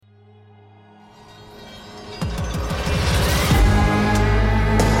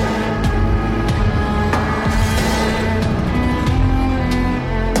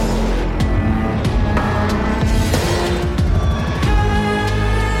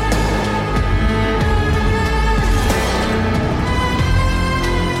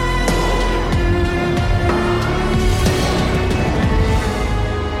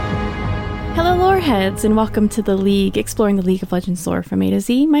Warheads, and welcome to The League, exploring the League of Legends lore from A to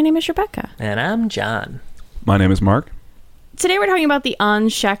Z. My name is Rebecca. And I'm John. My name is Mark. Today we're talking about the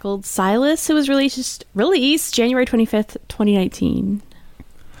Unshackled Sylas, who was released January 25th, 2019.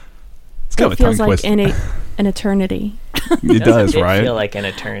 It's kind It of a tongue feels like twister. an eternity. It does, It right? feel like an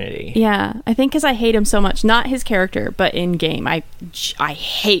eternity. Yeah, I think because I hate him so much. Not his character, but in game. I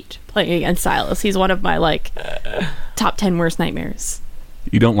hate playing against Sylas. He's one of my, top 10 worst nightmares.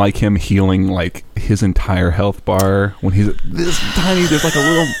 You don't like him healing, his entire health bar when he's this tiny, there's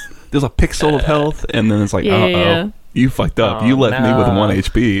a pixel of health, and then it's like, Yeah. you fucked up. Oh, You left me with no. 1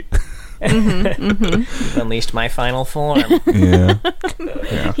 HP. You've unleashed my final form. Yeah.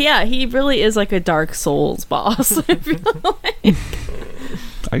 Yeah, he really is like a Dark Souls boss. I feel like.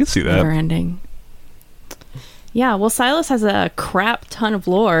 I can see that. Never ending. Yeah, well, Sylas has a crap ton of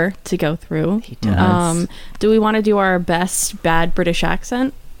lore to go through. He does. Do we want to do our best bad British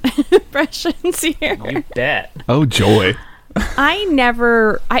accent impressions here? You bet. Oh, joy.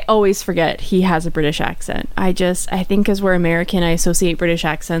 I always forget he has a British accent. I think because we're American, I associate British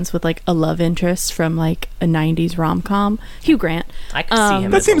accents with a love interest from a 90s rom-com. Hugh Grant. I could see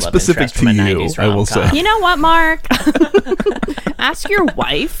him That as seems a love specific interest from to a you, 90s I will rom-com. say. You know what, Mark? Ask your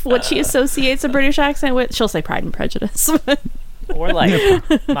wife what she associates a British accent with. She'll say Pride and Prejudice. Or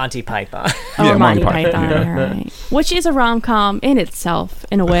Monty Python. Oh, Yeah, Monty Monty Python, Python, you're right. Which is a rom-com in itself,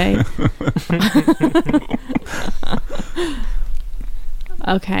 in a way.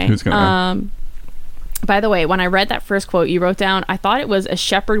 Okay. Who's gonna by the way, when I read that first quote you wrote down, I thought it was a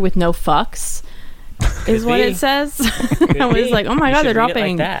shepherd with no fucks, is what be. it says. I was like, oh my You god, should they're read it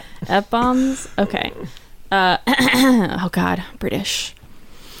dropping like F-bombs. Okay. Oh god, British.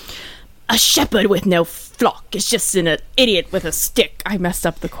 A shepherd with no flock is just an idiot with a stick. I messed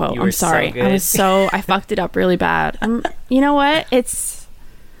up the quote. You I'm were so sorry. good. I fucked it up really bad. You know what?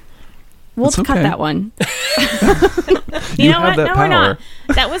 We'll It's cut okay. that one. You know have what? that No, power. we're not.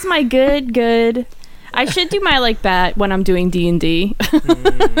 That was my good. I should do my bat when I'm doing D&D. Yeah,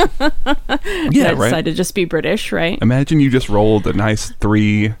 I right. decided to just be British, right? Imagine you just rolled a nice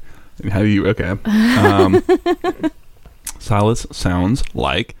 3. And how do you... Okay. Silas sounds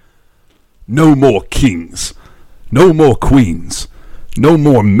like... No more kings. No more queens. No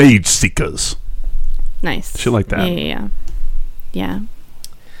more mage seekers. Nice. Shit like that. Yeah.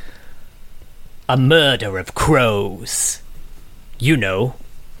 A murder of crows. You know,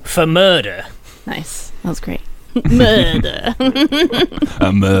 for murder. Nice. That was great. Murder.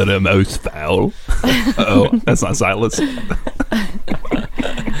 A murder most foul. Oh, that's not Silas.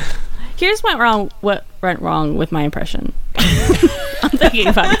 Here's what went wrong with my impression. I'm thinking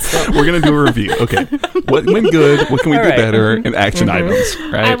about it still. We're going to do a review. Okay. What went good? What can we All do right. better? And action items,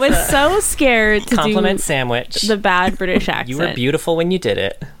 right? I was so scared to Compliment do sandwich. the bad British accent. You were beautiful when you did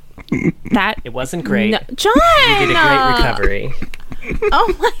it. That It wasn't great. No, John. You did a great recovery.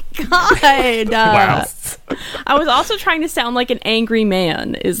 Oh my god! Wow. I was also trying to sound like an angry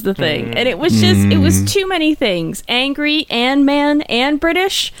man is the thing, and it was it was too many things: angry and man and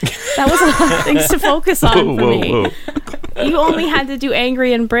British. That was a lot of things to focus on for me. Whoa. You only had to do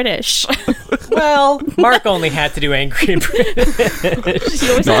angry and British. Well, Mark only had to do angry and British. You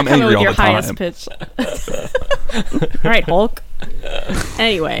always No, had I'm to come in angry with all your the highest time. pitch. All right, Hulk.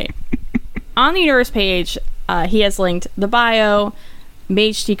 Anyway, on the universe page, he has linked the bio,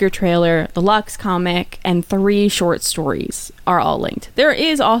 Mage Seeker trailer, the Lux comic, and 3 short stories are all linked. There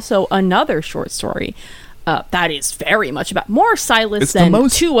is also another short story that is very much about more Sylas It's the than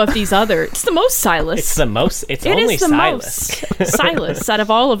most- 2 of these other. It's the most Sylas. It's It only is the Sylas. most Sylas out of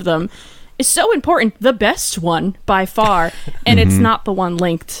all of them. It's so important, the best one by far, and it's not the one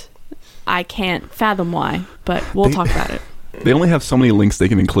linked. I can't fathom why, but we'll talk about it. They only have so many links they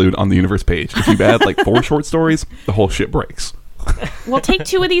can include on the universe page. If you add 4 short stories, the whole shit breaks. We'll take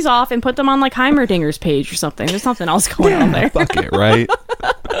 2 of these off and put them on Heimerdinger's page or something. There's something else going on there. Fuck it, right?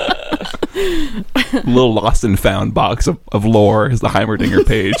 Little lost and found box of lore is the Heimerdinger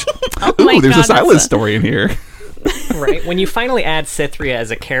page. my Ooh, there's God, a that's Silas story in here. Right? When you finally add Cythria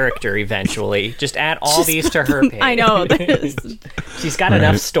as a character eventually, just add all these to her page. I know. She's got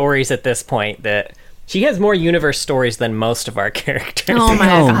enough stories at this point that she has more universe stories than most of our characters. Oh my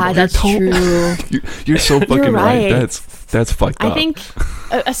Damn, god, you're that's true. You're so fucking right. right. That's fucked up. I think,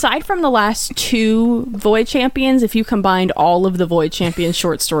 aside from the last 2 Void Champions, if you combined all of the Void Champions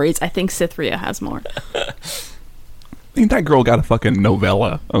short stories, I think Cythria has more. I think that girl got a fucking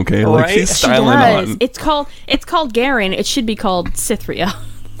novella, okay? Right? She's She styling on. It's called Garen. It should be called Cythria.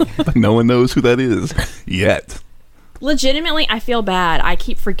 But no one knows who that is yet. Legitimately, I feel bad. I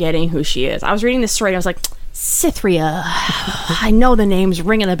keep forgetting who she is. I was reading this story and I was like, Cythria. I know the name's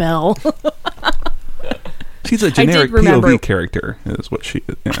ringing a bell. She's a generic remember- POV character, is what she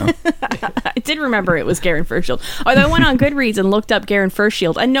is. You know? I did remember it was Garen Farshield. Although I went on Goodreads and looked up Garen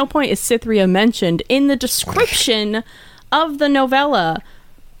Farshield. At no point is Cythria mentioned in the description of the novella.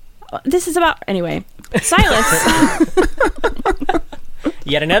 This is about... Anyway, Sylas...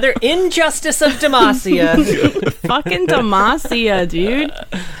 Yet another injustice of Demacia. Fucking Demacia, dude.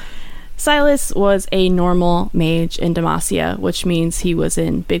 Sylas was a normal mage in Demacia, which means he was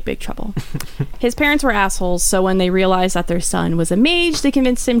in big, big trouble. His parents were assholes, so when they realized that their son was a mage, they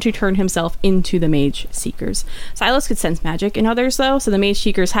convinced him to turn himself into the Mage Seekers. Sylas could sense magic in others, though, so the Mage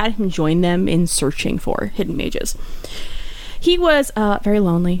Seekers had him join them in searching for hidden mages. He was very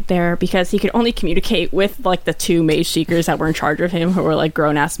lonely there because he could only communicate with like the two mage seekers that were in charge of him, who were like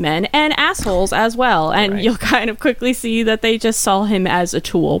grown-ass men and assholes as well. And Right. You'll kind of quickly see that they just saw him as a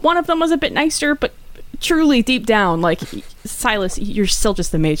tool. One of them was a bit nicer, but truly deep down, like, Sylas, you're still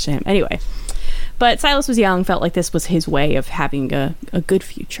just a mage to him. Anyway, but Sylas was young, felt like this was his way of having a good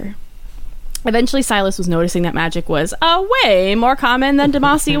future. Eventually, Sylas was noticing that magic was way more common than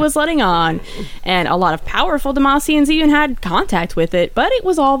Demacia was letting on. And a lot of powerful Demacians even had contact with it, but it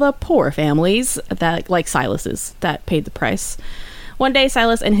was all the poor families, that like Sylas's, that paid the price. One day,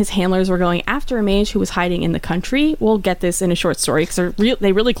 Sylas and his handlers were going after a mage who was hiding in the country. We'll get this in a short story, because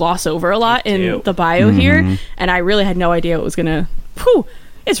they really gloss over a lot in the bio here, and I really had no idea it was going to...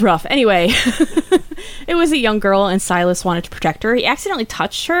 It's rough. Anyway, it was a young girl, and Sylas wanted to protect her. He accidentally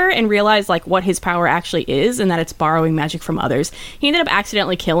touched her and realized like what his power actually is, and that it's borrowing magic from others. He ended up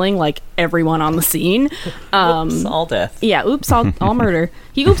accidentally killing like everyone on the scene. Oops, all death. Yeah, oops, all murder.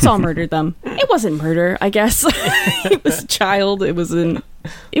 He all murdered them. It wasn't murder, I guess. It was a child. It was an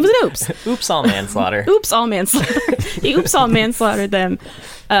oops. Oops, all manslaughter. Oops, all manslaughter. He all manslaughtered them,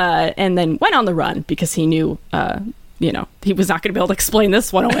 and then went on the run because he knew. He was not going to be able to explain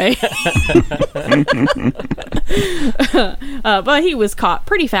this one away. But he was caught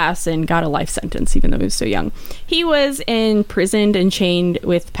pretty fast and got a life sentence, even though he was so young. He was imprisoned and chained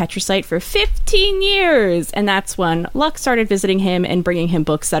with Petricite for 15 years. And that's when Lux started visiting him and bringing him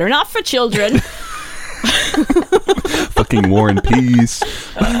books that are not for children. Fucking War and Peace.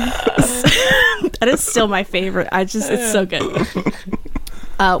 That is still my favorite. It's so good.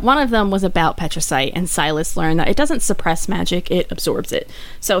 One of them was about Petricite, and Sylas learned that it doesn't suppress magic, it absorbs it.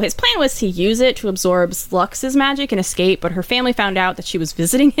 So his plan was to use it to absorb Lux's magic and escape, but her family found out that she was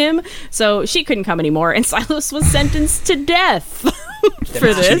visiting him, so she couldn't come anymore, and Sylas was sentenced to death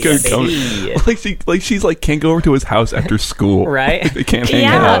for this. She couldn't come. She's like can't go over to his house after school. Right? They can't hang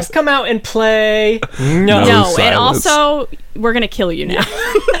Yeah. out. Come out and play. No, Sylas. and also, we're gonna kill you now.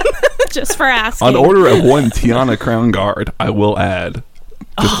 Just for asking. On order of one Tiana Crown Guard, I will add.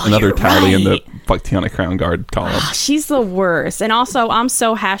 Just another tally in the Tiana Crown Guard column. She's the worst. And also, I'm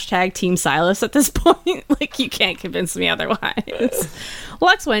so hashtag Team Sylas at this point. Like, you can't convince me otherwise.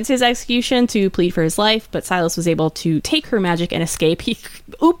 Lux went to his execution to plead for his life, but Sylas was able to take her magic and escape. He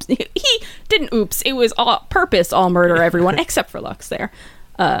didn't oops. It was all murder everyone except for Lux there,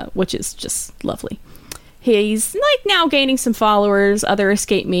 which is just lovely. He's like now gaining some followers, other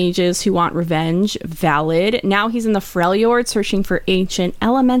escape mages who want revenge. Valid. Now he's in the Freljord searching for ancient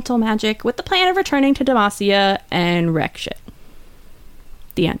elemental magic with the plan of returning to Demacia and wreck shit.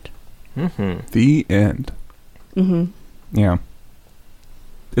 The end. The end. Yeah.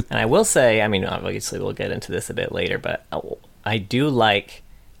 And I will say, I mean, obviously we'll get into this a bit later, but I do like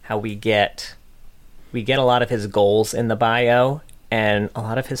how we get a lot of his goals in the bio, and a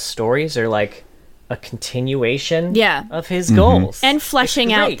lot of his stories are like a continuation of his goals, and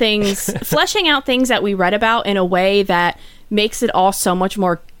fleshing out things that we read about in a way that makes it all so much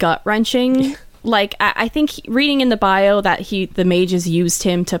more gut-wrenching. Like, I think reading in the bio that the mages used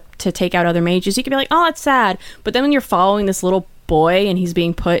him to take out other mages, you could be like, oh, that's sad. But then when you're following this little boy and he's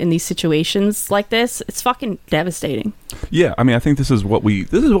being put in these situations like this, it's fucking devastating. Yeah, I mean, I think this is what we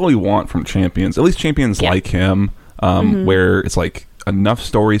want from champions. At least champions like him, where it's like enough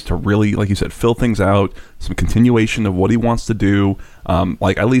stories to really, like you said, fill things out, some continuation of what he wants to do.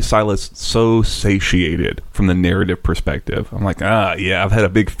 Like, I leave Sylas so satiated from the narrative perspective. I'm like, yeah, I've had a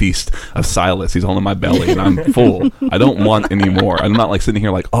big feast of Sylas. He's all in my belly and I'm full. I don't want any more. I'm not like sitting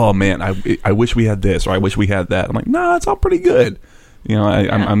here like, oh man, I wish we had this, or I wish we had that. I'm like, no, it's all pretty good. You know,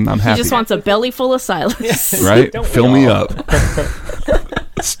 I'm happy. He just wants a belly full of Sylas. Right? Fill me up.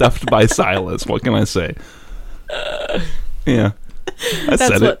 Stuffed by Sylas. What can I say? Yeah.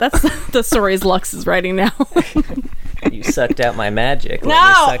 That's the stories Lux is writing now. You sucked out my magic.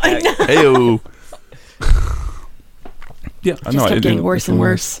 No! Hey-o. Yeah, I Just know. kept getting worse and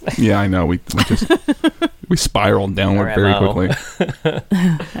worse. Yeah, I know. We just we spiraled downward very quickly.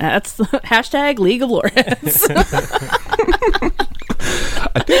 That's the hashtag League of Lawrence.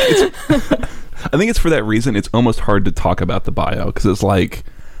 I think it's for that reason. It's almost hard to talk about the bio because it's like,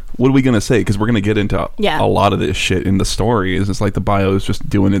 what are we gonna say? Because we're gonna get into a lot of this shit in the story. Is it's like the bio is just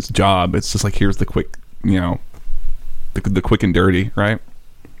doing its job. It's just like, here's the quick, the quick and dirty, right?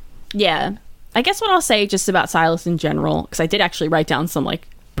 Yeah. I guess what I'll say just about Sylas in general, because I did actually write down some like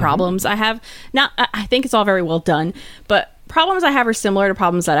problems I have. I think it's all very well done, but problems I have are similar to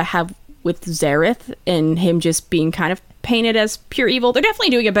problems that I have with Zareth and him just being kind of painted as pure evil. They're definitely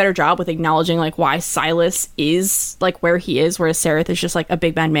doing a better job with acknowledging like why Sylas is like where he is, whereas Zareth is just like a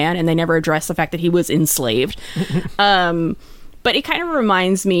big bad man, and they never address the fact that he was enslaved. But it kind of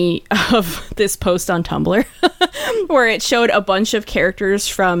reminds me of this post on Tumblr where it showed a bunch of characters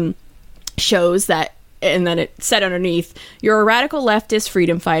from shows that, and then it said underneath, you're a radical leftist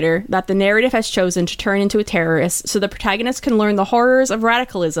freedom fighter that the narrative has chosen to turn into a terrorist so the protagonist can learn the horrors of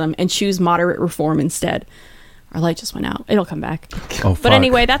radicalism and choose moderate reform instead. Our light just went out. It'll come back. Oh, fuck. But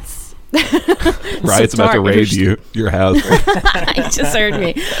anyway, that's Riot's about to raid your house. You just heard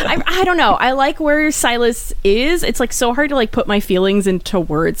me. I don't know. I like where Sylas is. It's like so hard to like put my feelings into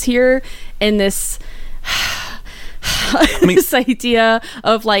words here in this this idea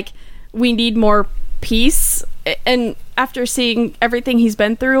of like, we need more peace. And after seeing everything he's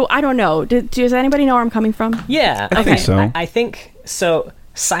been through, I don't know. Does anybody know where I'm coming from? Yeah, I think so. I think so.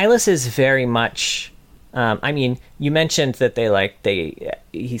 Sylas is very much. I mean, you mentioned that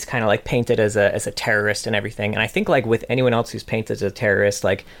he's kind of like painted as a terrorist and everything, and I think like with anyone else who's painted as a terrorist,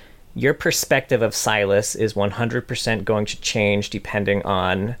 like your perspective of Sylas is 100% going to change depending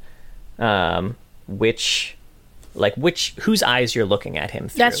on whose eyes you're looking at him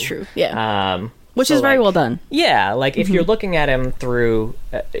through. That's true. Yeah. Which So, is very like, well done. Yeah, like if you're looking at him through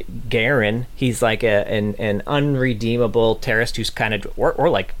Garen, he's like an unredeemable terrorist who's kind of, or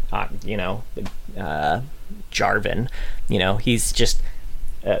like Jarvan, he's just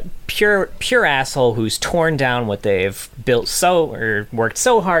a pure asshole who's torn down what they've built or worked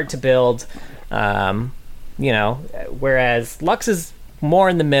so hard to build. Whereas Lux is more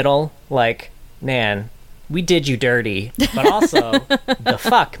in the middle, like, man, we did you dirty, but also the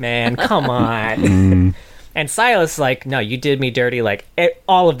fuck, man, come on. And Sylas like, no, you did me dirty. Like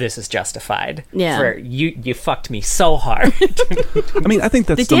all of this is justified. Yeah, for you fucked me so hard. I mean, I think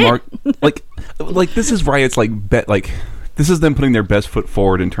that's the mark. Like this is Riot's this is them putting their best foot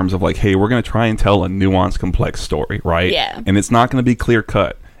forward in terms of like, hey, we're gonna try and tell a nuanced, complex story, right? Yeah, and it's not gonna be clear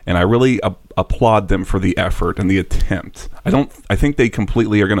cut. And I really applaud them for the effort and the attempt. I think they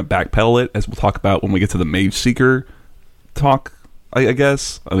completely are going to backpedal it, as we'll talk about when we get to the Mage Seeker talk, I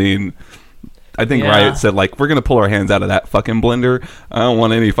guess. I mean, I think Riot said, like, we're going to pull our hands out of that fucking blender. I don't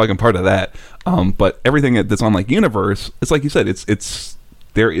want any fucking part of that. But everything that's on, like, Universe, it's like you said,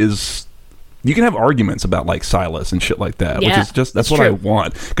 there is... You can have arguments about, like, Sylas and shit like that, which is just... That's what I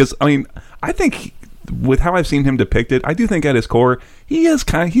want. Because, I mean, I think... With how I've seen him depicted, I do think at his core he is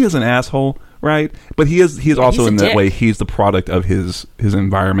an asshole, right? But he is also in that way he's the product of his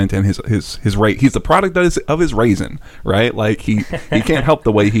environment and his rate. He's the product of his raisin, right? Like he can't help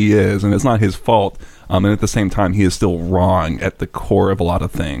the way he is, and it's not his fault. And at the same time, he is still wrong at the core of a lot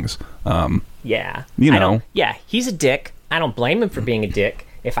of things. Yeah, he's a dick. I don't blame him for being a dick.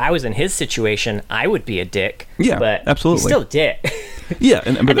 If I was in his situation, I would be a dick. Yeah, but absolutely, he's still a dick. Yeah,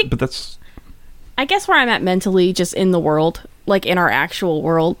 but that's. I guess where I'm at mentally, just in the world, like in our actual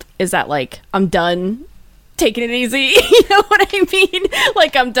world, is that like I'm done taking it easy. You know what I mean?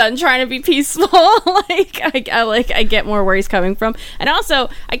 Like I'm done trying to be peaceful. I get more where he's coming from, and also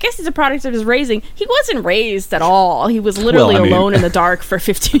I guess he's a product of his raising. He wasn't raised at all. He was literally alone in the dark for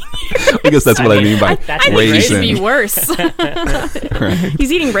 15 years. I guess that's what I mean by raisin. I think it should be worse. Right.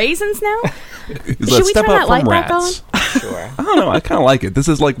 He's eating raisins now. Should we turn that light back on? Sure. I don't know. I kind of like it. This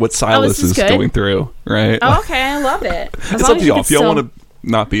is like what Sylas is going through, right? Oh, okay, I love it. It's up to y'all. If y'all want to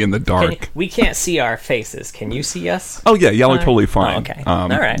not be in the dark. We can't see our faces. Can you see us? Oh, yeah. Y'all are totally fine. Oh, okay. All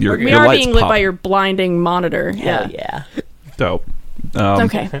right. We are being lit by your blinding monitor. Hell yeah. Dope.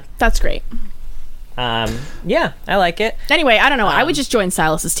 Okay. That's great. Yeah, I like it. Anyway, I don't know. I would just join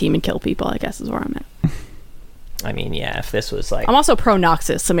Sylas's team and kill people, I guess is where I'm at. I mean, yeah, if this was like... I'm also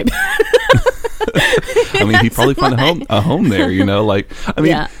pro-Noxus, so maybe... I mean, he'd probably find a home there, like... I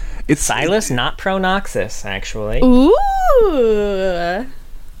mean, it's... Sylas, not pro-Noxus, actually. Ooh!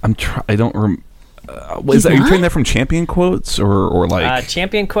 I don't remember... are you trading that from Champion Quotes, or like...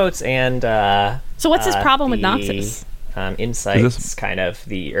 Champion Quotes and... so what's his problem with Noxus? Insights, kind of,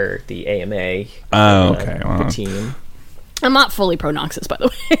 the AMA... Oh, okay. The team. I'm not fully pro Noxus, by the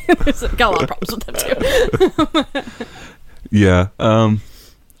way. There's got a lot of problems with them too. Yeah.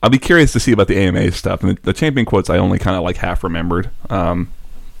 I'll be curious to see about the AMA stuff. And the champion quotes I only kind of like half remembered.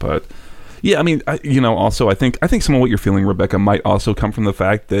 But yeah, I mean, also I think some of what you're feeling, Rebecca, might also come from the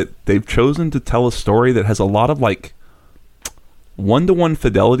fact that they've chosen to tell a story that has a lot of like one-to-one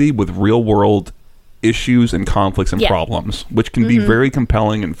fidelity with real-world issues and conflicts and problems, which can be very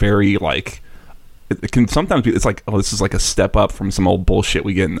compelling and very like. It can sometimes be. It's like, oh, this is like a step up from some old bullshit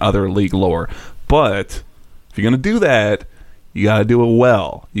we get in other League lore. But if you're gonna do that, you gotta do it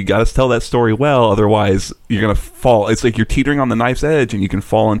well. You gotta tell that story well. Otherwise, you're gonna fall. It's like you're teetering on the knife's edge, and you can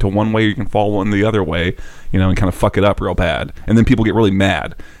fall into one way, or you can fall one the other way. And kind of fuck it up real bad. And then people get really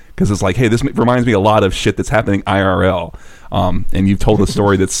mad because it's like, hey, this reminds me a lot of shit that's happening IRL. And you've told a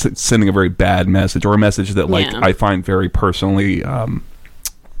story that's sending a very bad message, or a message that like I find very personally, I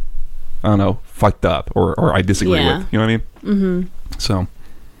don't know, fucked up, or I disagree with. You know what I mean? Mm-hmm. So,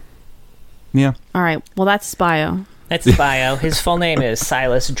 yeah. All right. Well, that's his bio. That's his bio. His full name is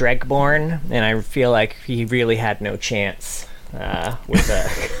Sylas Dregborn, and I feel like he really had no chance with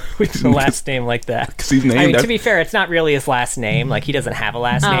a last name like that. He's named, I mean, to be fair, it's not really his last name. Like, he doesn't have a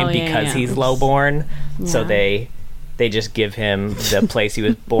last name because he's lowborn. Yeah. So they just give him the place he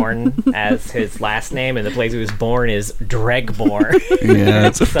was born as his last name, and the place he was born is Dregborn. Yeah,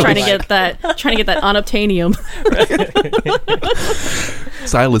 it's trying to get that unobtainium.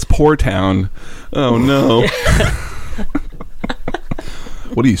 Sylas Poor Town. Oh no.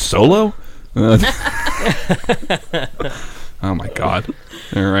 What are you, solo? Oh my god.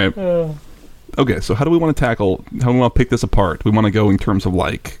 All right. Okay, so how do we want to pick this apart? Do we want to go in terms of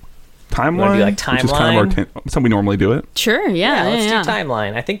like timeline? Do like timeline? Which is kind of that's how we normally do it. Sure, yeah. Let's do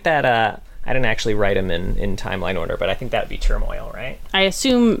timeline. I think that I didn't actually write them in timeline order, but I think that would be Turmoil, right? I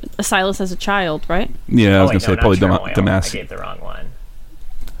assume Sylas as a child, right? Yeah, I was going to say probably Demacian. I gave the wrong one.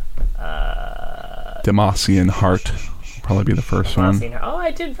 Demacian Heart probably be the first one. Oh,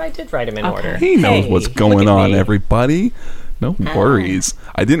 I did write him in order. He knows what's going on, everybody. No worries.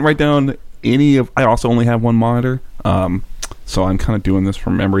 I didn't write down any of. I also only have one monitor, so I'm kind of doing this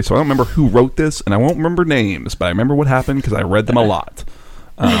from memory. So I don't remember who wrote this, and I won't remember names, but I remember what happened because I read them a lot.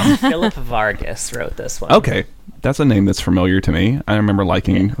 Philip Vargas wrote this one. Okay, that's a name that's familiar to me. I remember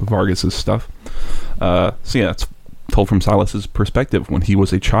liking Vargas's stuff. So yeah, it's told from Sylas's perspective when he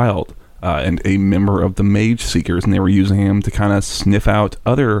was a child. And a member of the Mage Seekers, and they were using him to kind of sniff out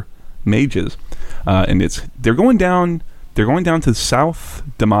other mages. And they're going down to South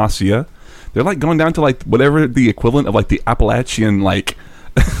Demacia. They're like going down to like whatever the equivalent of like the Appalachian like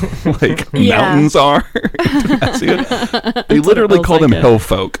mountains are. They literally call them hill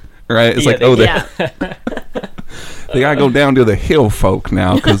folk, right? It's they gotta go down to the hill folk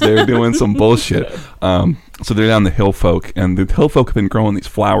now because they're doing some bullshit. So they're down the hill folk, and the hill folk have been growing these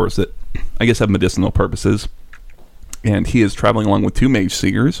flowers that I guess have medicinal purposes. And he is traveling along with two Mage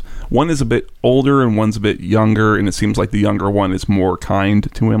Seekers. One is a bit older and one's a bit younger, and it seems like the younger one is more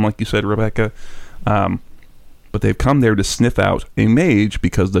kind to him, like you said, Rebecca. But they've come there to sniff out a mage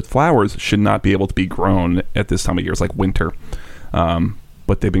because the flowers should not be able to be grown at this time of year. It's like winter.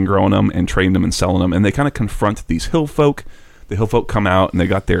 But they've been growing them and trading them and selling them, and they kind of confront these hill folk. The hill folk come out, and they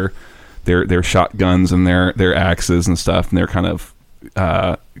got their shotguns and their axes and stuff, and they're kind of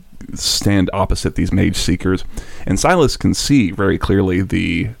stand opposite these Mage Seekers. And Sylas can see very clearly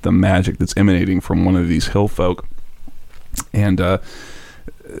the magic that's emanating from one of these hill folk. And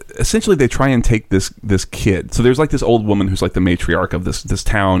essentially they try and take this kid. So there's like this old woman who's like the matriarch of this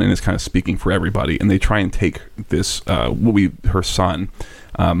town and is kind of speaking for everybody. And they try and take this her son.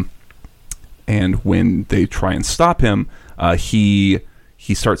 And when they try and stop him, he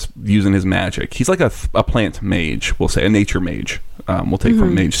starts using his magic. He's like a plant mage, we'll say, a nature mage. We'll take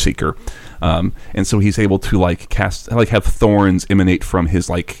from Mage Seeker. And so he's able to like cast, like have thorns emanate from his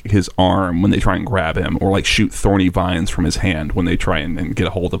arm when they try and grab him, or like shoot thorny vines from his hand when they try and get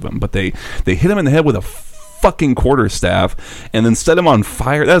a hold of him. But they hit him in the head with a fucking quarterstaff and then set him on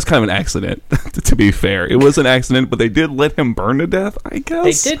fire. That was kind of an accident, to be fair. It was an accident, but they did let him burn to death, I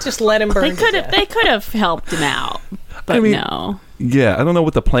guess. They did just let him burn to death. They could have helped him out, but no. Yeah, I don't know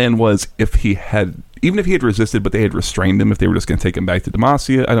what the plan was even if he had resisted, but they had restrained him, if they were just going to take him back to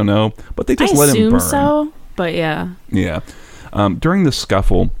Demacia. I don't know. But they just let him burn. I assume so, but yeah. Yeah. During the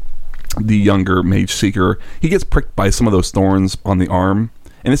scuffle, the younger Mage Seeker, he gets pricked by some of those thorns on the arm,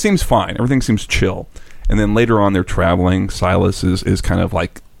 and it seems fine. Everything seems chill. And then later on, they're traveling. Sylas is kind of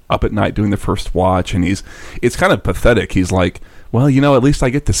like up at night doing the first watch, and it's kind of pathetic. He's like, well, at least I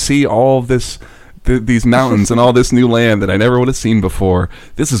get to see all of this, these mountains and all this new land that I never would have seen before.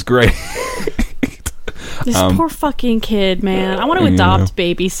 This is great. This poor fucking kid, man. I want to adopt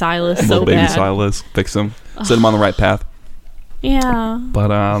baby Sylas so little baby bad. Sylas, fix him, set him on the right path. Yeah.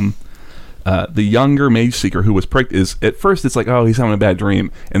 But the younger mage seeker who was pricked is, at first it's like, oh, he's having a bad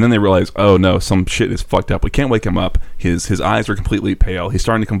dream, and then they realize, oh no, some shit is fucked up. We can't wake him up. His eyes are completely pale. He's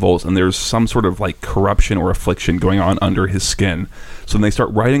starting to convulse, and there's some sort of like corruption or affliction going on under his skin. So then they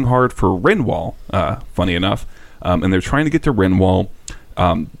start riding hard for Rinwall. Funny enough, and they're trying to get to Rinwall.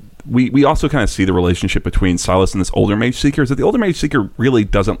 We also kind of see the relationship between Sylas and this older mage seeker, is that the older mage seeker really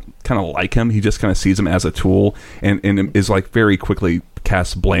doesn't kind of like him. He just kind of sees him as a tool, and is like very quickly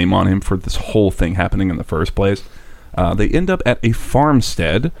casts blame on him for this whole thing happening in the first place. They end up at a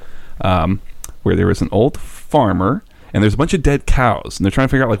farmstead where there is an old farmer, and there's a bunch of dead cows, and they're trying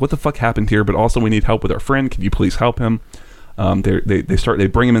to figure out like what the fuck happened here, but also we need help with our friend. Can you please help him? They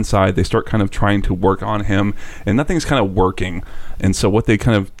bring him inside. They start kind of trying to work on him, and nothing's kind of working. And so what they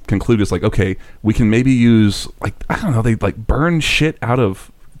kind of conclude is like, okay, we can maybe use like, I don't know, they like burn shit out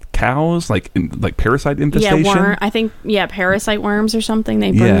of cows, like parasite infestation. Parasite worms or something.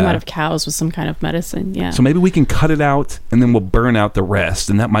 They burn them out of cows with some kind of medicine. Yeah. So maybe we can cut it out, and then we'll burn out the rest,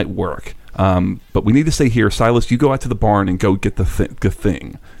 and that might work. But we need to stay here. Sylas, you go out to the barn and go get the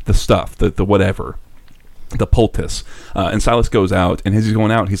stuff, the whatever. The poultice, and Sylas goes out, and as he's going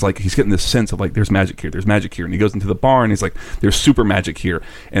out, he's getting this sense of like there's magic here, and he goes into the barn, and he's like there's super magic here,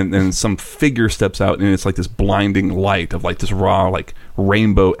 and then some figure steps out, and it's like this blinding light of like this raw like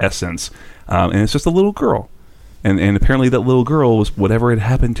rainbow essence, and it's just a little girl, and apparently that little girl was whatever had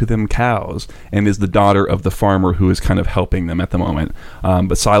happened to them cows, and is the daughter of the farmer who is kind of helping them at the moment. But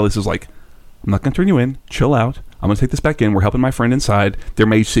Sylas is like, I'm not gonna turn you in, chill out. I'm going to take this back in. We're helping my friend inside. They're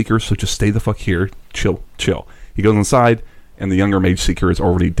mage seekers, so just stay the fuck here. Chill. He goes inside, and the younger mage seeker is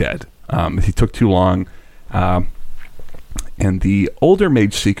already dead. He took too long. And the older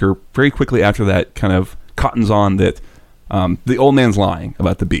mage seeker, very quickly after that, kind of cottons on that the old man's lying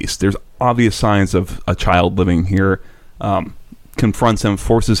about the beast. There's obvious signs of a child living here. Confronts him,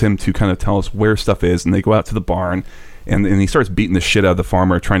 forces him to kind of tell us where stuff is, and they go out to the barn, and he starts beating the shit out of the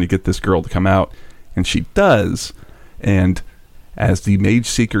farmer, trying to get this girl to come out. And she does, and as the mage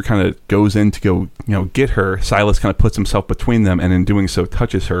seeker kind of goes in to go, get her, Sylas kind of puts himself between them, and in doing so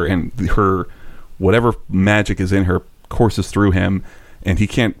touches her, and her whatever magic is in her courses through him, and he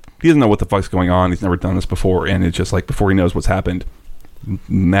doesn't know what the fuck's going on. He's never done this before, and it's just like before he knows what's happened,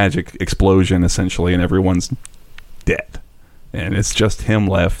 magic explosion essentially, and everyone's dead, and it's just him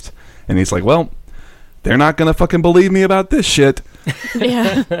left, and he's like, well, they're not gonna fucking believe me about this shit.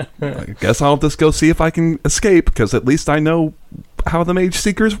 Yeah. I guess I'll just go see if I can escape, because at least I know how the mage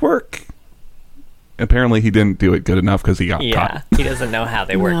seekers work. Apparently he didn't do it good enough because he got caught. He doesn't know how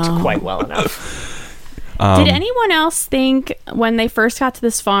they worked quite well enough. Did anyone else think when they first got to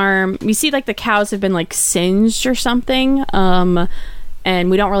this farm, you see like the cows have been like singed or something,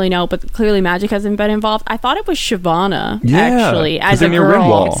 and we don't really know, but clearly magic hasn't been involved. I thought it was Shyvana, actually, as a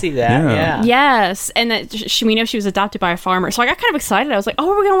girl. I can see that, yeah. Yes, and that we know she was adopted by a farmer. So I got kind of excited. I was like, oh,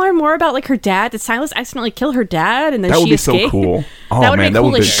 are we going to learn more about like her dad? Did Sylas accidentally kill her dad and then she escaped? That would be so cool. Oh, that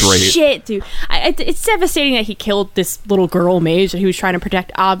would be great. Shit, dude. It's devastating that he killed this little girl mage that he was trying to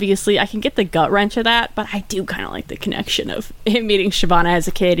protect, obviously. I can get the gut wrench of that, but I do kind of like the connection of him meeting Shyvana as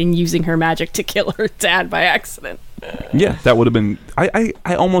a kid and using her magic to kill her dad by accident. Yeah, that would have been... I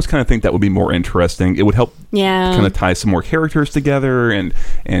almost kind of think that would be more interesting. It would help kind of tie some more characters together, and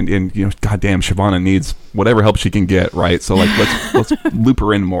goddamn, Shyvana needs whatever help she can get, right? So like let's loop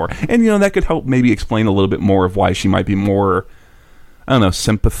her in more. And that could help maybe explain a little bit more of why she might be more, I don't know,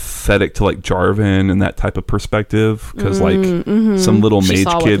 sympathetic to like Jarvan and that type of perspective, because some little mage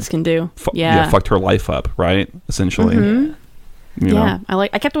saw kid what this can do. Fucked her life up, right? Essentially. Mm-hmm.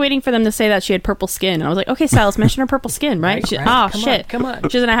 I kept waiting for them to say that she had purple skin, and I was like, okay, Sylas, mention her purple skin, right? Come on.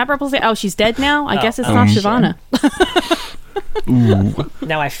 She doesn't have purple skin. Oh, she's dead now. I guess it's not Shyvana.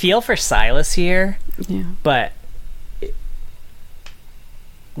 Now I feel for Sylas here, but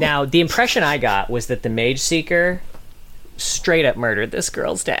now the impression I got was that the mage seeker straight up murdered this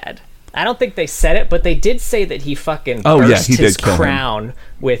girl's dad. I don't think they said it, but they did say that he fucking burst his crown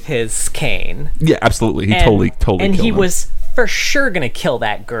with his cane. Yeah, absolutely. He totally and killed he him. was for sure gonna kill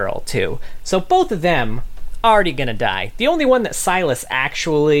that girl too. So both of them already gonna die. The only one that Sylas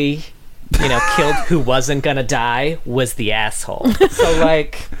actually, killed who wasn't gonna die was the asshole. So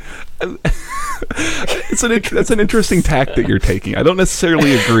like, that's an interesting tack that you're taking. I don't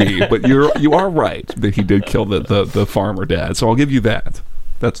necessarily agree, but you are right that he did kill the farmer dad. So I'll give you that.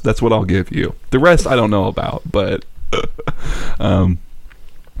 That's what I'll give you. The rest I don't know about, but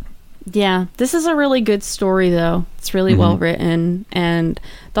Yeah, this is a really good story, though. It's really well written, and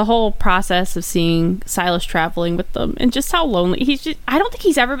the whole process of seeing Sylas traveling with them, and just how lonely he's. I don't think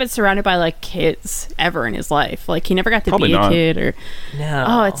he's ever been surrounded by like kids ever in his life. Like he never got to be a kid, or no.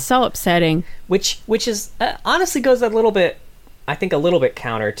 Oh, it's so upsetting. Which is honestly goes a little bit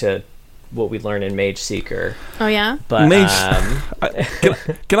counter to what we learn in Mage Seeker. Oh yeah, but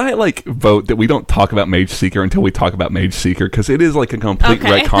can I like vote that we don't talk about Mage Seeker until we talk about Mage Seeker, because it is like a complete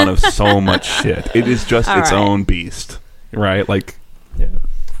retcon of so much shit. It is just its own beast, right? Like, yeah.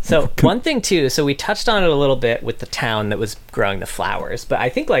 So one thing too, so we touched on it a little bit with the town that was growing the flowers, but I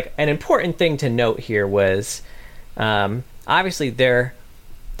think like an important thing to note here was, obviously they're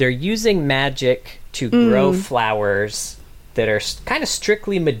using magic to grow flowers that are kind of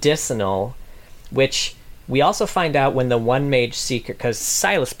strictly medicinal, which we also find out when the one Mage Seeker, because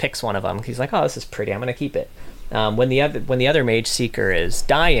Sylas picks one of them, he's like, oh, this is pretty, I'm going to keep it. When the other Mage Seeker is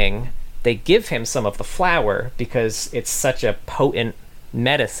dying, they give him some of the flower because it's such a potent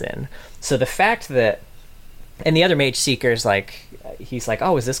medicine. So the fact that, and the other Mage Seeker's like, he's like,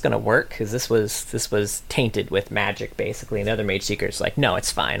 oh, is this going to work? Because this was tainted with magic, basically. And the other Mage Seeker's like, no,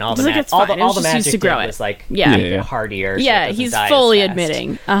 it's fine. All the magic to grow was like, hardier. Yeah, so he's fully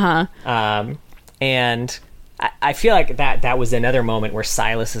admitting. And I feel like that was another moment where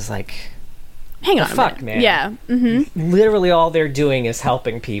Sylas is like, hang on, fuck, man. Yeah. Literally, all they're doing is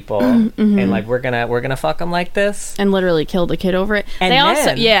helping people, and like we're gonna fuck them like this, and literally killed a kid over it. And they then,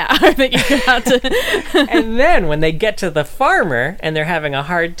 also, I think you got to. And then when they get to the farmer and they're having a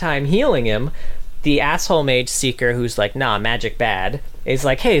hard time healing him, the asshole Mage Seeker who's like, nah, magic bad, is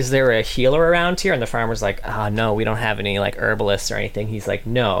like, hey, is there a healer around here? And the farmer's like, no, we don't have any like herbalists or anything. He's like,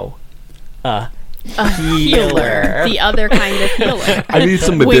 no, a healer. The other kind of healer. I need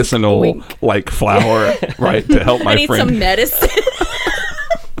some medicinal like flower, right, to help my friend. I need some medicine.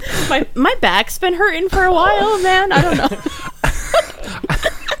 my back's been hurting for a while, man. I don't know.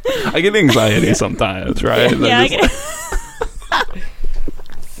 I get anxiety sometimes, right? Yeah, I get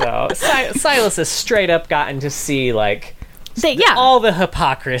So Sylas has straight up gotten to see like all the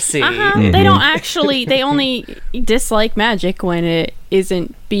hypocrisy. They don't actually. They only dislike magic when it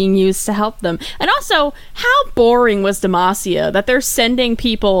isn't being used to help them. And also, how boring was Demacia that they're sending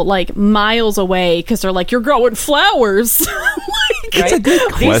people like miles away because they're like, you're growing flowers. It's a good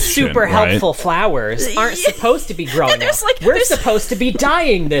question. These super helpful flowers aren't supposed to be growing up. We're supposed to be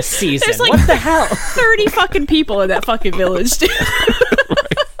dying this season. There's like what the hell? 30 fucking people in that fucking village, dude.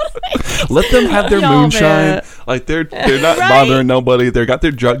 Let them have their moonshine. Man. Like they're not bothering nobody. They got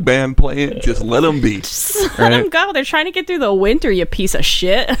their jug band playing. Just let them be. Let them go. They're trying to get through the winter. You piece of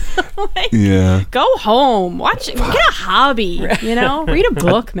shit. Go home. Watch. Get a hobby. You know, read a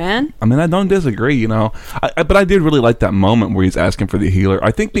book, man. I mean, I don't disagree. You know, but I did really like that moment where he's asking for the healer.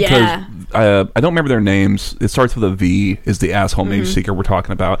 I think because I don't remember their names. It starts with a V. Is the asshole Mage Seeker we're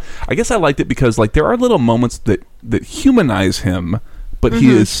talking about? I guess I liked it because like there are little moments that humanize him. But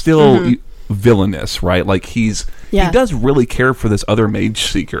he is still villainous, right? Like he does really care for this other Mage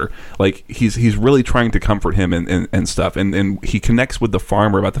Seeker. Like he's really trying to comfort him and stuff. And he connects with the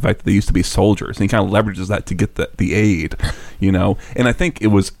farmer about the fact that they used to be soldiers, and he kind of leverages that to get the aid, you know. And I think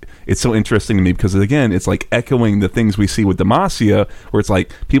it's so interesting to me because again, it's like echoing the things we see with Demacia, where it's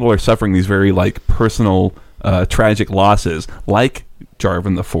like people are suffering these very like personal, tragic losses, like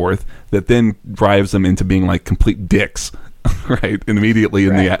Jarvan the Fourth, that then drives them into being like complete dicks. Right, and immediately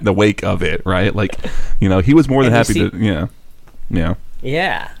in the wake of it, right? Like, you know, he was more than happy to, yeah.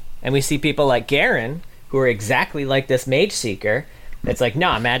 And we see people like Garen who are exactly like this Mage Seeker. It's like,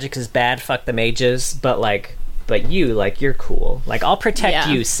 nah, magic is bad. Fuck the mages, but you, like, you're cool. Like, I'll protect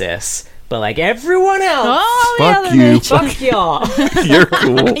you, sis. But like everyone else, fuck you, fuck y'all. You're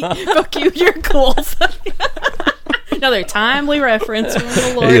cool. Fuck you, you're cool. Another timely reference from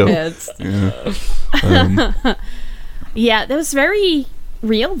the Lord heads. Yeah. Yeah, that was very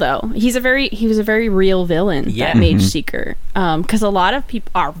real, though. He was a very real villain, that Mage Seeker. Because a lot of people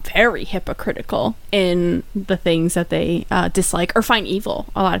are very hypocritical in the things that they dislike or find evil.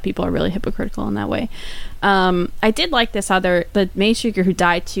 A lot of people are really hypocritical in that way. I did like this the Mage Seeker who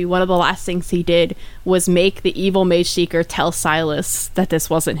died too. One of the last things he did was make the evil Mage Seeker tell Sylas that this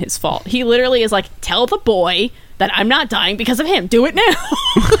wasn't his fault. He literally is like, tell the boy that I'm not dying because of him. Do it now.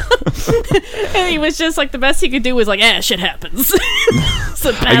 And he was just like, the best he could do was like, shit happens. It's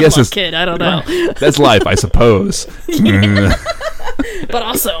a bad luck kid. I don't know. That's life, I suppose. But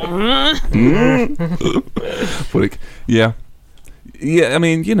also, yeah. I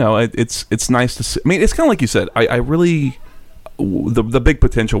mean, you know, it's nice to see. I mean, it's kind of like you said. I really the big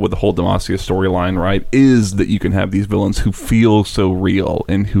potential with the whole Demacia storyline, right, is that you can have these villains who feel so real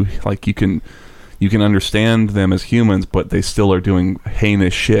and who, like, you can understand them as humans, but they still are doing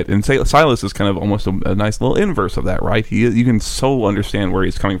heinous shit. And Sylas is kind of almost a nice little inverse of that, right? You can so understand where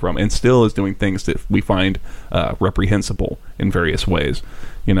he's coming from, and still is doing things that we find reprehensible in various ways.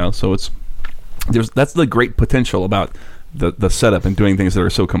 So that's the great potential about the setup and doing things that are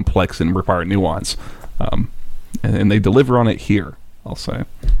so complex and require nuance. And they deliver on it here, I'll say.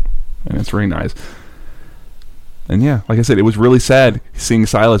 And it's very nice. And yeah, like I said, it was really sad seeing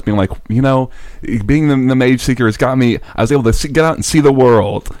Sylas being like, being the Mage Seeker has got me. I was able to get out and see the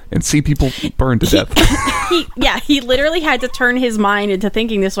world and see people burn to death. He literally had to turn his mind into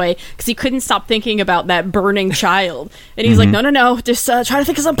thinking this way because he couldn't stop thinking about that burning child. And he's like, no, just try to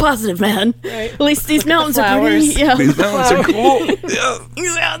think of something positive, man. Right. At least these mountains are pretty. Yeah. These mountains are cool. Yeah.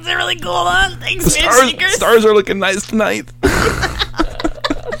 These mountains are really cool, huh? Thanks, the stars are looking nice tonight.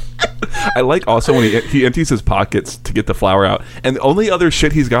 I like also when he empties his pockets to get the flour out, and the only other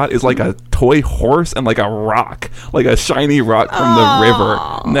shit he's got is like a toy horse and like a rock, like a shiny rock from the river.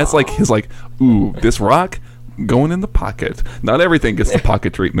 And that's like his ooh, this rock going in the pocket. Not everything gets the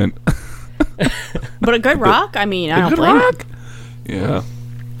pocket treatment. But a good rock? I mean, I don't blame him. Yeah.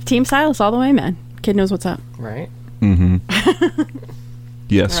 Team Sylas all the way, man. Kid knows what's up. Right? Mm-hmm.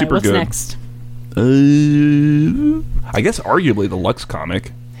 Yeah, right, super what's good. What's next? I guess arguably the Lux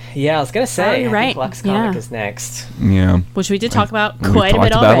comic. Yeah, I was gonna say, you're right. I think Lux comic is next. Yeah, which we did talk about quite a We've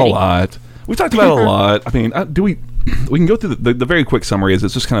bit already. talked about a lot. I mean, we can go through the very quick summary. Is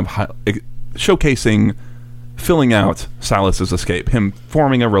it's just kind of showcasing, filling out Sylas's escape, him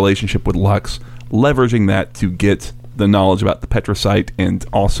forming a relationship with Lux, leveraging that to get the knowledge about the Petrosite, and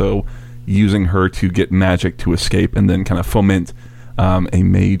also using her to get magic to escape, and then kind of foment a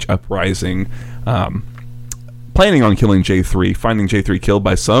mage uprising. Planning on killing J3, finding J3 killed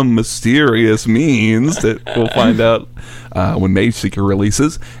by some mysterious means that we'll find out when Mage Seeker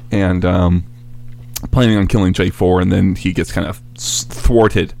releases, and planning on killing J4, and then he gets kind of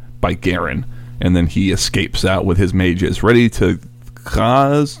thwarted by Garen, and then he escapes out with his mages, ready to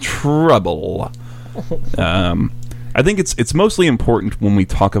cause trouble. I think it's mostly important when we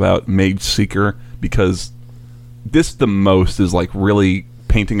talk about Mage Seeker, because this the most is like really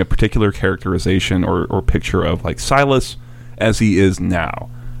painting a particular characterization or picture of like Sylas as he is now.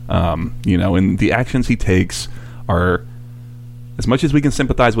 And the actions he takes are, as much as we can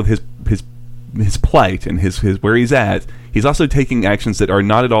sympathize with his plight and his where he's at, he's also taking actions that are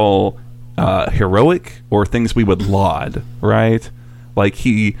not at all heroic or things we would laud, right? Like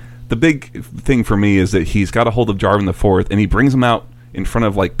the big thing for me is that he's got a hold of Jarvan IV, and he brings him out in front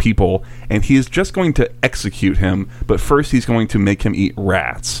of like people, and he is just going to execute him, but first he's going to make him eat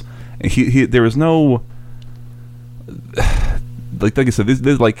rats. And he there is no like I said,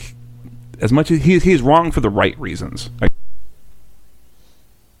 this like, as much as he is wrong for the right reasons.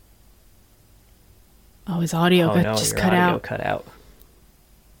 His audio cut out.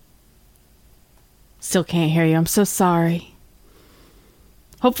 Still can't hear you. I'm so sorry.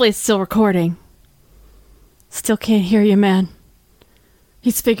 Hopefully it's still recording. Still can't hear you, man.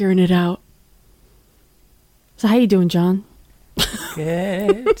 He's figuring it out. So how you doing, John?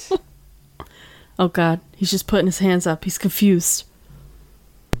 Good. Oh, God. He's just putting his hands up. He's confused.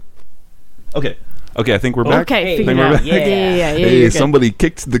 Okay, I think we're back. Okay, figured it out. Yeah. Hey, somebody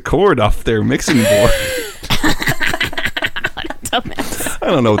kicked the cord off their mixing board. Dumbass. I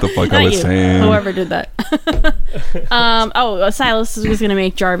don't know what the fuck I was saying. Whoever did that. Sylas was going to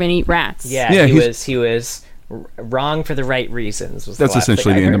make Jarvan eat rats. Yeah, he was wrong for the right reasons. That's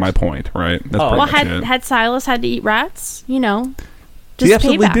essentially the end of my point, right? That's had Sylas had to eat rats, he just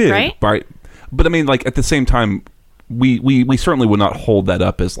absolutely payback, did, right? But I mean, like, at the same time, we certainly would not hold that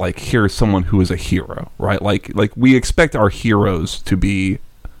up as like, here's someone who is a hero, right? Like we expect our heroes to be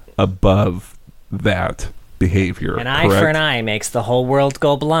above that behavior. An eye for an eye makes the whole world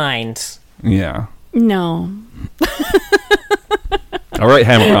go blind. Yeah. No. All right,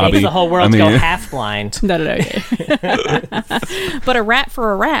 Hammurabi. Makes the whole world go half blind. No. But a rat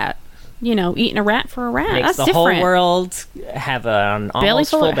for a rat. Eating a rat for a rat. Makes that's the different. whole world have an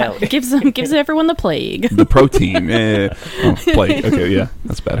almost full belly. Gives everyone the plague. The protein. Plague. Okay, yeah,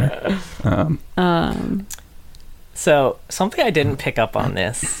 that's better. So something I didn't pick up on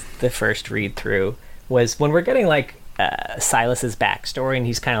the first read through, was when we're getting like Sylas's backstory, and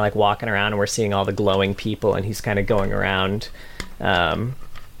he's kind of like walking around, and we're seeing all the glowing people, and he's kind of going around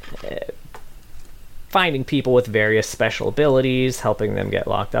finding people with various special abilities, helping them get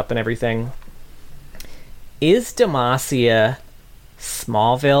locked up and everything. Is Demacia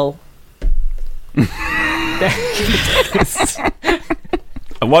Smallville?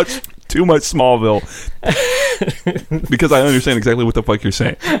 I watched too much Smallville because I understand exactly what the fuck you're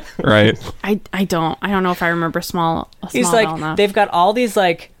saying, right? I don't know if I remember Smallville He's like, enough. they've got all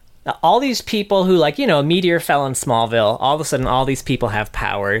these people who, like, a meteor fell in Smallville. All of a sudden, all these people have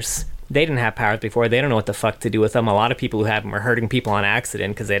powers. They didn't have powers before. They don't know what the fuck to do with them. A lot of people who have them are hurting people on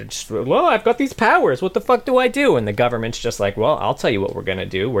accident because they just, well, I've got these powers. What the fuck do I do? And the government's just like, well, I'll tell you what we're going to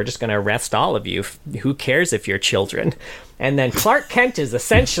do. We're just going to arrest all of you. Who cares if you're children? And then Clark Kent is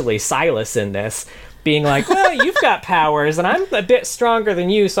essentially Sylas in this, being like, well, you've got powers and I'm a bit stronger than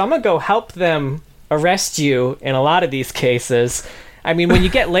you, so I'm going to go help them arrest you in a lot of these cases. I mean, when you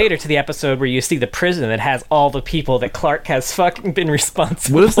get later to the episode where you see the prison that has all the people that Clark has fucking been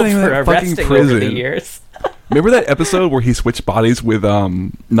responsible for arresting over the years. Remember that episode where he switched bodies with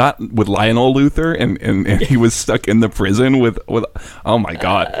not with Lionel Luthor and he was stuck in the prison with oh my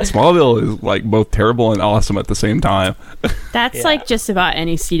god. Smallville is like both terrible and awesome at the same time. That's like just about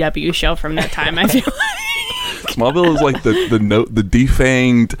any CW show from that time, I feel like. Smallville is like the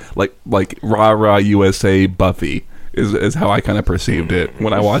defanged like rah USA Buffy. Is how I kind of perceived it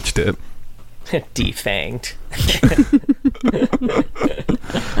when I watched it. Defanged.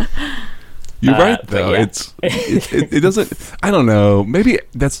 You're right, though. Yeah. It doesn't. I don't know. Maybe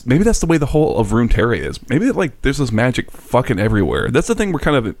that's the way the whole of Runeterra is. Maybe like there's this magic fucking everywhere. That's the thing we're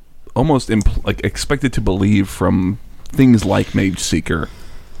kind of almost expected to believe from things like Mage Seeker.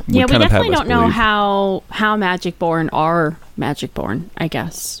 We definitely don't know how Magicborn are Magicborn. I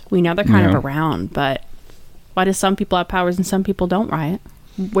guess we know they're kind of around, but. Why do some people have powers and some people don't, Riot?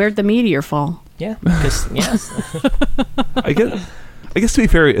 Where'd the meteor fall? Yeah, because, yes. I guess to be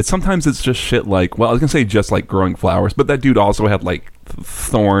fair, sometimes it's just shit like, well, I was going to say just like growing flowers, but that dude also had like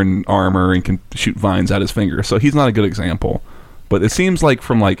thorn armor and can shoot vines out his fingers, so he's not a good example. But it seems like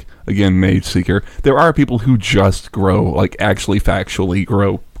from like, again, Mage Seeker, there are people who just grow, like actually factually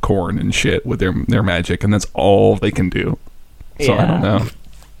grow corn and shit with their magic, and that's all they can do. So I don't know.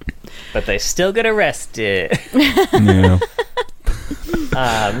 But they still get arrested. Yeah.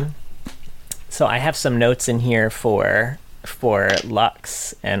 So I have some notes in here for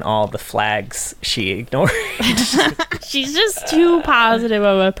Lux and all the flags she ignored. She's just too positive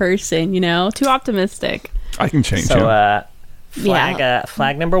of a person, too optimistic. I can change him.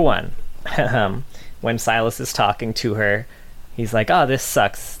 Flag number 1. When Sylas is talking to her, he's like, oh, this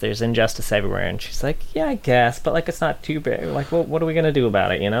sucks. There's injustice everywhere. And she's like, yeah, I guess, but like it's not too big. Like, well, what are we going to do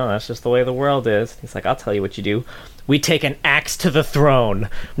about it? That's just the way the world is. He's like, I'll tell you what you do. We take an axe to the throne.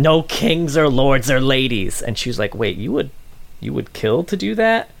 No kings or lords or ladies. And she's like, wait, you would kill to do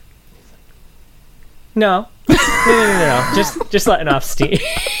that? No. No. Just letting off steam.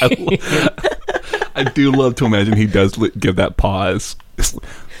 I do love to imagine he does give that pause.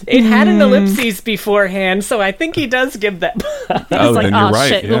 It had an ellipses beforehand, so I think he does give that pause. He's like, oh right,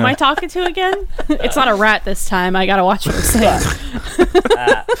 shit, who am I talking to again? It's not a rat this time. I gotta watch what I'm saying.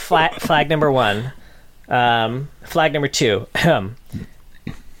 Flag number 1. Flag number 2.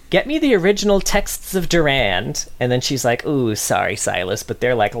 Get me the original texts of Durand. And then she's like, ooh, sorry, Sylas, but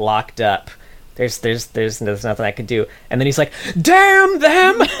they're like locked up. There's nothing I can do. And then he's like, damn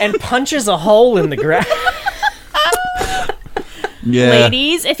them! And punches a hole in the ground. Yeah.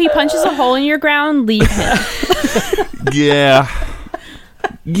 Ladies, if he punches a hole in your ground, leave him.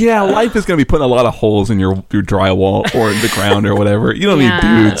 Yeah, life is going to be putting a lot of holes in your drywall or the ground or whatever. You don't need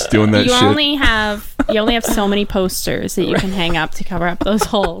dudes doing that shit. You only have so many posters that you can hang up to cover up those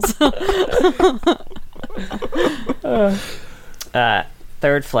holes.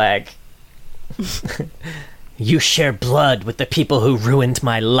 Third flag. You share blood with the people who ruined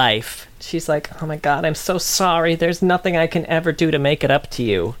my life. She's like, oh my god, I'm so sorry. There's nothing I can ever do to make it up to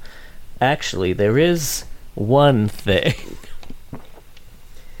you. Actually, there is one thing.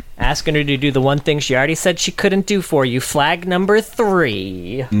 Asking her to do the one thing she already said she couldn't do for you. Flag number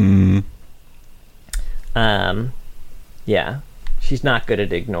 3. Yeah. She's not good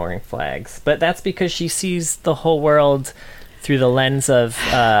at ignoring flags. But that's because she sees the whole world through the lens of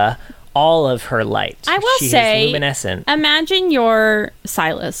all of her light. I will say, is luminescent. Imagine you're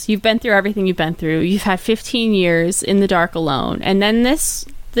Sylas. You've been through everything you've been through. You've had 15 years in the dark alone. And then this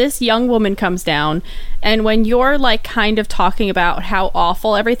young woman comes down, and when you're like kind of talking about how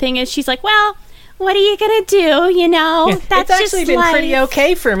awful everything is, she's like, well, what are you gonna do? That's it's actually been life. Pretty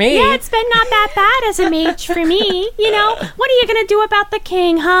okay for me. Yeah, it's been not that bad as a mage for me. What are you gonna do about the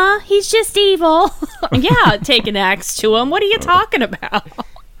king, huh? He's just evil. Yeah, take an axe to him. What are you talking about?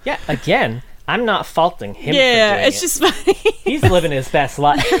 Yeah, again, I'm not faulting him. Yeah, for doing it's just funny. He's living his best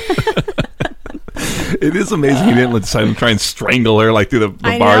life. It is amazing he didn't decide to try and strangle her like through the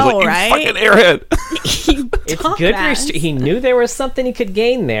bars. Know, like, you right? fucking airhead. It's good restraint. He knew there was something he could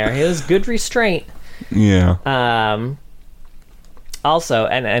gain there. It was good restraint. Yeah. Also,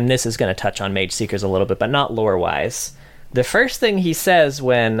 and this is going to touch on Mage Seekers a little bit, but not lore-wise. The first thing he says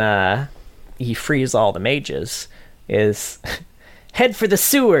when he frees all the mages is, head for the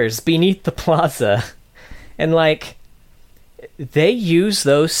sewers beneath the plaza. And, like, they use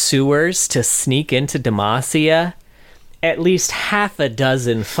those sewers to sneak into Demacia at least half a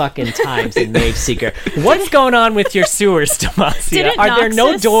dozen fucking times in Mage Seeker. What's going on with your sewers, Demacia? Are there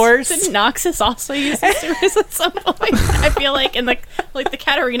no doors? Did Noxus also use the sewers at some point? I feel like in the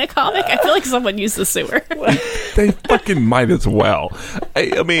Katarina comic, I feel like someone used the sewer. They fucking might as well.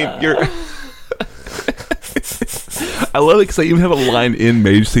 I mean, you're... I love it because I even have a line in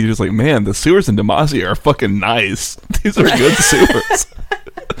Mage Seekers like, man, the sewers in Demacia are fucking nice. These are good sewers.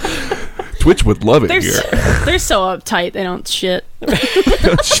 Twitch would love it here. They're so uptight, they don't shit.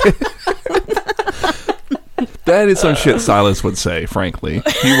 That is some shit Sylas would say, frankly.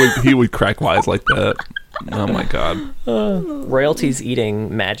 He would crack wise like that. Oh my god. Royalty's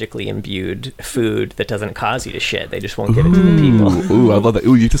eating magically imbued food that doesn't cause you to shit. They just won't give it to the people. Ooh, I love that.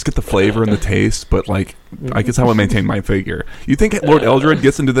 Ooh, you just get the flavor and the taste, but like, I guess how I maintain my figure. You think Lord Eldred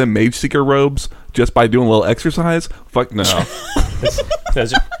gets into them Mage Seeker robes just by doing a little exercise? Fuck no.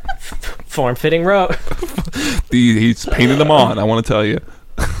 Those are form-fitting robe. He's painted them on, I want to tell you.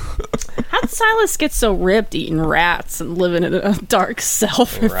 How'd Sylas get so ripped eating rats and living in a dark cell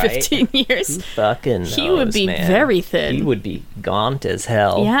for 15 years? Who fucking knows, he would be very thin. He would be gaunt as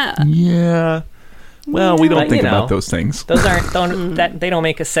hell. Yeah. Yeah. Well, we don't think about those things. Those aren't they don't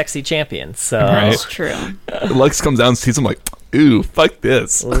make a sexy champion. So right. That's true. Lux comes down and sees him like, ooh, fuck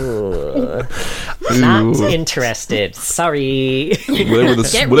this. Ooh. Not interested. Sorry.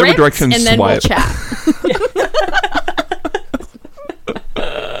 Whatever direction and then swipe. we'll chat.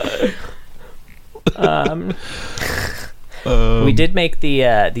 We did make the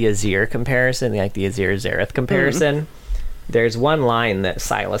Azir comparison, like the Azir Zareth comparison. There's one line that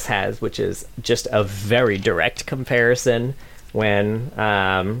Sylas has, which is just a very direct comparison when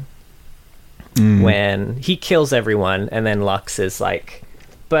he kills everyone, and then Lux is like,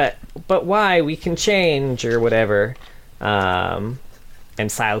 but why? We can change or whatever. And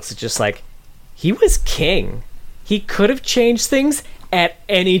Sylas is just like, he was king. He could have changed things at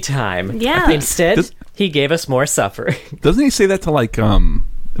any time. Yeah. Instead, he gave us more suffering. Doesn't he say that to like? Am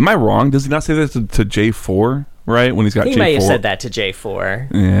I wrong? Does he not say that to J4? Right when he's got J4. He may have said that to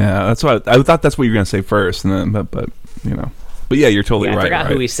J4. Yeah, that's what I thought. That's what you were gonna say first, and then but you know. But yeah, you're totally right. I forgot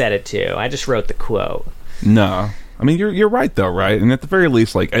right. who he said it to. I just wrote the quote. No, I mean you're right though, right? And at the very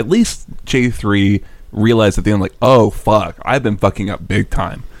least, like at least J3 realized at the end, like, oh fuck, I've been fucking up big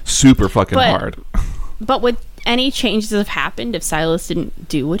time, super fucking hard. But would any changes have happened if Sylas didn't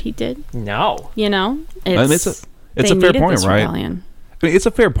do what he did? No, you know, it's a fair point, right? Rebellion. I mean, it's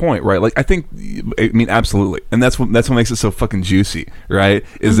a fair point, right? Like, I think, absolutely, and that's what makes it so fucking juicy, right?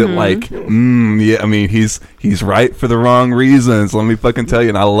 Is it like, yeah? I mean, he's right for the wrong reasons. Let me fucking tell you,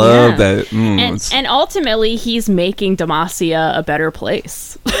 and I love that. And ultimately, he's making Demacia a better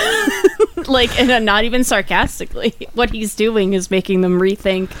place. Like, and not even sarcastically, what he's doing is making them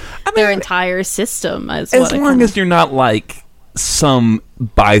rethink their entire system. As long as you're not like some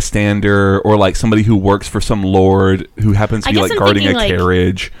bystander or like somebody who works for some lord who happens to be like guarding a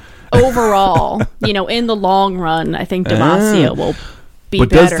carriage. Overall, you know, in the long run, I think Demacia will be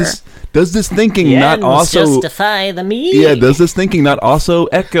better. Does this thinking not also justify the means? Yeah, does this thinking not also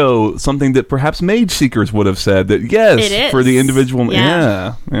echo something that perhaps Mage Seekers would have said that yes, for the individual?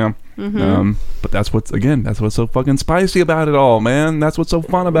 Yeah. Mm-hmm. But that's what's so fucking spicy about it all, man. That's what's so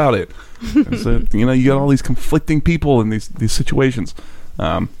fun about it. You know, you got all these conflicting people in these situations.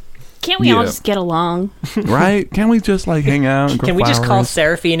 Can't we all just get along? Right? Can't we just like hang out and grow Can we flowers? just call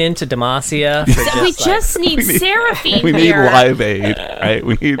Seraphine into Demacia? We just need Seraphine. We need Live Aid, right?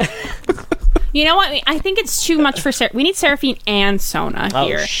 We need. You know what? I think it's too much for we need Seraphine and Sona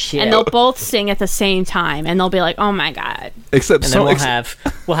here. Oh, shit. And they'll both sing at the same time, and they'll be like, "Oh my god!" Except and then we'll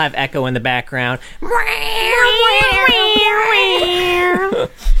have Echo in the background. Yeah,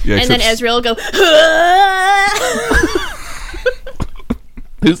 and then Ezreal will go.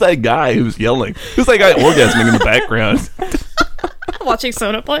 Who's that guy who's yelling? Who's that guy orgasming in the background? Watching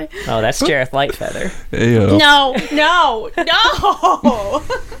Sona play. Oh, that's Jareth Lightfeather. Hey-o. No.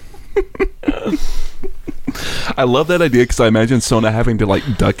 I love that idea because I imagine Sona having to like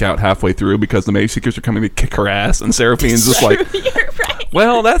duck out halfway through because the Mage Seekers are coming to kick her ass, and Seraphine's just like, "You're right.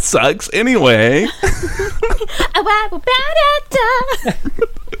 Well, that sucks. Anyway, I'm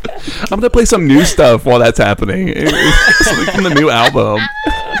gonna play some new stuff while that's happening. It's like from the new album.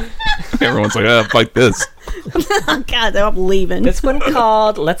 Everyone's like, "Oh, fuck this." Oh, God, I'm leaving. This one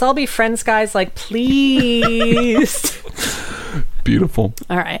called "Let's All Be Friends, Guys." Like, please. Beautiful.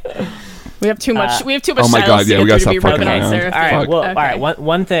 All right. We have too much. We have too much. Oh my God! Yeah, we gotta stop fucking around. All right. Well, all right.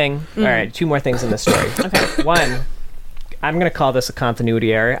 One thing. All right. Two more things in the story. Okay. One. I'm gonna call this a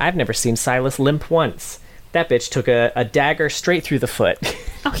continuity error. I've never seen Sylas limp once. That bitch took a dagger straight through the foot.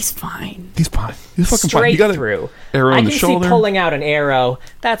 Oh, he's fine. He's fine. He's fucking straight fine. He got through. Arrow in the I shoulder. can see pulling out an arrow.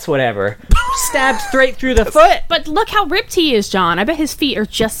 That's whatever. Stabbed straight through the foot. But look how ripped he is, John. I bet his feet are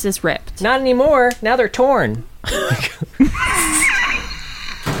just as ripped. Not anymore. Now they're torn.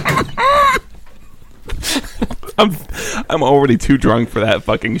 I'm already too drunk for that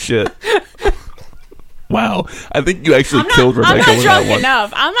fucking shit. Wow, I think you actually killed Rebecca with that one. I'm not drunk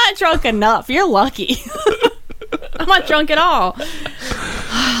enough. I'm not drunk enough. You're lucky. I'm not drunk at all.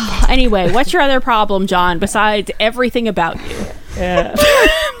 Anyway, what's your other problem, John, besides everything about you? Yeah.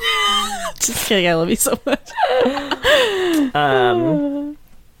 Just kidding. I love you so much.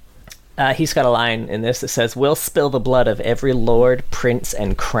 He's got a line in this that says, "We'll spill the blood of every lord, prince,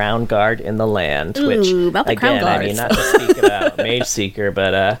 and crown guard in the land." Ooh, which, about the crown again, I mean, guards. not to speak about Mage Seeker,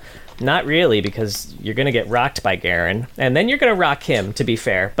 but not really, because you're going to get rocked by Garen, and then you're going to rock him, to be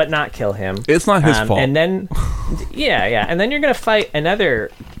fair, but not kill him. It's not his fault. And then, yeah, and then you're going to fight another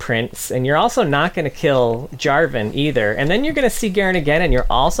prince, and you're also not going to kill Jarvan either, and then you're going to see Garen again, and you're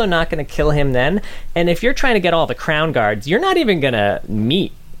also not going to kill him then, and if you're trying to get all the crown guards, you're not even going to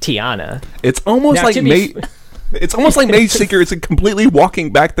meet Tiana. It's almost Now, like it's almost like Mage Seeker is completely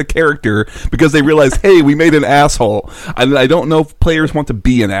walking back the character because they realize, hey, we made an asshole. And I don't know if players want to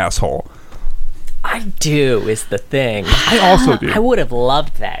be an asshole. I do, is the thing. I also do. I would have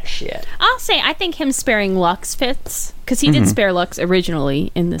loved that shit. I'll say I think him sparing Lux fits, because he did spare Lux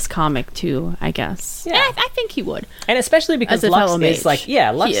originally in this comic too, I guess. Yeah. And I think he would. And especially because As a fellow Lux mage. is like,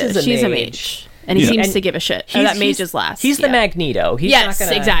 Lux is a She's mage. a mage. And he seems to give a shit. And that mage is last. He's the Magneto. He's yes, not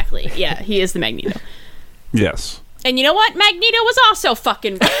gonna... exactly. Yeah, he is the Magneto. Yes. And you know what? Magneto was also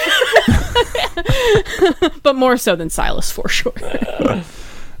fucking but more so than Sylas, for sure.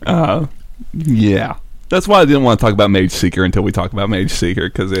 Yeah. That's why I didn't want to talk about Mage Seeker until we talk about Mage Seeker,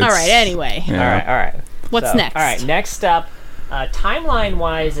 because it's... All right, anyway. Yeah. All right. What's next? All right, next up,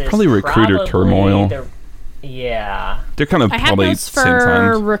 timeline-wise is Probably Recruiter Turmoil. Yeah. They're kind of I have probably notes same for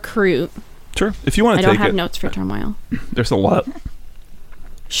times. Recruit. Sure. If you want I to don't take have it. notes for Turmoil. There's a lot.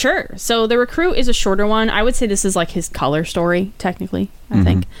 Sure. So the Recruit is a shorter one. I would say this is like his color story, technically, I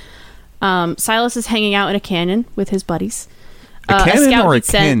think. Sylas is hanging out in a canyon with his buddies. A cannon scout or a he'd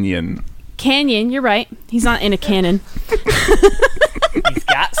sent- canyon? Canyon, you're right. He's not in a cannon. He's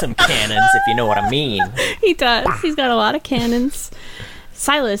got some cannons, if you know what I mean. He does. He's got a lot of cannons.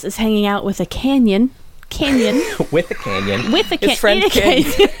 Sylas is hanging out with a canyon. With the canyon. With a His friend in a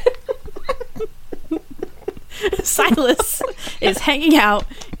Canyon. canyon. Sylas is hanging out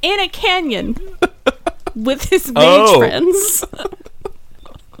in a canyon with his mage friends.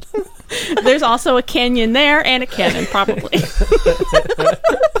 There's also a canyon there and a cannon, probably.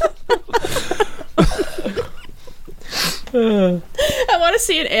 I want to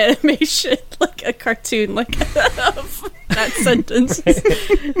see an animation, like a cartoon, like of that sentence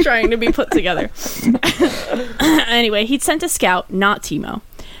trying to be put together. Anyway, he'd sent a scout, not Timo,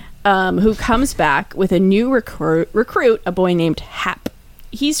 who comes back with a new recruit, a boy named Hap.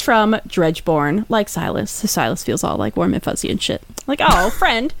 He's from Dredgeborn, like Sylas. So Sylas feels all like warm and fuzzy and shit. Like, oh,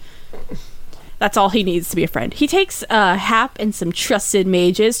 friend. That's all he needs to be a friend. He takes Hap and some trusted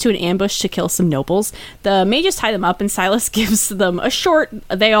mages to an ambush to kill some nobles. The mages tie them up, and Sylas gives them a short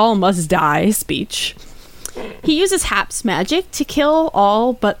 "they all must die" speech. He uses Hap's magic to kill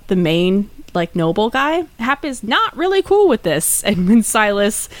all but the main, like, noble guy. Hap is not really cool with this, and when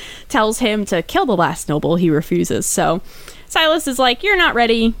Sylas tells him to kill the last noble, he refuses. So Sylas is like, "You're not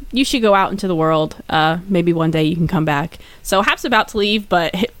ready. You should go out into the world. Maybe one day you can come back." So Hap's about to leave,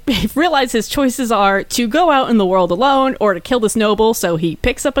 but he realizes his choices are to go out in the world alone or to kill this noble, so he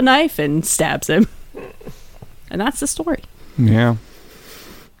picks up a knife and stabs him. And that's the story. Yeah.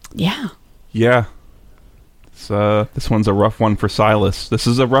 Yeah. Yeah. This one's a rough one for Sylas. This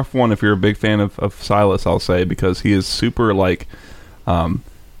is a rough one if you're a big fan of Sylas, I'll say, because he is super, like...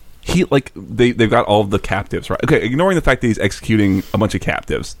 they've got all of the captives, right? Okay, ignoring the fact that he's executing a bunch of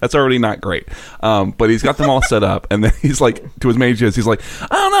captives, that's already not great. But he's got them all set up, and then he's like, to his mages, he's like,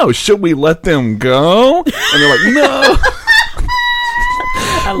 "I don't know, should we let them go?" And they're like, "No."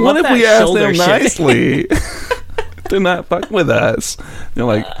 What if we ask them nicely to not fuck with us? They're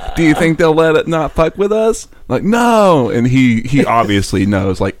like, "Do you think they'll let it not fuck with us?" Like, "No." And he obviously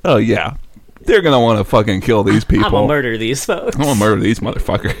knows, like, oh yeah, they're gonna want to fucking kill these people. I'm gonna murder these folks. I'm gonna murder these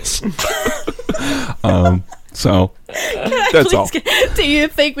motherfuckers. So that's all. Do you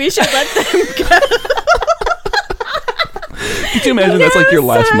think we should let them go? Could you imagine that's like your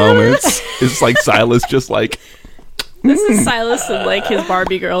last moments? It's like Sylas just like. This is Sylas and like his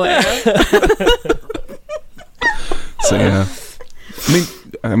Barbie girl era. So yeah,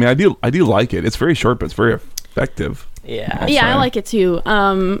 I mean, I do like it. It's very short, but it's very effective. Yeah, I like it too.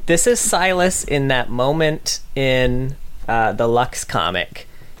 This is Sylas in that moment in the Lux comic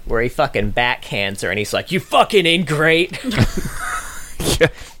where he fucking backhands her and he's like, "You fucking ain't great." Yeah,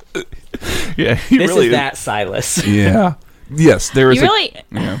 yeah. This really is that Sylas. Yeah. Yes, there is. You really.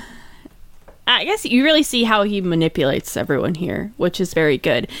 Yeah. I guess you really see how he manipulates everyone here, which is very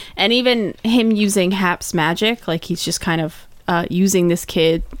good. And even him using Hap's magic, like he's just kind of using this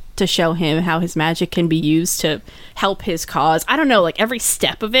kid to show him how his magic can be used to help his cause. I don't know, like every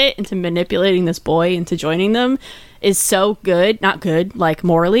step of it into manipulating this boy into joining them is so good. Not good, like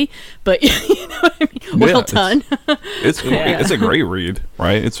morally, but you know what I mean? Well done. It's a great read,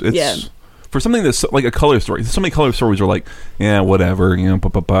 right? It's for something that's like a color story. So many color stories are like, yeah, whatever, you know,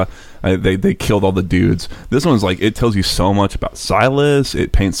 they killed all the dudes. This one's like, it tells you so much about Sylas.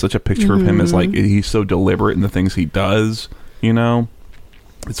 It paints such a picture of him as like, he's so deliberate in the things he does, you know?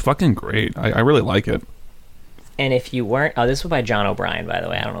 It's fucking great. I really like it. And if you weren't, this was by John O'Brien, by the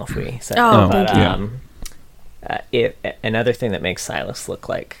way. I don't know if we said that, but another thing that makes Sylas look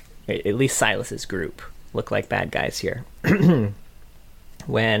like, at least Sylas's group, look like bad guys here.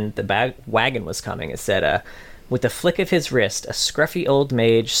 When the wagon was coming, it said, with a flick of his wrist, a scruffy old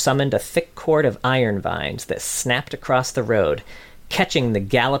mage summoned a thick cord of iron vines that snapped across the road, catching the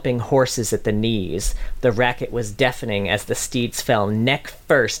galloping horses at the knees. The racket was deafening as the steeds fell neck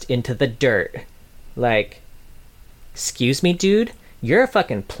first into the dirt. Like, excuse me, dude? You're a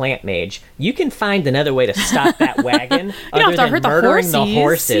fucking plant mage. You can find another way to stop that wagon other than murdering the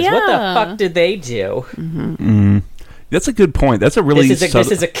horses. Yeah. What the fuck did they do? That's a good point. That's a really this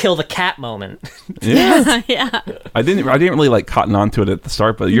is a kill the cat moment. Yeah. Yeah. I didn't really like cotton onto it at the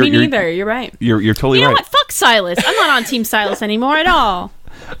start, but Me neither. You're right. You're totally right. You know what? Fuck Sylas. I'm not on Team Sylas anymore at all.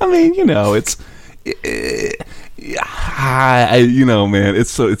 I mean, you know, it's you know, man, it's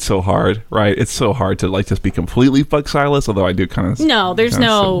so hard, right? It's so hard to like just be completely fuck Sylas. Although I do kind of there's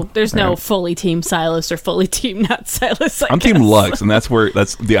no fully Team Sylas or fully Team not Sylas. I'm Team Lux, and that's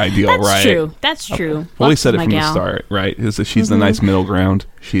the ideal, right? That's true. Well, we said it from the start, right? Is that she's the nice middle ground.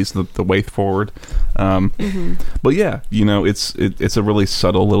 She's the way forward. But yeah, you know, it's a really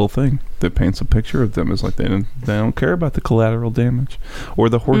subtle little thing that paints a picture of them as like they don't care about the collateral damage or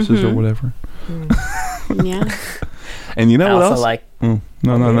the horses or whatever. Yeah. And you know what else? Like, no.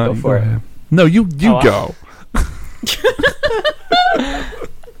 Go for it. No, you go.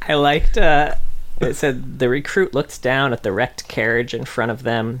 I liked. It said the recruit looked down at the wrecked carriage in front of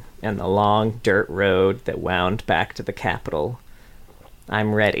them and the long dirt road that wound back to the capital.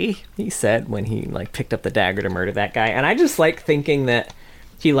 "I'm ready," he said when he like picked up the dagger to murder that guy. And I just like thinking that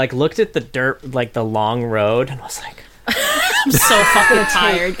he like looked at the dirt, like the long road, and was like, I'm so fucking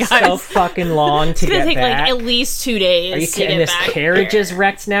tired, guys. So fucking long to get back. It's gonna take like at least 2 days. Are you kidding? This carriage is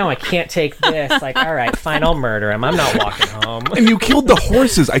wrecked now. I can't take this. Like, all right, fine, I'll murder him. I'm not walking home. And you killed the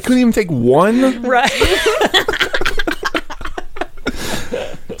horses. I couldn't even take one. Right.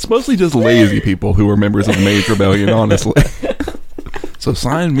 It's mostly just lazy people who are members of the Mage Rebellion, honestly. So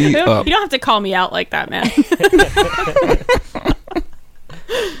sign me up. You don't have to call me out like that, man.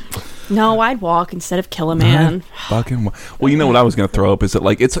 No, I'd walk instead of kill a man. Fucking well, you know what I was going to throw up is that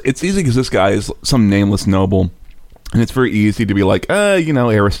like it's easy because this guy is some nameless noble, and it's very easy to be like, you know,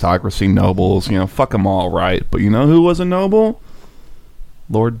 aristocracy, nobles, you know, fuck them all, right? But you know who was a noble?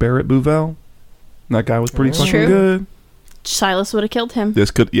 Lord Barrett Bouvel. That guy was pretty fucking good. Sylas would have killed him.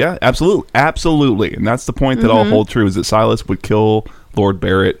 This could, yeah, absolutely, and that's the point that I'll hold true is that Sylas would kill Lord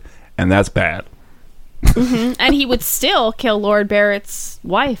Barrett, and that's bad. And he would still kill Lord Barrett's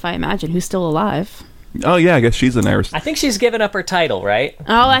wife, I imagine, who's still alive. Oh yeah, I guess she's an heiress. I think she's given up her title, right?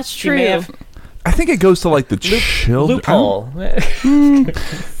 Oh, that's true. I think it goes to like the children. Loophole. I don't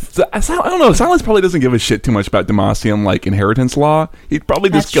know. Sylas probably doesn't give a shit too much about Demacian like inheritance law. He'd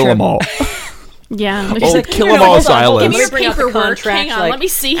probably just kill them all. Yeah. Kill them all, Sylas. Give me your paperwork. Hang on, let me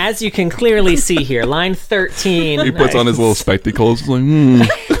see. As you can clearly see here, line 13. He puts on his little spectacles. Like,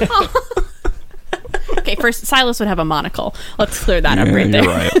 Okay, first, Sylas would have a monocle. Let's clear that up right there.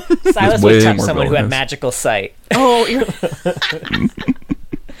 You're right. Sylas would touch someone who had magical sight. Oh, you're...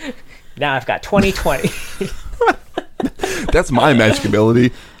 Now I've got 20/20. That's my magic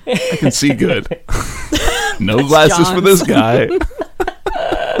ability. I can see good. No glasses for this guy.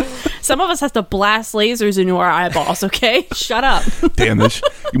 Some of us have to blast lasers into our eyeballs, okay? Shut up. Damn,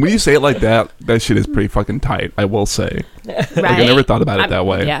 When you say it like that, that shit is pretty fucking tight, I will say. Right? Like, I never thought about it that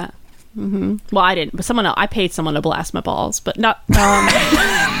way. Yeah. Mm-hmm. Well, I didn't, but someone else, I paid someone to blast my balls, but not.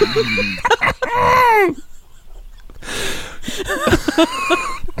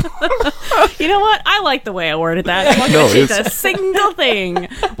 You know what? I like the way I worded that. I'm not gonna change a single thing.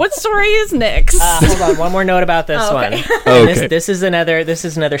 What story is next? Hold on, one more note about this one. Okay. This is another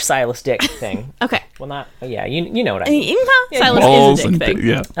Sylas dick thing. Okay. Well, not yeah. You know what I mean. Silas Balls is a dick and thing.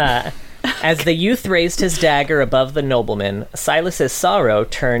 yeah. As the youth raised his dagger above the nobleman, Silas's sorrow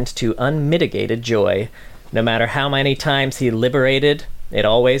turned to unmitigated joy. No matter how many times he liberated, it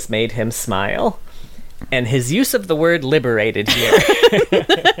always made him smile. And his use of the word liberated here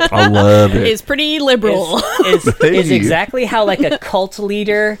I love it. Is pretty liberal. is exactly how like a cult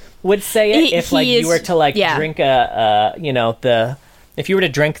leader would say it. If like you were to like drink if you were to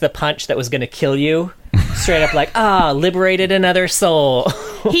drink the punch that was going to kill you, straight up like, liberated another soul.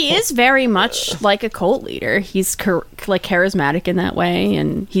 He is very much like a cult leader. He's like charismatic in that way,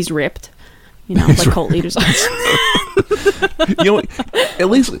 and he's ripped. You know, like cult leaders are. You know, at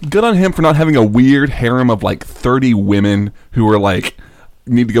least good on him for not having a weird harem of like 30 women who are like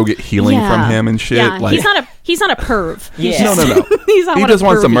need to go get healing from him and shit. Yeah, like, he's not a perv. Yeah. No. He's not He one just of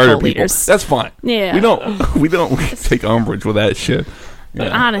wants to pervy murder cult people. leaders. That's fine. Yeah. We don't take umbrage with that shit. But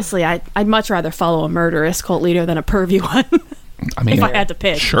Yeah. honestly, I'd much rather follow a murderous cult leader than a pervy one. I mean, if I had to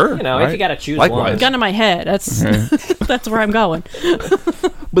pick. Sure. You know, if you got to choose Likewise. one. Gun to my head. That's that's where I'm going.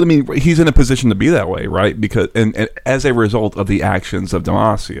 But I mean, he's in a position to be that way, right? Because and as a result of the actions of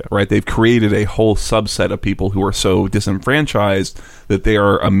Demacia, right? They've created a whole subset of people who are so disenfranchised that they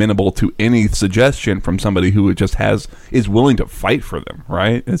are amenable to any suggestion from somebody who is willing to fight for them,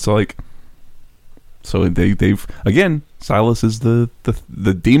 right? It's like, so they've again, Sylas is the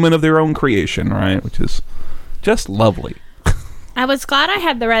demon of their own creation, right? Which is just lovely. I was glad I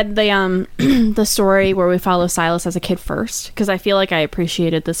had read the the story where we follow Sylas as a kid first, because I feel like I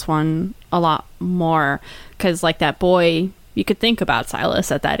appreciated this one a lot more, because like that boy, you could think about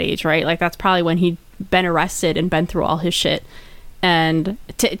Sylas at that age, right? Like that's probably when he'd been arrested and been through all his shit, and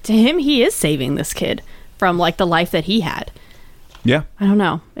to him, he is saving this kid from like the life that he had. Yeah. I don't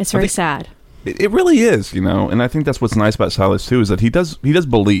know. It's very sad. It really is, you know, and I think that's what's nice about Sylas too, is that he does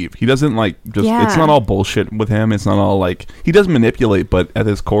believe. He doesn't like just. Yeah. It's not all bullshit with him. It's not all like he does manipulate, but at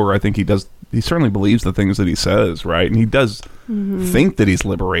his core, I think he does. He certainly believes the things that he says, right? And he does think that he's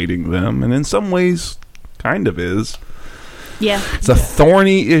liberating them, and in some ways, kind of is. Yeah, it's a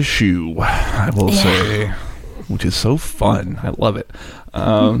thorny issue, I will say, which is so fun. I love it.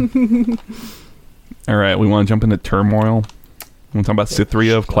 All right, we want to jump into turmoil. We want to talk about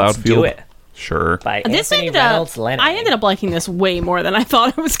Cytherea of Cloudfield. Do it. Sure. By Anthony Reynolds Lennon. I ended up liking this way more than I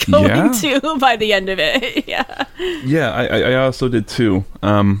thought I was going to by the end of it. Yeah, I also did too.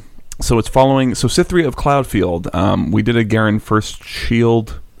 So it's following. So Cytherea of Cloudfield. We did a Garen First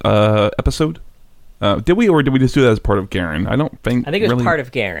Shield episode. Did we, or did we just do that as part of Garen? I don't think. I think it was part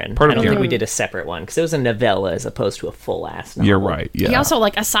of Garen. I don't think we did a separate one because it was a novella as opposed to a full ass novel. You're right. Yeah. He also,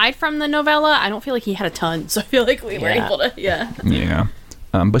 like, aside from the novella, I don't feel like he had a ton. So I feel like we were able to. Yeah. Yeah.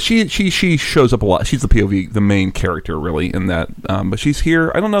 But she shows up a lot. She's the POV, the main character, really, in that. But she's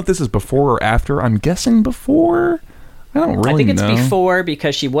here. I don't know if this is before or after. I'm guessing before. I don't really know. I think it's before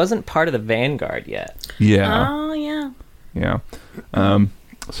because she wasn't part of the Vanguard yet. Yeah. Oh, yeah. Yeah.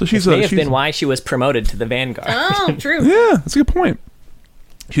 So she's may have been why she was promoted to the Vanguard. Oh, true. Yeah, that's a good point.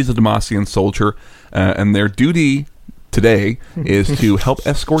 She's a Demacian soldier, and their duty today is to help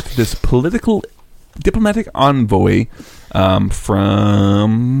escort this diplomatic envoy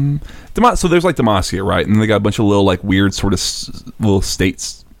from so there's like Demacia, right? And they got a bunch of little like weird sort of little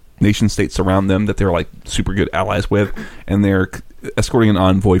nation states around them that they're like super good allies with, and they're escorting an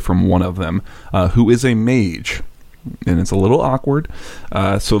envoy from one of them, who is a mage. And it's a little awkward.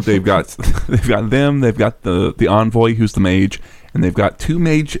 So they've got they've got the envoy who's the mage, and they've got two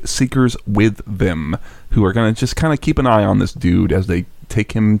mage seekers with them who are gonna just kind of keep an eye on this dude as they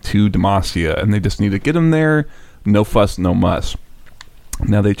take him to Demacia, and they just need to get him there. No fuss, no muss.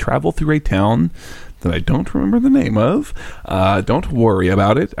 Now they travel through a town that I don't remember the name of. Don't worry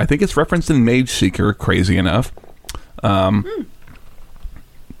about it. I think it's referenced in Mage Seeker, crazy enough. They're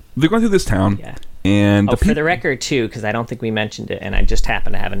going through this town. Yeah. And for the record, too, because I don't think we mentioned it, and I just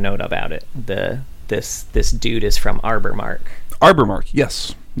happen to have a note about it. This dude is from Arbormark. Arbormark,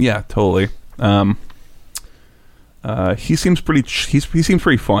 yes, yeah, totally. He seems pretty. He seems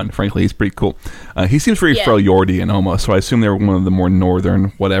pretty fun. Frankly, he's pretty cool. He seems very Freljordian almost. So I assume they're one of the more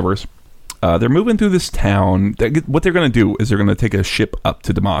northern whatevers. they're moving through this town. What they're going to do is they're going to take a ship up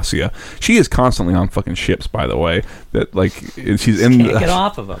to Demacia. She is constantly on fucking ships, by the way. That like she's in. Can't get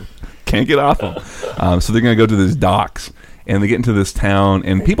off of them. Can't get off them. So they're going to go to these docks, and they get into this town,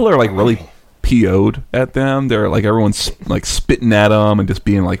 and people are like really PO'd at them. They're like, everyone's like spitting at them and just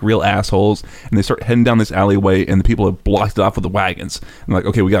being like real assholes. And they start heading down this alleyway, and the people have blocked it off with the wagons. And like,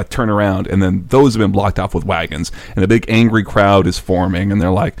 okay, we got to turn around. And then those have been blocked off with wagons, and a big angry crowd is forming. And they're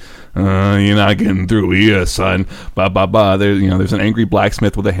like, "You're not getting through here, son." Blah blah blah. There's an angry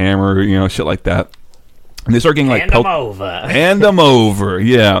blacksmith with a hammer, shit like that. And they start getting like hand them over,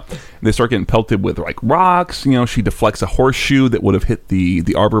 yeah. And they start getting pelted with like rocks. She deflects a horseshoe that would have hit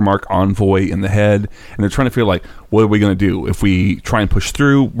the Arbor Mark envoy in the head. And they're trying to figure like, what are we going to do? If we try and push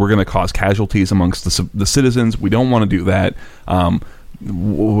through, we're going to cause casualties amongst the citizens. We don't want to do that. How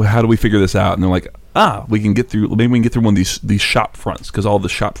do we figure this out? And they're like, we can get through. Maybe we can get through one of these shop fronts, because all the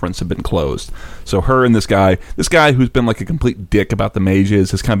shop fronts have been closed. So her and this guy who's been like a complete dick about the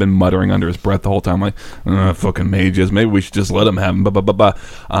mages, has kind of been muttering under his breath the whole time, like, fucking mages. Maybe we should just let them have them. Blah, blah, blah,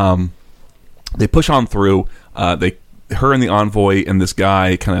 blah. They push on through. Her and the envoy and this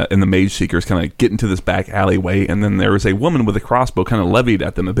guy and the mage seekers kind of get into this back alleyway, and then there is a woman with a crossbow kind of levied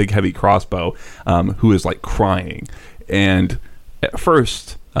at them, a big heavy crossbow, who is like crying. And at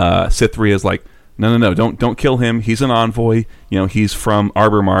first, Cytherea is like, no, don't kill him. He's an envoy. He's from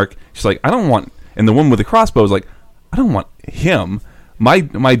Arbor Mark. She's like, I don't want. And the woman with the crossbow is like, I don't want him. My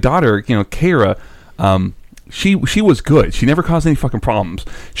daughter, Kara, she was good. She never caused any fucking problems.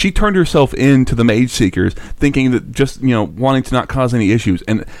 She turned herself into the Mage Seekers, thinking that just wanting to not cause any issues.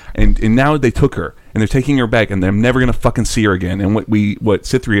 And now they took her, and they're taking her back, and they're never gonna fucking see her again. And what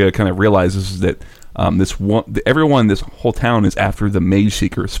Cytherea kind of realizes is that this whole town is after the Mage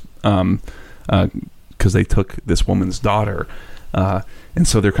Seekers. Because they took this woman's daughter, and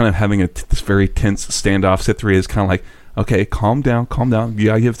so they're kind of having this very tense standoff. Cytherea is kind of like, okay, calm down, you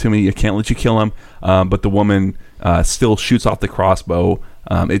gotta give it to me, I can't let you kill him. But the woman still shoots off the crossbow.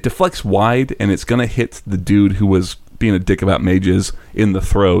 It deflects wide, and it's gonna hit the dude who was being a dick about mages in the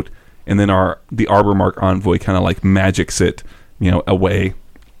throat, and then the Arbor Mark envoy kind of like magics it away,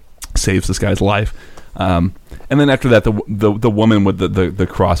 saves this guy's life. And then after that, the woman with the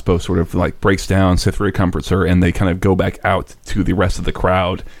crossbow sort of like breaks down. Cytherea comforts her, and they kind of go back out to the rest of the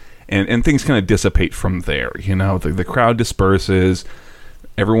crowd, and things kind of dissipate from there. The crowd disperses,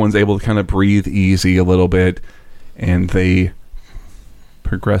 everyone's able to kind of breathe easy a little bit, and they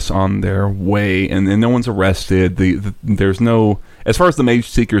progress on their way, and no one's arrested. There's no, as far as the Mage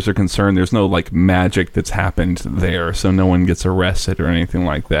Seekers are concerned, there's no like magic that's happened there, so no one gets arrested or anything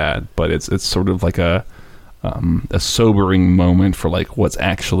like that. But it's sort of like a sobering moment for like what's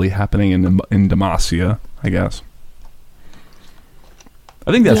actually happening in Demacia, I guess.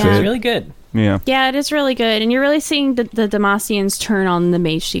 I think that's it. It's really good. Yeah, it is really good, and you're really seeing the Demacians turn on the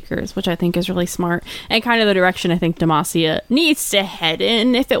Mage Seekers, which I think is really smart, and kind of the direction I think Demacia needs to head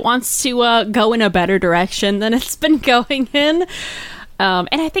in if it wants to go in a better direction than it's been going in. And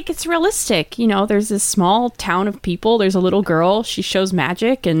I think it's realistic. There's this small town of people. There's a little girl. She shows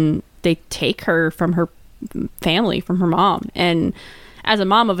magic, and they take her from her family, from her mom. And as a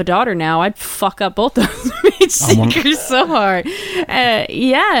mom of a daughter now, I'd fuck up both those Mage Seekers so hard.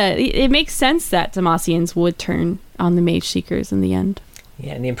 It makes sense that Demacians would turn on the Mage Seekers in the end.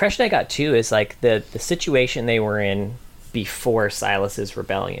 Yeah, and the impression I got too is like the situation they were in before Sylas's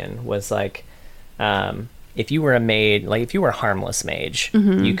rebellion was like, if you were a mage, like if you were a harmless mage,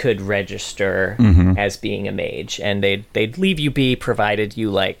 you could register as being a mage, and they'd leave you be provided you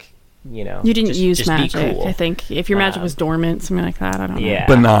like, you didn't use magic. Cool. I think if your magic was dormant, something like that. I don't know.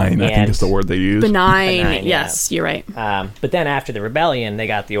 Benign, I think is the word they use. Benign, yes, you're right. But then after the rebellion, they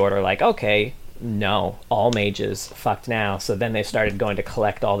got the order like, okay, no, all mages fucked now. So then they started going to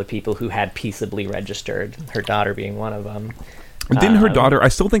collect all the people who had peaceably registered, her daughter being one of them. Didn't her daughter, I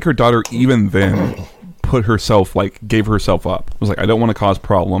still think her daughter even then gave herself up. It was like, I don't want to cause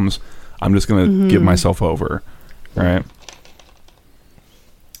problems. I'm just going to give myself over. Right?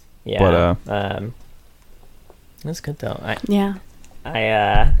 Yeah. But, that's good though.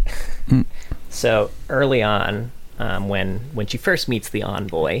 So early on, when she first meets the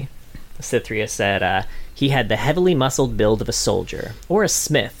envoy, Cytherea said he had the heavily muscled build of a soldier or a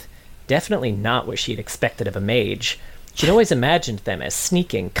smith. Definitely not what she'd expected of a mage. She'd always imagined them as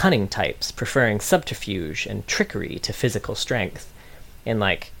sneaking, cunning types, preferring subterfuge and trickery to physical strength. And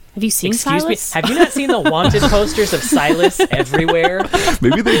like, have you seen Sylas? Have you not seen the wanted posters of Sylas everywhere?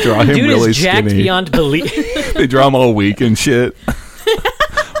 Maybe they draw him Dude really is jacked skinny. Beyond belief. They draw him all weak and shit.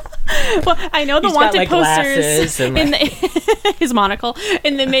 Well, I know the He's wanted got, like, posters glasses and, in the, his monocle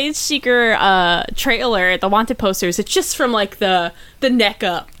in the Mage Seeker trailer. The wanted posters, it's just from like the neck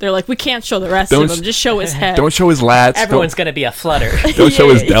up. They're like, we can't show the rest of him. Just show his head. Don't show his lats. Everyone's gonna be a flutter. Don't show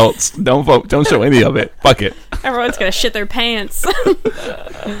his delts. Don't show any of it. Fuck it. Everyone's gonna shit their pants.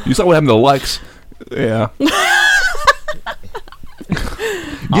 You saw what happened to Lux. Yeah.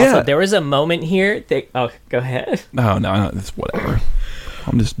 Also, there was a moment here that... Oh, go ahead. No, it's whatever.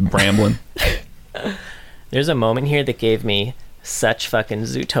 I'm just rambling. There's a moment here that gave me such fucking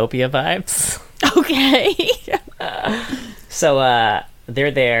Zootopia vibes. Okay. So,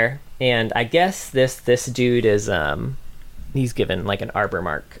 they're there, and I guess this dude is, he's given, like, an Arbor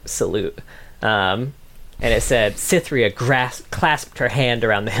Mark salute. And it said, Cythria clasped her hand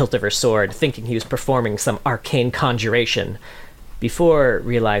around the hilt of her sword, thinking he was performing some arcane conjuration, before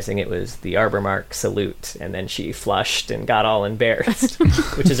realizing it was the Arbor Mark salute, and then she flushed and got all embarrassed,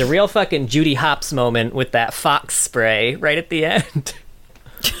 which is a real fucking Judy Hopps moment with that fox spray right at the end,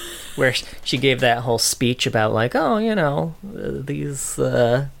 where she gave that whole speech about, like, oh, you know, these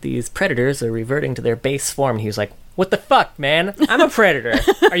predators are reverting to their base form. And he was like, what the fuck, man? I'm a predator.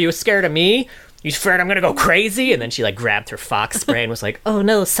 Are you scared of me? You scared I'm gonna go crazy? And then she, like, grabbed her fox spray and was like, oh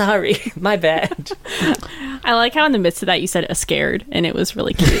no, sorry, my bad. I like how in the midst of that you said a scared, and it was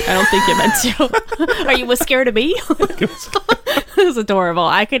really cute. I don't think you meant to. Are you scared of me? It was adorable.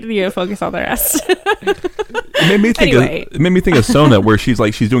 I couldn't focus on the rest. It made me think of Sona, where she's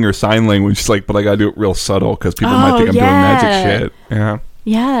doing her sign language. She's like, but I gotta do it real subtle because people might think I'm doing magic shit. Yeah.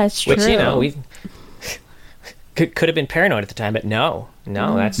 Yeah, it's true. Which, you know, we could have been paranoid at the time, but no,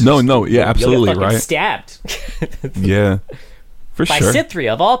 that's no, yeah, absolutely, you'll get fucking right? stabbed. Yeah, for by sure.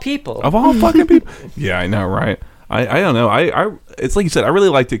 Cythria of all people. Of all fucking people. Yeah, I know, right? I don't know. I it's like you said. I really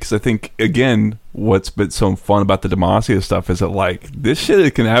liked it because I think, again, what's been so fun about the Demacia stuff is that, like, this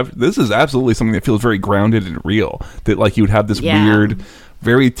shit this is absolutely something that feels very grounded and real. That, like, you would have this weird,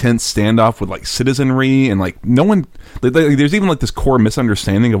 very tense standoff with, like, citizenry, and, like, no one. There's even, like, this core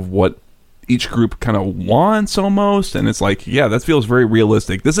misunderstanding of what each group kind of wants almost, and it's like, yeah, that feels very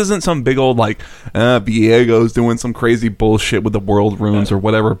realistic. This isn't some big old, like, Viego's doing some crazy bullshit with the world runes or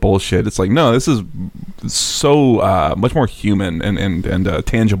whatever bullshit. It's like, no, this is so much more human and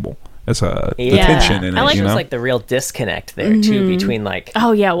tangible as the tension in it. I like you know? There's, like, the real disconnect there too between, like,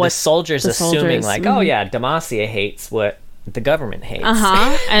 the soldiers assuming like, oh yeah, Demacia hates what the government hates.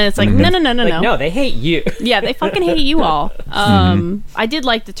 And it's like, no, they hate you. Yeah, they fucking hate you all. I did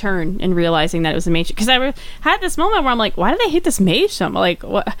like the turn in realizing that it was a mage, because I had this moment where I'm like, why do they hate this mage so much? Like,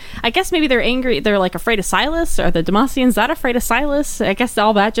 what? I guess maybe they're angry, they're, like, afraid of Sylas. Are the Demacians that afraid of Sylas? I guess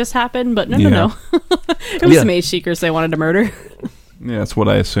all that just happened, but no. It was the mage seekers they wanted to murder. Yeah, that's what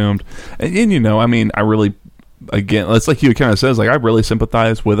I assumed. And you know, I mean, I really, again, it's like you kind of says, like, I really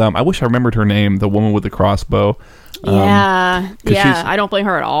sympathize with I wish I remembered her name, the woman with the crossbow. I don't blame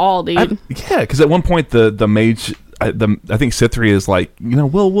her at all, dude. Because at one point the mage, I think Cythria is like, you know,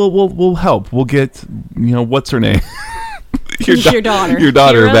 we'll help. We'll get, you know, what's her name? your daughter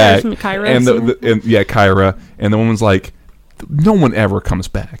Kyra, back. Kyra, and Kyra, and the woman's like, no one ever comes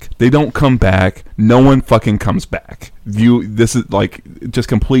back. They don't come back. No one fucking comes back. This is like just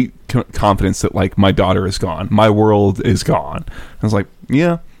complete confidence that, like, my daughter is gone. My world is gone. I was like,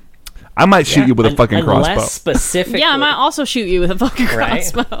 yeah. I might shoot you with a fucking crossbow. Specifically, I might also shoot you with a fucking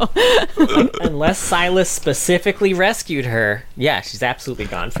crossbow. Unless Sylas specifically rescued her, she's absolutely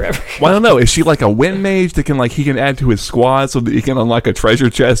gone forever. Well, I don't know. Is she like a wind mage that can, like, he can add to his squad so that he can unlock a treasure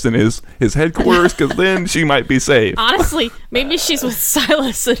chest in his headquarters? Because then she might be safe. Honestly, maybe she's with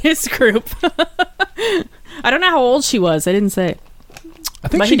Sylas and his group. I don't know how old she was. I didn't say.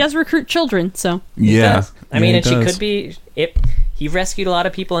 But he does recruit children, so. Yeah. I mean, and she could be. He rescued a lot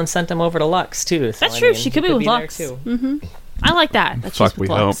of people and sent them over to Lux too. So, that's true. She could be with Lux too. I like that. Fuck, we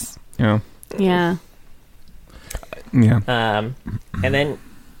hope. Yeah. Yeah. And then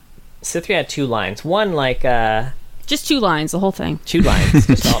Cythria had 2 lines. One, like, just 2 lines, the whole thing. 2 lines.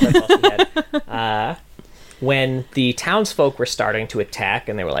 Just all that she had. When the townsfolk were starting to attack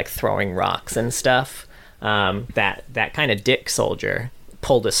and they were, like, throwing rocks and stuff, that kind of dick soldier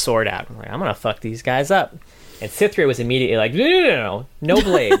pulled his sword out. I'm like, I'm gonna fuck these guys up. And Cythria was immediately like, no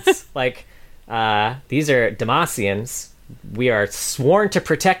blades. Like, these are Demacians. We are sworn to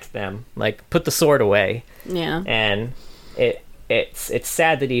protect them. Like, put the sword away. Yeah. And it's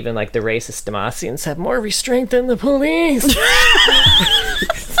sad that even, like, the racist Demacians have more restraint than the police.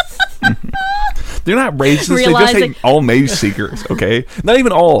 They're not racist. They just hate all mage seekers, okay? Not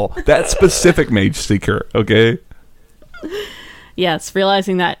even all. That specific mage seeker, okay? Yes,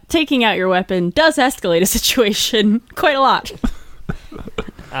 realizing that taking out your weapon does escalate a situation quite a lot.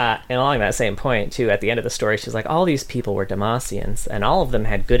 And along that same point, too, at the end of the story, she's like, all these people were Demacians, and all of them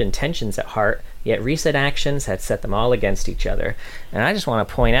had good intentions at heart, yet recent actions had set them all against each other. And I just want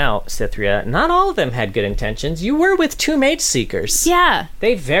to point out, Cythria, not all of them had good intentions. You were with 2 mage seekers. Yeah.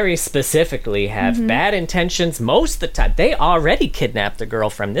 They very specifically have bad intentions most of the time. They already kidnapped a girl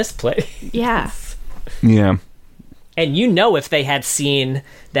from this place. Yeah. Yeah. And you know, if they had seen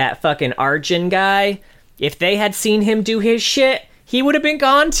that fucking Arjun guy, if they had seen him do his shit, he would have been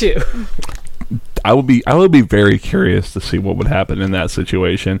gone too. I would be very curious to see what would happen in that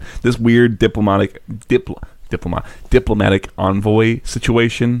situation. This weird diplomatic envoy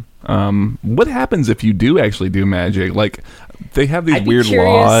situation. What happens if you do actually do magic? Like, they have these weird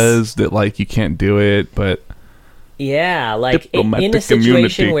laws that, like, you can't do it, but yeah, like in a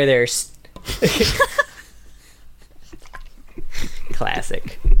situation where there's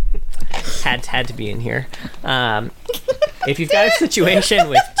classic. Had to be in here. If you've got a situation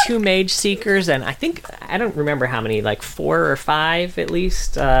with 2 mage seekers, and I don't remember how many, like 4 or 5 at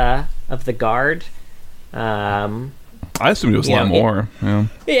least, of the guard. I assumed it was a lot more.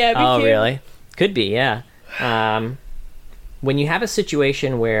 Yeah. Oh, really? Could be. Yeah. When you have a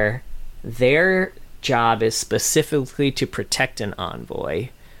situation where their job is specifically to protect an envoy,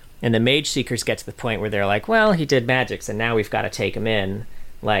 and the mage seekers get to the point where they're like, well, he did magic, so now we've got to take him in.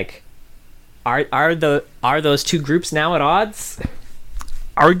 Like, are those 2 groups now at odds?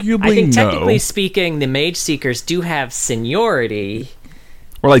 Arguably, I think technically speaking, the mage seekers do have seniority,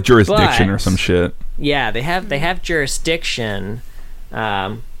 or like jurisdiction or some shit. Yeah, they have jurisdiction,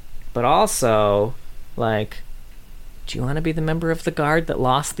 but also, like, do you want to be the member of the guard that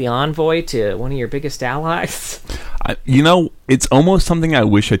lost the envoy to one of your biggest allies? It's almost something I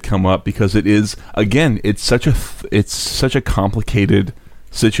wish had come up, because it is, again, it's such a complicated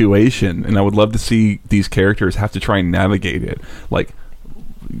situation, and I would love to see these characters have to try and navigate it. Like,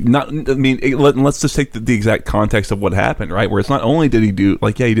 let's just take the exact context of what happened, right? Where it's not only did he do,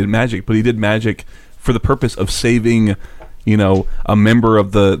 like, yeah, he did magic, but he did magic for the purpose of saving, a member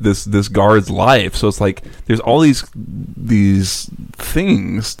of this guard's life. So it's like there's all these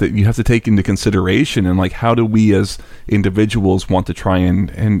things that you have to take into consideration, and like, how do we as individuals want to try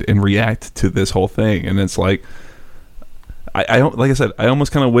and react to this whole thing? And it's like, I don't, like I said, I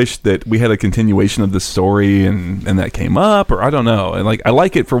almost kind of wish that we had a continuation of the story and that came up, or I don't know. And like, I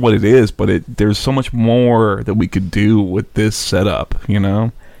like it for what it is, but there's so much more that we could do with this setup,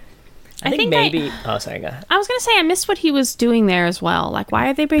 I think maybe. Oh, sorry, go ahead. I was gonna say I missed what he was doing there as well. Like, why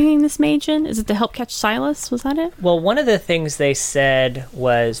are they bringing this mage in? Is it to help catch Sylas? Was that it? Well, one of the things they said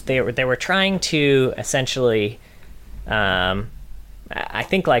was they were trying to essentially, I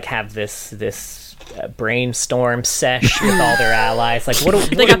think, like, have this brainstorm sesh with all their allies. Like,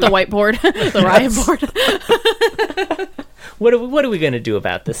 they got the whiteboard, the riot board. What are we going to do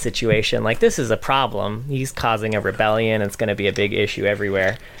about this situation? Like, this is a problem. He's causing a rebellion. It's going to be a big issue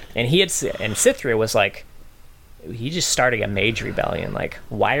everywhere. And Cythria was like, he just started a mage rebellion. Like,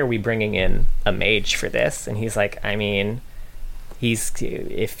 why are we bringing in a mage for this? And he's like, I mean,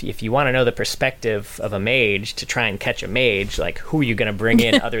 if you want to know the perspective of a mage to try and catch a mage, like, who are you going to bring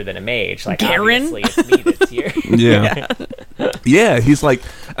in other than a mage? Like, Garen? obviously it's me that's here. Yeah. Yeah, he's like,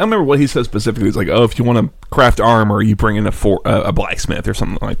 I don't remember what he says specifically. He's like, oh, if you want to craft armor, you bring in a blacksmith or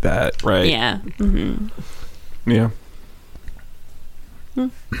something like that, right? Yeah. Mm-hmm. Yeah.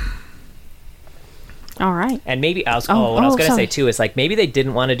 All right. And maybe what I was going to say too is, like, maybe they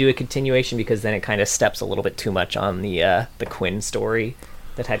didn't want to do a continuation because then it kind of steps a little bit too much on the Quinn story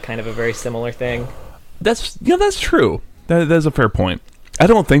that had kind of a very similar thing. That's true. That's a fair point. I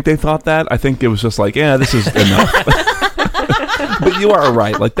don't think they thought that. I think it was just like, yeah, this is enough. But you are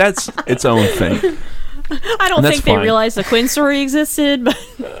right. Like, that's its own thing. I don't think they realized the Quinn story existed,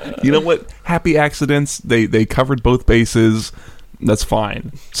 but you know what? Happy accidents. They covered both bases. That's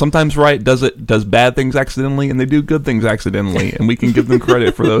fine. Sometimes Riot does bad things accidentally, and they do good things accidentally, and we can give them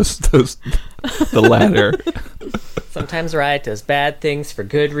credit for those the latter. Sometimes Riot does bad things for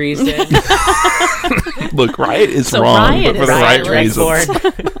good reason. Look, Riot is wrong, Riot but for the right reasons.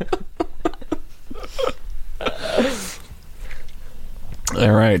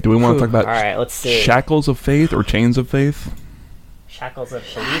 All right. Do we want to talk about let's see. Shackles of Faith or Chains of Faith? Shackles of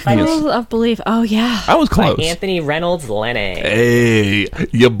Belief. Shackles of Belief. Oh, yeah. I was close. By Anthony Reynolds Lenny. Hey,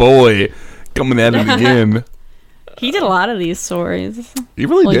 your boy, coming at it again. He did a lot of these stories. He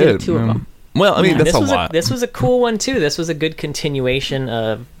really He did. two of them. Well, I mean, that's a lot. This was a cool one, too. This was a good continuation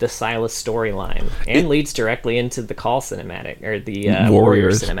of the Sylas storyline, and leads directly into the Call cinematic, or the Warrior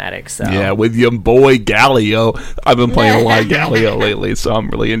cinematic. So. Yeah, with your boy Galio. I've been playing a lot of Galio lately, so I'm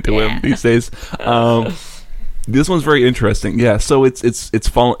really into him these days. This one's very interesting. Yeah, so it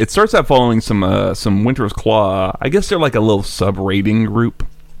starts out following some Winter's Claw. I guess they're like a little sub raiding group.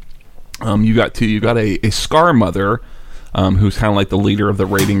 You got a Scar Mother, who's kind of like the leader of the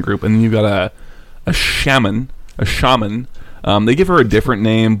raiding group, and then you got a shaman. They give her a different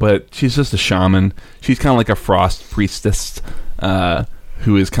name, but she's just a shaman. She's kind of like a frost priestess,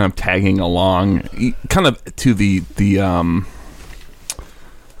 who is kind of tagging along, kind of to the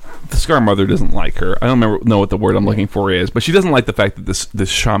Scar Mother doesn't like her. I don't know what the word I'm looking for is, but she doesn't like the fact that this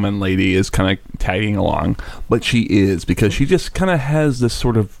shaman lady is kind of tagging along. But she is, because she just kind of has this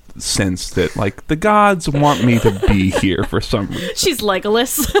sort of sense that, like, the gods want me to be here for some reason. She's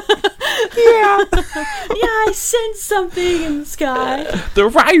Legolas. Yeah. Yeah, I sense something in the sky. The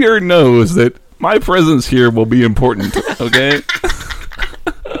writer knows that my presence here will be important, okay?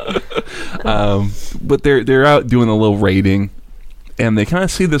 But they're out doing a little raiding, and they kind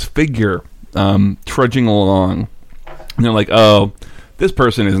of see this figure trudging along, and they're like, oh, this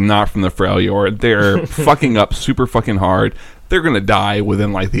person is not from the Freljord. They're fucking up super fucking hard. They're gonna die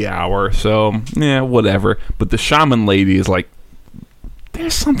within like the hour, so yeah, whatever. But the shaman lady is like,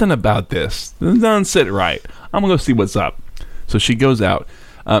 there's something about this. It doesn't sit right. I'm gonna go see what's up. So she goes out.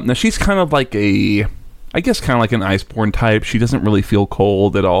 Now she's kind of like an Iceborne type. She doesn't really feel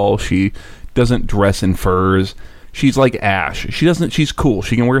cold at all. She doesn't dress in furs. She's like Ash. She's cool.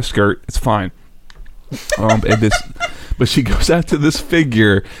 She can wear a skirt. It's fine. But she goes out to this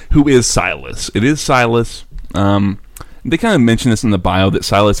figure who is Sylas. It is Sylas. They kind of mention this in the bio that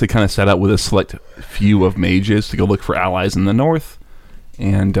Sylas had kind of set out with a select few of mages to go look for allies in the north.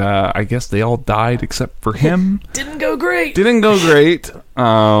 And I guess they all died except for him. Didn't go great.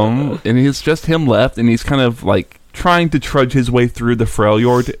 And it's just him left, and he's kind of like trying to trudge his way through the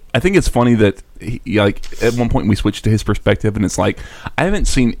Freljord. I think it's funny that at one point we switched to his perspective, and it's like, I haven't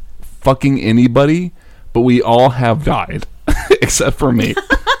seen fucking anybody, but we all have died except for me.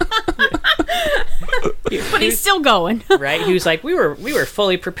 But he's still going. Right? He was like, we were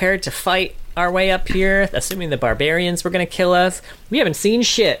fully prepared to fight our way up here, assuming the barbarians were going to kill us. We haven't seen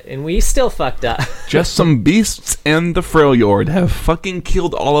shit, and we still fucked up. Just some beasts and the Freljord have fucking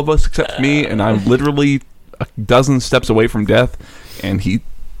killed all of us except me, and I'm literally a dozen steps away from death, and he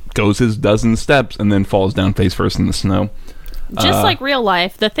goes his dozen steps and then falls down face first in the snow. Just like real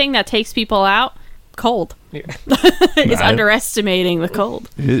life, the thing that takes people out, cold. Yeah. Is underestimating the cold.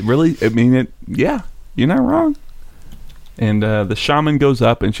 It really, yeah, you're not wrong. And the shaman goes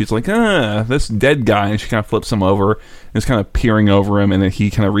up, and she's like, this dead guy, and she kind of flips him over, and is kind of peering over him, and then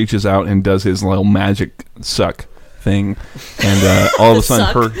he kind of reaches out and does his little magic suck thing, and all of a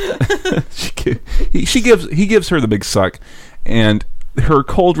sudden he gives her the big suck, and her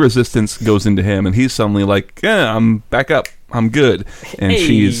cold resistance goes into him, and he's suddenly like, I'm back up, I'm good, and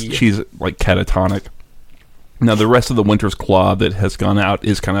she's like catatonic. Now the rest of the Winter's Claw that has gone out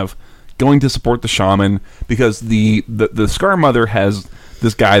is kind of going to support the shaman, because the Scar Mother has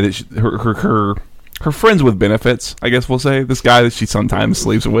this guy that her friends with benefits, I guess we'll say, this guy that she sometimes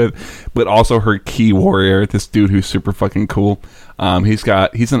sleeps with, but also her key warrior, this dude who's super fucking cool. He's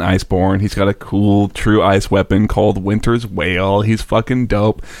an Iceborne. He's got a cool true ice weapon called Winter's Wail. He's fucking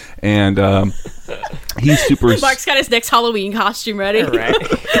dope, and he's super. Mark's got his next Halloween costume ready. Right.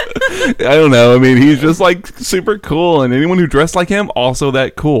 I don't know. I mean, he's just like super cool, and anyone who dressed like him also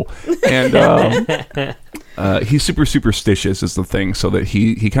that cool. And he's super superstitious is the thing, so that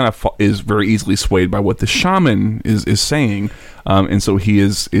he kind of is very easily swayed by what the shaman is saying, and so he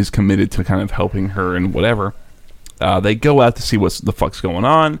is committed to kind of helping her and whatever. They go out to see what the fuck's going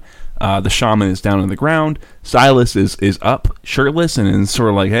on. The shaman is down on the ground. Sylas is up, shirtless, and is sort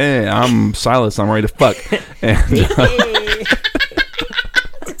of like, hey, I'm Sylas, I'm ready to fuck. And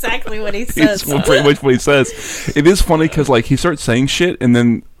that's exactly what he says. It's pretty much what he says. It is funny because like he starts saying shit, and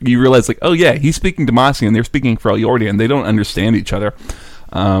then you realize like, oh yeah, he's speaking Demacian, they're speaking Freljordian, they don't understand each other.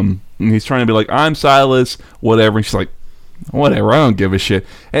 And he's trying to be like, I'm Sylas, whatever. And she's like, whatever, I don't give a shit.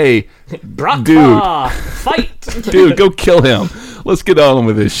 Hey, dude, fight, dude, go kill him. Let's get on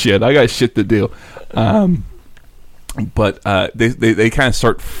with this shit. I got shit to do. But they kind of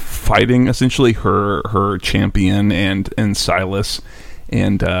start fighting essentially her champion and Sylas,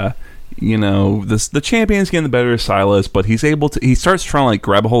 and the champion's getting the better of Sylas, but he starts trying to like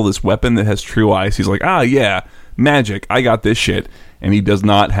grab a hold of this weapon that has true ice. He's like, yeah, magic, I got this shit, and he does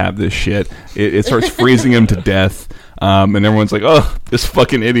not have this shit. It starts freezing him to death. And everyone's like, oh, this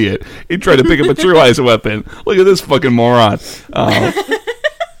fucking idiot. He tried to pick up a true ice weapon. Look at this fucking moron.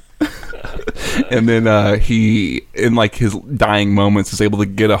 And then he, in like his dying moments, is able to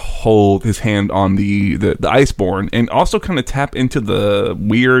get his hand on the Iceborne, and also kind of tap into the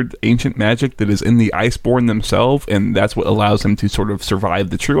weird ancient magic that is in the Iceborne themselves, and that's what allows him to sort of survive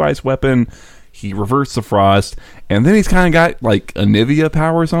the true ice weapon. He reversed the frost, and then he's kind of got like Anivia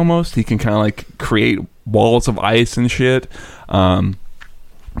powers almost. He can kind of like create walls of ice and shit.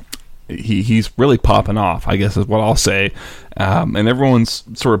 He's really popping off, I guess is what I'll say. And everyone's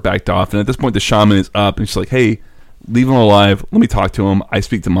sort of backed off. And at this point, the shaman is up, and she's like, hey, leave him alive. Let me talk to him. I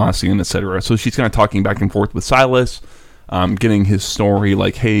speak Demacian, etc. So she's kind of talking back and forth with Sylas, getting his story,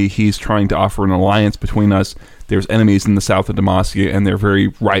 like, hey, he's trying to offer an alliance between us. There's enemies in the south of Demacia, and they're very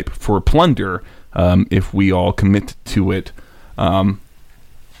ripe for plunder if we all commit to it. And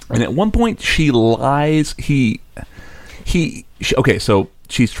at one point, she lies. Okay, so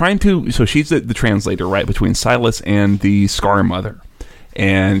she's trying to... So she's the translator, right, between Sylas and the Scar Mother.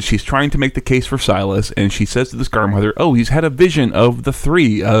 And she's trying to make the case for Sylas, and she says to the Scar Mother, oh, he's had a vision of the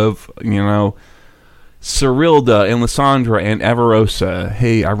three of, Cyrilda and Lysandra and Avarosa.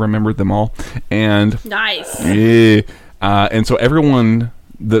 Hey, I remembered them all. And nice. Yeah. And so everyone,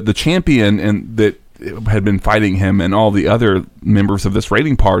 the champion and that had been fighting him, and all the other members of this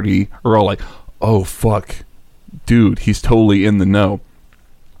raiding party are all like, "Oh fuck, dude, he's totally in the know."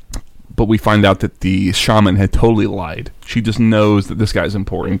 But we find out that the shaman had totally lied. She just knows that this guy's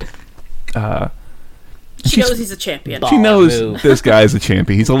important. She knows he's a champion. She knows this guy's a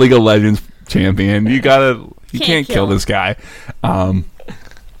champion. He's a League of Legends champion. You can't kill this guy. And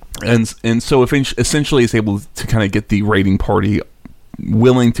so essentially is able to kind of get the raiding party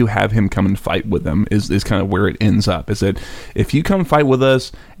willing to have him come and fight with them is kind of where it ends up. Is that if you come fight with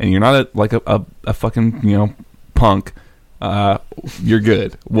us and you're not a fucking punk, you're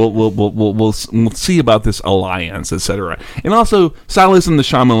good. We'll see about this alliance, etc. And also Sylas and the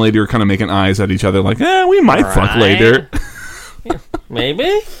shaman lady are kind of making eyes at each other like, we might fuck later. Yeah, maybe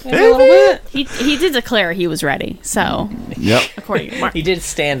a little bit. He did declare he was ready, so yep. According to Mark. He did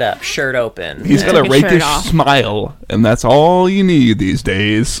stand up, shirt open. He's got a rakish smile, and that's all you need these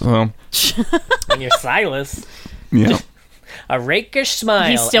days. So. When you're Sylas, yeah, a rakish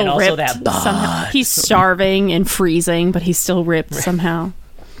smile. He's still and ripped also that somehow. He's starving and freezing, but he's still ripped somehow.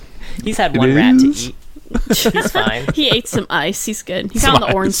 He's had one rat to eat. He's fine. He ate some ice. He's good. He's on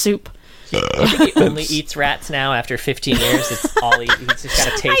the orange soup. I think he only eats rats now after 15 years. It's all he's just got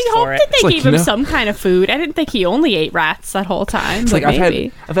a taste I for it. hope that they gave him some kind of food. I didn't think he only ate rats that whole time. It's like I've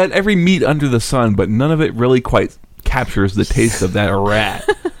had every meat under the sun, but none of it really quite captures the taste of that rat.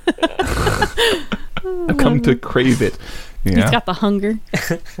 I've come to crave it. Yeah. He's got the hunger.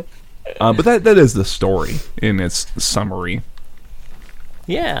 But that is the story in its summary.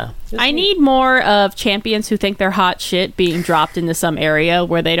 Yeah. I need more of champions who think they're hot shit being dropped into some area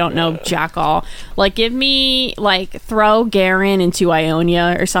where they don't know jack all. Like, give me, throw Garen into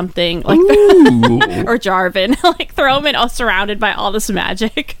Ionia or something. Like, or Jarvan. Throw him in all surrounded by all this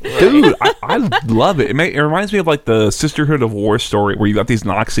magic. Dude, I love it. It reminds me of, the Sisterhood of War story where you got these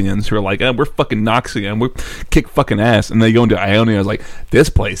Noxians who are like, we're fucking Noxian. We kick fucking ass. And they go into Ionia and I was like, this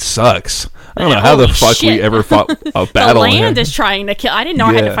place sucks. I don't know how the fuck shit. we ever fought a battle. The land is trying to kill. I didn't know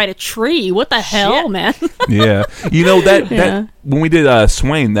I had to fight a tree. What the hell, man? Yeah. That when we did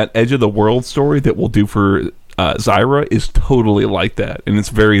Swain, that Edge of the World story that we'll do for Zyra is totally like that. And it's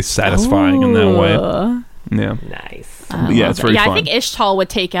very satisfying in that way. Yeah. Nice. It's very fun. I think Ishtal would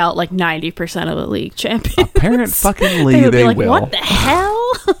take out 90% of the league champions. Apparently they will. What the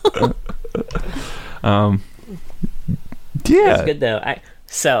hell? Yeah. It's good though.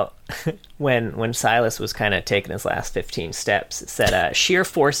 So when Sylas was kind of taking his last 15 steps, it said, sheer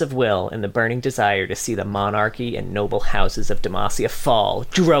force of will and the burning desire to see the monarchy and noble houses of Demacia fall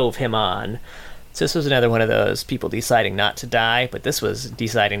drove him on. So this was another one of those people deciding not to die, but this was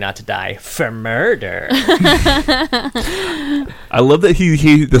deciding not to die for murder. I love that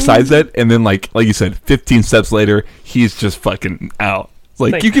he decides that, and then like you said, 15 steps later, he's just fucking out.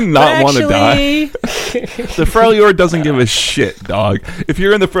 Like, you cannot want to die. The Freljord doesn't give a shit, dog. If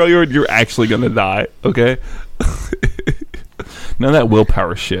you're in the Freljord, you're actually going to die, okay? None of that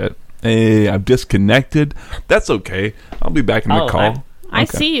willpower shit. Hey, I'm disconnected. That's okay. I'll be back in the call. I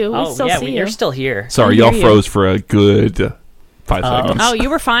see you. We still see you. You're still here. Sorry, y'all froze for a good 5 seconds. Oh, you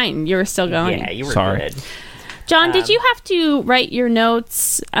were fine. You were still going. Yeah, you were good. John, did you have to write your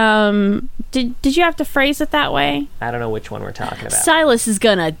notes? Did you have to phrase it that way? I don't know which one we're talking about. Sylas is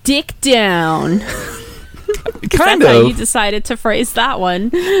gonna dick down. Kind of. How of. you decided to phrase that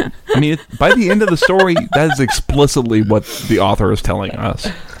one. I mean, by the end of the story, that is explicitly what the author is telling us.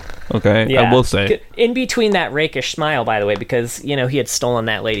 Okay, I will say. In between that rakish smile, by the way, because, he had stolen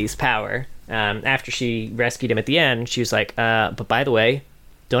that lady's power. After she rescued him at the end, she was like, but by the way,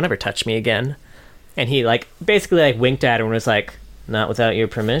 don't ever touch me again. And he, basically winked at her and was like, not without your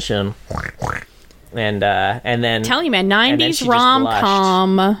permission. And then... Tell you, man, 90s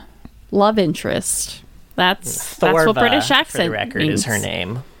rom-com love interest. That's what British accent for the record, means. is her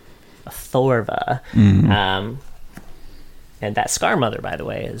name. Thorva. And that Scar Mother, by the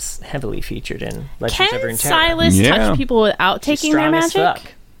way, is heavily featured in Legends of Runeterra. Can Sylas touch people without taking their magic? Fuck.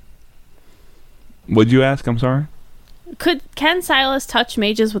 What'd you ask? I'm sorry? Can Sylas touch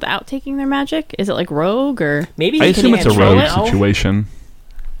mages without taking their magic? Is it like rogue or... Maybe I assume it's a rogue situation.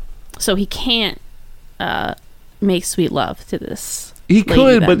 So he can't make sweet love to this. He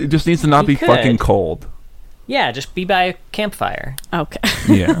could, but it just needs to not be fucking cold. Yeah, just be by a campfire. Okay.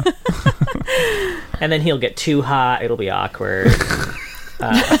 Yeah. And then he'll get too hot. It'll be awkward.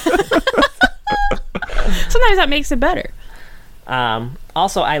 Sometimes that makes it better.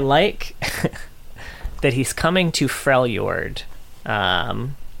 Also, I like that he's coming to Freljord.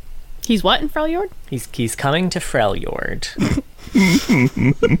 He's what in Freljord? He's coming to Freljord.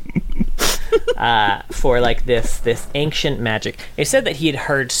 For this ancient magic. They said that he had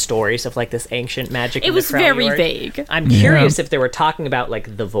heard stories of this ancient magic. It was very vague. I'm curious if they were talking about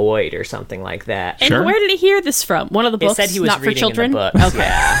the void or something like that. And where did he hear this from? One of the books. It said he was not reading for children. In the books. Okay.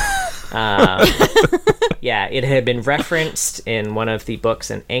 Yeah, it had been referenced in one of the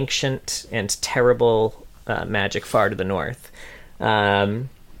books, An Ancient and Terrible Magic Far to the North. And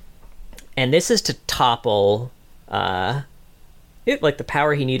this is to topple the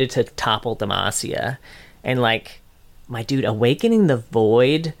power he needed to topple Demacia. And my dude, awakening the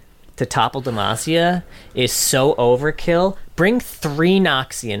void to topple Demacia is so overkill. Bring 3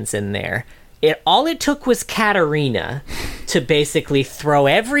 Noxians in there. All it took was Katarina to basically throw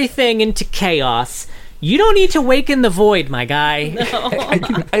everything into chaos. You don't need to awaken the void, my guy. No.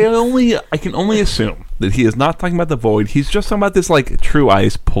 I can only assume that he is not talking about the void. He's just talking about this true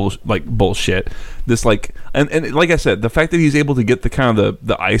ice bullshit. This and like I said, the fact that he's able to get the kind of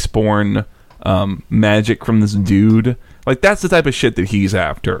the iceborne magic from this dude, that's the type of shit that he's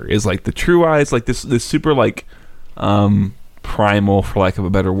after. Is the true ice, this super primal, for lack of a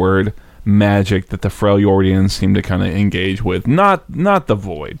better word, magic that the Freljordians seem to kind of engage with. Not the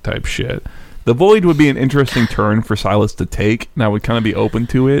void type shit. The void would be an interesting turn for Sylas to take, and I would kind of be open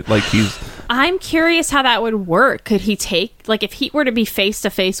to it. I'm curious how that would work. Could he take, if he were to be face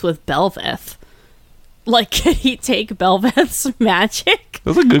to face with Belveth, could he take Belveth's magic?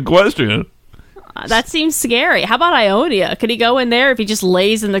 That's a good question. That seems scary. How about Ionia? Could he go in there if he just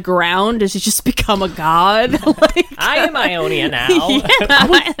lays in the ground? Does he just become a god? I am Ionia now. Yeah,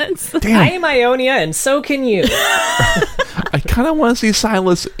 I am Ionia, and so can you. I kind of want to see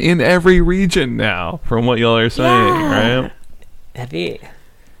Sylas in every region now, from what y'all are saying, right? That'd be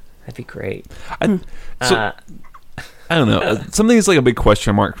great. I don't know. Something that's a big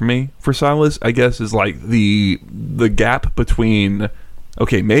question mark for me for Sylas, I guess, is the gap between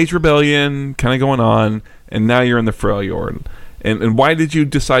Mage Rebellion kind of going on, and now you're in the Freljord. And why did you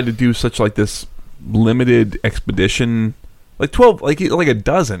decide to do such this limited expedition? 12, like a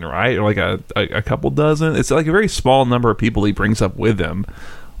dozen, right? Or a couple dozen? It's a very small number of people he brings up with him.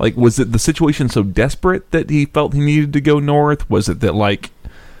 Was it the situation so desperate that he felt he needed to go north? Was it that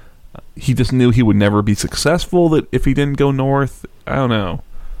he just knew he would never be successful, that if he didn't go north? I don't know.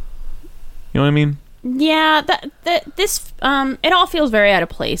 You know what I mean? Yeah, this it all feels very out of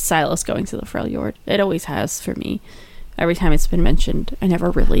place, Sylas going to the Freljord. It always has for me. Every time it's been mentioned, I never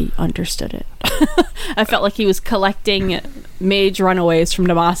really understood it. I felt like he was collecting mage runaways from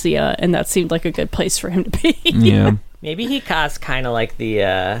Demacia, and that seemed like a good place for him to be. Yeah. Maybe he caused kind of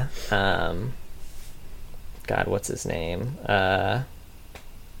the God, what's his name?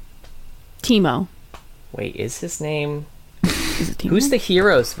 Teemo. Wait, is his name? Is it Teemo? Who's the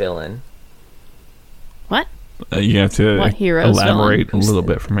hero's villain? What? You have to elaborate a little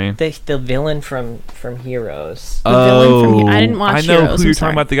bit for me. The villain from Heroes. I didn't watch Heroes. I know who you're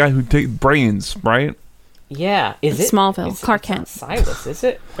talking about. The guy who takes brains, right? Yeah, it's Smallville. Clark Kent. Sylas, is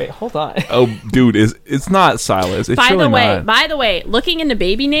it? Wait, hold on. Oh, dude, it's not Sylas. It's by the way, looking into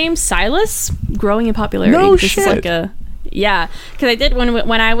baby names, Sylas growing in popularity. No this shit. Is because I did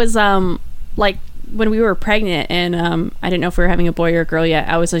when I was when we were pregnant and I didn't know if we were having a boy or a girl yet,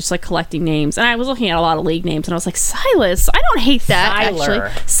 I was just like collecting names, and I was looking at a lot of league names, and I was like, Sylas, I don't hate that. Sylar.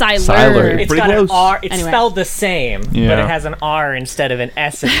 Actually, Sylar. It's Pretty got close. an R. It's Anyway. spelled the same, but Yeah. it has an R instead of an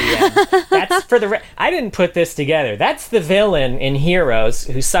S at the end. That's for the. I didn't put this together. That's the villain in Heroes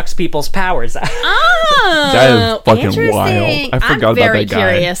who sucks people's powers out. Oh, That is fucking interesting. wild. I forgot I'm about very that guy.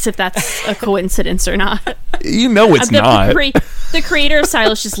 curious if that's a coincidence or not. You know it's The- not. The creator of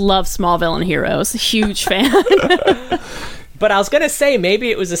Sylas just loves Smallville and Heroes. Huge fan. But I was gonna say maybe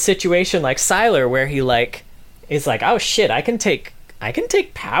it was a situation like Sylar where he like is like, oh shit, I can take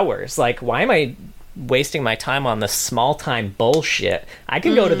powers. Like, why am I wasting my time on this small time bullshit? I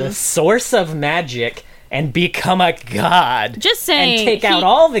can go to the source of magic and become a god. Just saying, and take out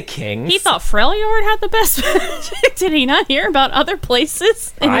all the kings. He thought Freljord had the best magic. Did he not hear about other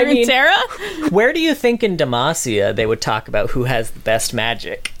places in I mean- Runeterra? Where do you think in Demacia they would talk about who has the best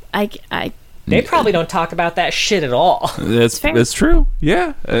magic? I They probably don't talk about that shit at all. That's true.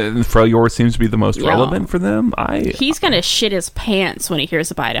 Yeah, and Freljord seems to be the most Yeah. relevant for them. he's gonna shit his pants when he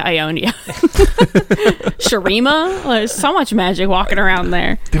hears about Ionia. Sharima, there's so much magic walking around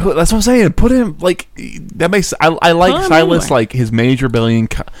there. Dude, that's what I'm saying. Put him like that makes. I like Put him Sylas, anywhere. like his Mage Rebellion.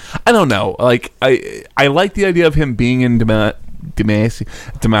 I don't know. Like I like the idea of him being in Demacia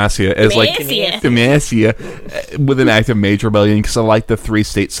as like Demacia. Demacia with an active Mage Rebellion, because I like the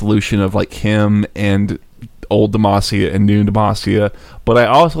 3-state solution of like him and old Demacia and new Demacia. But I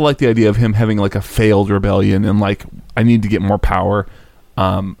also like the idea of him having like a failed rebellion and like, I need to get more power.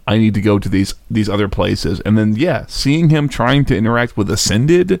 I need to go to these other places, and then seeing him trying to interact with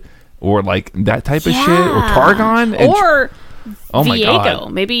Ascended or like that type of shit, or Targon, and or oh my Viego.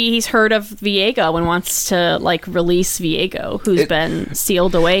 God. Maybe he's heard of Viego and wants to like release Viego, who's been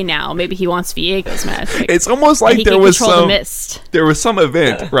sealed away now. Maybe he wants Viego's magic. It's almost And like he there can was control the some mist. there was some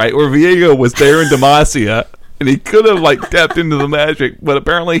event, right, where Viego was there in Demacia, and he could have like tapped into the magic, but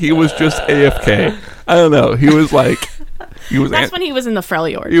apparently he was just AFK. I don't know. He was like, That's when he was in the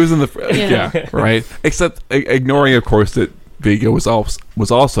Freljord. he was in the right. Except ignoring, of course, that Viego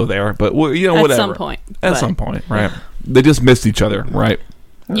was also there, but At whatever. some point, At but- some point, right? They just missed each other, right?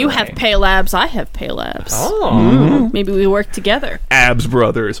 You have Palabs, I have Palabs. Oh. Maybe we work together. Abs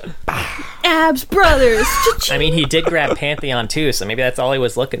brothers. Abs brothers. I mean, he did grab Pantheon too, so maybe that's all he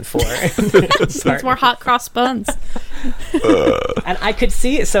was looking for. It's more hot cross buns. And I could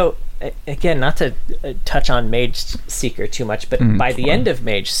see it. So, again, not to touch on Mage Seeker too much, but by the end of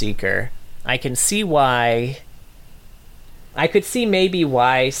Mage Seeker, I can see why. I could see maybe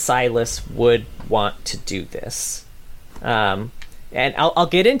why Sylas would want to do this. And I'll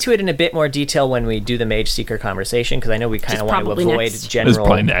get into it in a bit more detail when we do the Mage Seeker conversation, because I know we kind of want to probably avoid next. general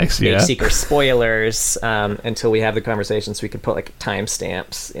probably next, yeah. Mage Seeker spoilers until we have the conversation, so we could put like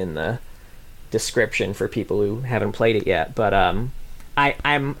timestamps in the description for people who haven't played it yet. But I'm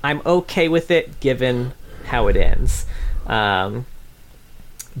okay with it given how it ends. But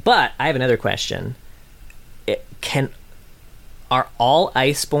I have another question. Are all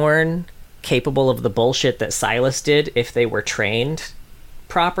Iceborne capable of the bullshit that Sylas did if they were trained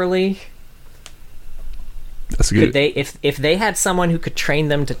properly? That's Could good. they, if they had someone who could train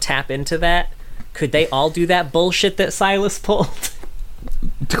them to tap into that, could they all do that bullshit that Sylas pulled?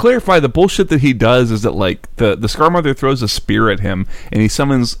 To clarify, the bullshit that he does is that like the Scarmother throws a spear at him, and he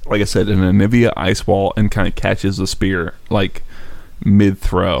summons, like I said, an Anivia ice wall and kind of catches the spear like mid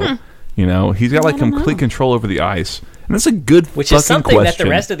throw. He's got like complete control over the ice. And that's a good Which is something question. that the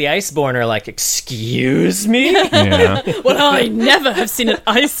rest of the Iceborne are like, excuse me? Yeah. Well, I never have seen an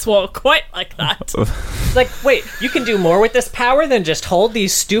ice wall quite like that. Like, wait, you can do more with this power than just hold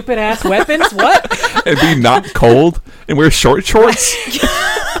these stupid ass weapons? What? And be not cold and wear short shorts. You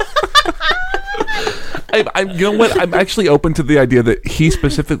know what? I'm actually open to the idea that he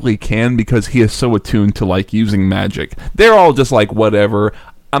specifically can, because he is so attuned to like using magic. They're all just like, whatever.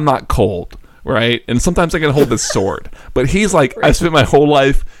 I'm not cold, right? And sometimes I can hold this sword, but he's like, I spent my whole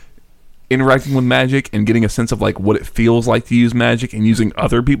life interacting with magic and getting a sense of like what it feels like to use magic and using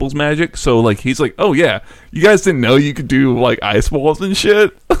other people's magic. So like he's like, oh yeah, you guys didn't know you could do like ice walls and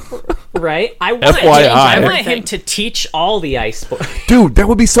shit. Right? I want FYI. him to teach all the Iceborne. Dude, that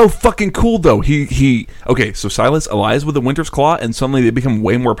would be so fucking cool though. Okay, so Sylas allies with the Winter's Claw, and suddenly they become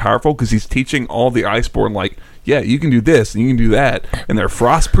way more powerful because he's teaching all the Iceborne like, yeah, you can do this and you can do that, and their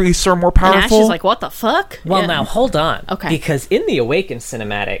Frost Priests are more And powerful. Ash is like, what the fuck? Well, Yeah. now, hold on. Okay. Because in the Awakened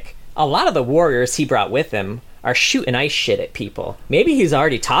cinematic, a lot of the warriors he brought with him are shooting ice shit at people. Maybe he's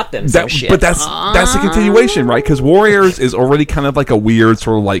already taught them some shit. But that's the continuation, right? Because Warriors is already kind of like a weird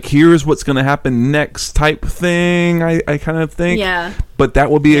sort of like, here's what's going to happen next type thing, I kind of think. Yeah. But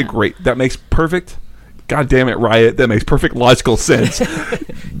that would be that makes perfect, God damn it, Riot, that makes perfect logical sense.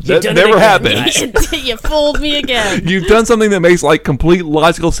 That never happens. You fooled me again. You've done something that makes like complete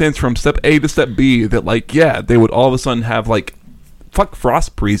logical sense from step A to step B, that like, yeah, they would all of a sudden have like, fuck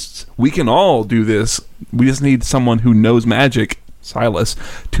Frost Priests, we can all do this. We just need someone who knows magic, Sylas,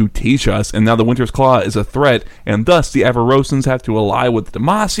 to teach us. And now the Winter's Claw is a threat, and thus the Avarosans have to ally with the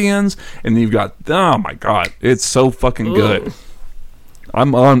Demacians, and you've got, oh my god, it's so fucking good.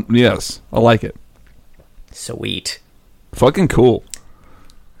 I'm on, yes, I like it. Sweet. Fucking cool.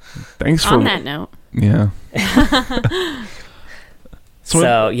 Thanks for... On that note. Yeah.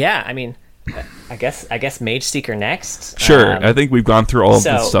 So, yeah, I mean... I guess Mage Seeker next. Sure, I think we've gone through all of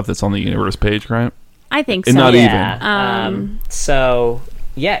the stuff that's on the universe page, right? I think so. And not even. So,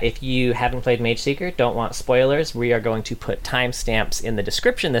 yeah, if you haven't played Mage Seeker, don't want spoilers, we are going to put timestamps in the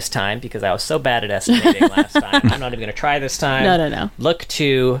description this time because I was so bad at estimating last time. I'm not even going to try this time. No. Look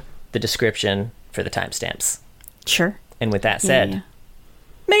to the description for the timestamps. Sure. And with that said,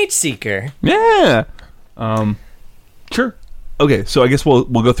 Mage Seeker. Yeah. Sure. Okay, so I guess we'll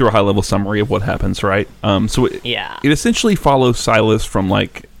go through a high-level summary of what happens, right? It essentially follows Sylas from,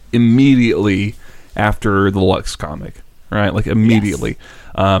 like, immediately after the Lux comic, right? Like, immediately.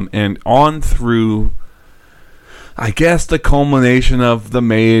 Yes. And on through, I guess, the culmination of the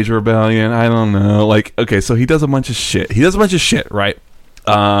Mage Rebellion. I don't know. Like, okay, so he does a bunch of shit. Right?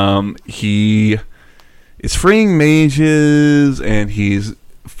 He is freeing mages, and he's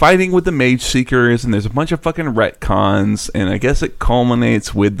fighting with the Mage Seekers, and there's a bunch of fucking retcons, and I guess it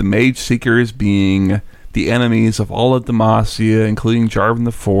culminates with the Mage Seekers being the enemies of all of Demacia, including Jarvan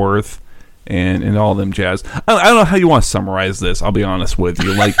the Fourth, and all them jazz. I don't know how you want to summarize this, I'll be honest with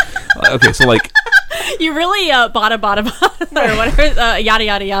you. Like, okay, so like... You really bada, or whatever, yada,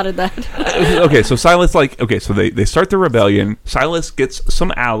 yada, yada, that. Okay, so Sylas, like... Okay, so they start the rebellion. Sylas gets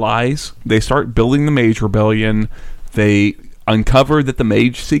some allies. They start building the Mage Rebellion. They uncover that the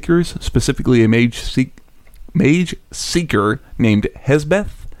Mage Seekers, specifically a Mage Seeker named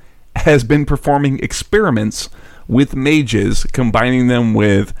Hesbeth, has been performing experiments with mages, combining them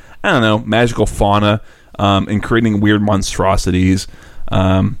with, I don't know, magical fauna, and creating weird monstrosities.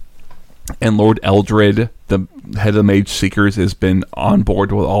 And Lord Eldred, the head of the Mage Seekers, has been on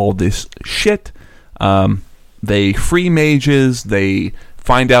board with all this shit. They free mages. They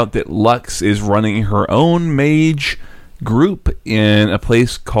find out that Lux is running her own mage group in a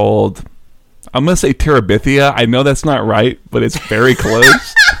place called, I'm going to say Terabithia. I know that's not right, but it's very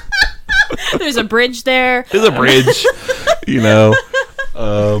close. There's a bridge there. There's a bridge, you know.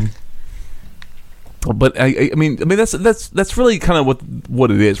 But I mean that's really kind of what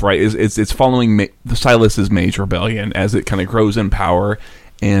it is, right? It's following the Sylas's Mage Rebellion as it kind of grows in power,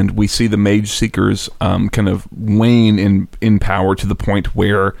 and we see the Mage Seekers kind of wane in power to the point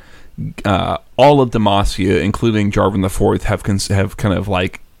where all of Demacia, including Jarvan the Fourth, have kind of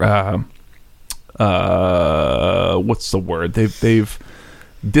like what's the word? They've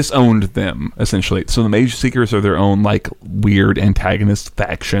disowned them essentially. So the Mage Seekers are their own like weird antagonist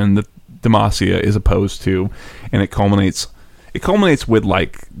faction that Demacia is opposed to, and it culminates with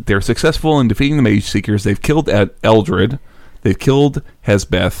like they're successful in defeating the Mage Seekers. They've killed Eldred. They've killed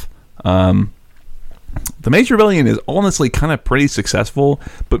Hesbeth. The Mage Rebellion is honestly kind of pretty successful,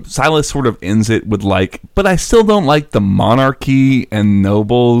 but Sylas sort of ends it with like, but I still don't like the monarchy and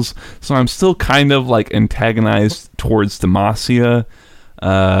nobles, so I'm still kind of like antagonized towards Demacia.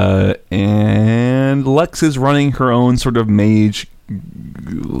 And Lux is running her own sort of mage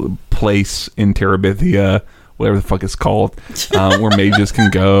place in Terabithia, whatever the fuck it's called, where mages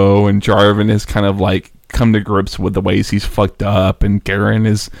can go, and Jarvan has kind of like come to grips with the ways he's fucked up, and Garen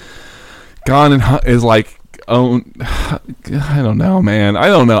is gone and is like, oh, I don't know, man. I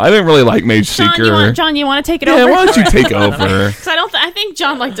don't know. I didn't really like Mage Seeker. John, you want to take it over? Yeah, why don't you take over? Because I think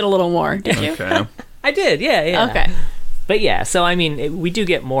John liked it a little more. Did you? Okay. I did, yeah. Okay. But yeah, so I mean, we do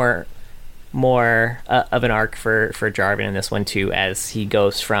get more of an arc for Jarvan in this one too, as he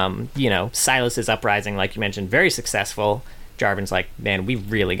goes from, Sylas's uprising, like you mentioned, very successful. Jarvan's like, man, we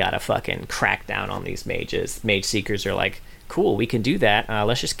really gotta fucking crack down on these mages. Mage Seekers are like, cool, we can do that.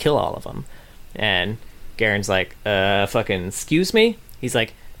 Let's just kill all of them. And Garen's like, fucking excuse me? He's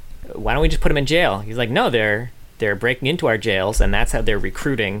like, why don't we just put them in jail? He's like, no, they're breaking into our jails, and that's how they're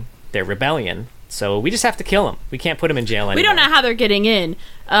recruiting their rebellion. So we just have to kill them. We can't put them in jail anymore. We don't know how they're getting in.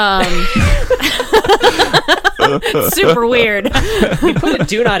 Super weird. We put a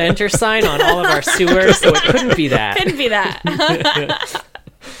do not enter sign on all of our sewers, so it couldn't be that. Couldn't be that.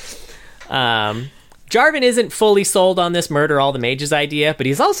 Jarvan isn't fully sold on this murder all the mages idea, but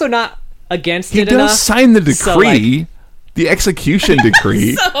he's also not against He it does enough. sign the decree, So, like, the execution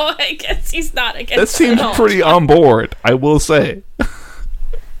decree. So I guess he's not against That seems it at all. pretty on board, I will say.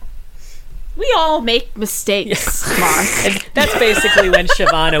 We all make mistakes, Mark. And that's basically when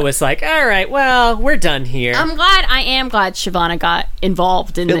Shyvana was like, all right, well, we're done here. I am glad Shyvana got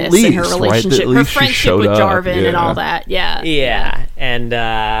involved in At this, least, in her right? relationship, At her least she friendship showed with up, Jarvan and yeah. all that. Yeah.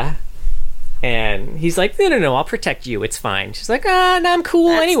 Yeah. And he's like, no, I'll protect you. It's fine. She's like, no, I'm cool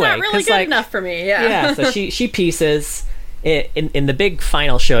That's anyway. not really 'Cause, good like, enough for me. Yeah. yeah, so she pieces. In the big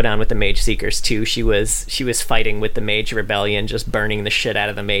final showdown with the Mage Seekers too, she was fighting with the Mage Rebellion, just burning the shit out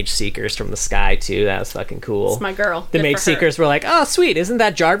of the Mage Seekers from the sky too. That was fucking cool. It's my girl. The Good Mage for her. Seekers were like, oh sweet, isn't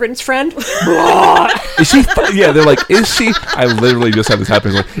that Jarvan's friend? Is she? Yeah, they're like, is she? I literally just had this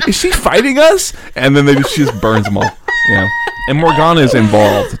happen. Like, is she fighting us? And then she just burns them all. Yeah. And Morgana's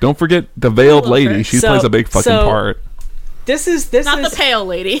involved. Don't forget the veiled lady. She plays a big fucking part. This is Not the pale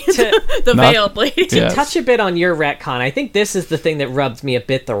lady. The Not- veiled lady. Yeah. touch a bit on your retcon. I think this is the thing that rubs me a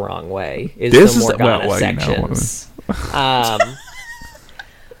bit the wrong way. Is This the is Morgana well, you know, sections.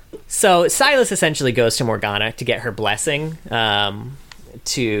 So Sylas essentially goes to Morgana to get her blessing. Like,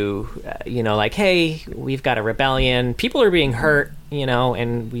 hey, we've got a rebellion. People are being hurt,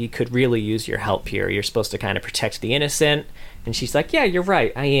 and we could really use your help here. You're supposed to kind of protect the innocent. And she's like, yeah, you're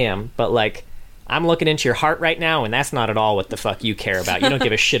right, I am. But, like, I'm looking into your heart right now, and that's not at all what the fuck you care about. You don't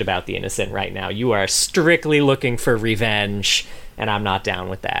give a shit about the innocent right now. You are strictly looking for revenge, and I'm not down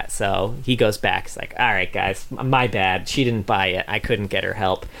with that. So he goes back. He's like, all right, guys, my bad. She didn't buy it. I couldn't get her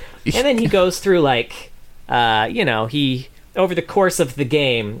help. And then he goes through, like, he... Over the course of the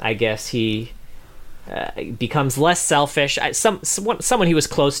game, I guess he becomes less selfish. Someone he was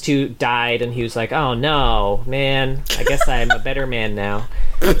close to died, and he was like, "Oh no, man! I guess I'm a better man now."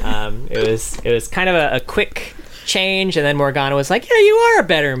 It was kind of a quick change, and then Morgana was like, "Yeah, you are a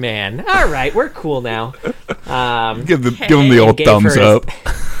better man. All right, we're cool now." Give him the old thumbs up.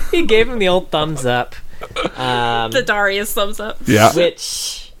 He gave him the old thumbs up. The Darius thumbs up. Yeah.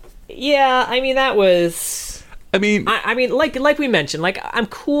 Which, yeah, I mean that was. I mean, like we mentioned, like I'm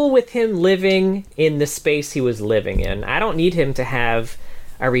cool with him living in the space he was living in. I don't need him to have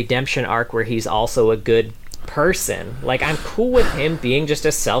a redemption arc where he's also a good person. Like I'm cool with him being just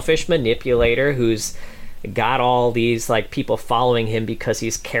a selfish manipulator who's got all these like people following him because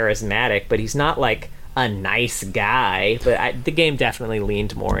he's charismatic, but he's not like a nice guy. But the game definitely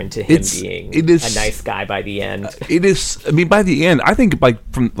leaned more into him being a nice guy by the end. It is. I mean, by the end, I think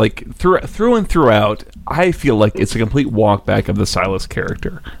through and throughout, I feel like it's a complete walk back of the Sylas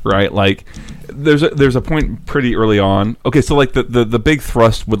character, right? Like, there's a point pretty early on. Okay, so like the big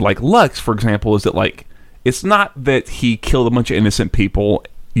thrust with like Lux, for example, is that like it's not that he killed a bunch of innocent people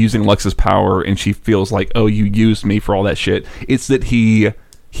using Lux's power, and she feels like, oh, you used me for all that shit. It's that he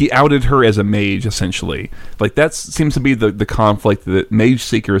outed her as a mage, essentially. Like, that seems to be the conflict that Mage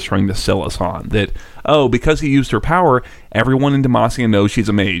Seeker is trying to sell us on. That, oh, because he used her power, everyone in Demacia knows she's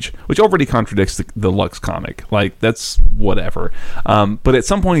a mage, which already contradicts the Lux comic. Like, that's whatever. But at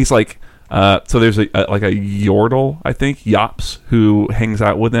some point, he's like, so there's a Yordle, I think, Yops, who hangs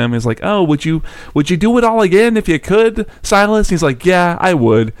out with them. Is like, oh, would you do it all again if you could, Sylas? He's like, yeah, I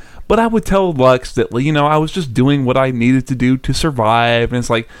would. But I would tell Lux that, I was just doing what I needed to do to survive. And it's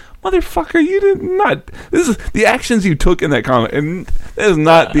like, motherfucker, you did not. This is the actions you took in that comment. And that is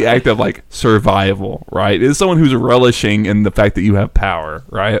not the act of, like, survival, right? It's someone who's relishing in the fact that you have power,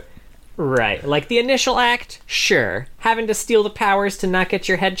 right? Right. Like, the initial act, sure. Having to steal the powers to not get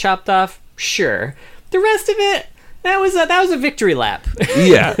your head chopped off, sure. The rest of it, that was a victory lap.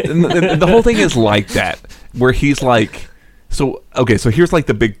 Yeah. And the whole thing is like that, where he's like... So here's like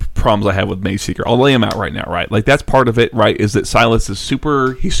the big problems I have with Mage Seeker. I'll lay them out right now, right? Like that's part of it, right? Is that Sylas is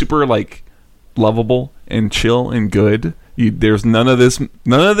super like lovable and chill and good. There's none of this,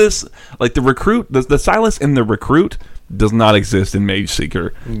 like the recruit, the Sylas and the recruit does not exist in Mage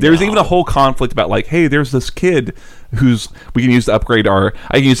Seeker. No. There's even a whole conflict about like, hey, there's this kid we can use to upgrade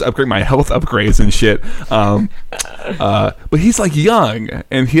my health upgrades and shit. But he's like young,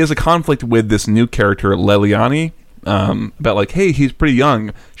 and he has a conflict with this new character, Leliani. About like, hey, he's pretty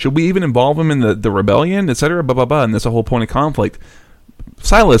young. Should we even involve him in the rebellion, etc. Blah blah blah. And that's a whole point of conflict.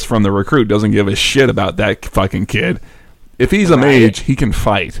 Sylas from the recruit doesn't give a shit about that fucking kid. If he's a mage, he can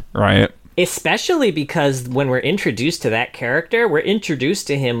fight, right? Especially because when we're introduced to that character, we're introduced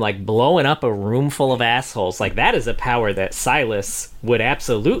to him like blowing up a room full of assholes. Like that is a power that Sylas would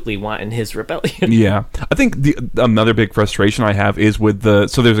absolutely want in his rebellion. Yeah. I think another big frustration I have is with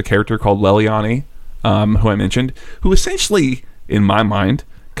so there's a character called Leliani, who I mentioned, who essentially, in my mind,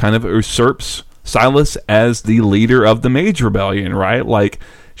 kind of usurps Sylas as the leader of the Mage Rebellion, right? Like,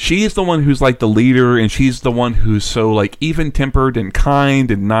 she's the one who's like the leader, and she's the one who's so like even-tempered and kind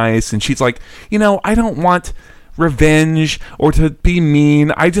and nice, and she's like, I don't want revenge or to be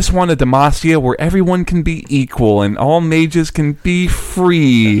mean. I just want a Demacia where everyone can be equal and all mages can be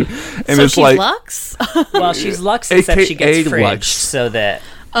free. And so it's she's like Lux? Well, she's Lux except she gets AKA fridged Lux. so that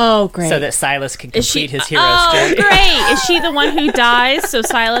great. so that Sylas can complete his hero Oh, journey. great. Is she the one who dies so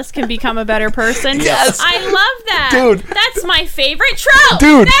Sylas can become a better person? Yes. I love that. Dude. That's my favorite trope.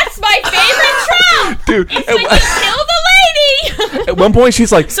 Dude. That's my favorite trope. Dude, It's when you kill the lady. at one point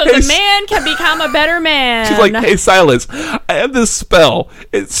she's like, So hey, the man can become a better man. she's like, hey Sylas, I have this spell.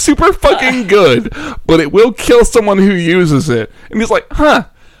 It's super fucking good, but it will kill someone who uses it. And he's like, I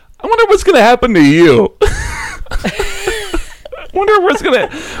wonder what's gonna happen to you. wonder where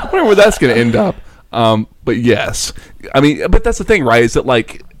that's gonna end up. But yes, I mean, but that's the thing, right? Is that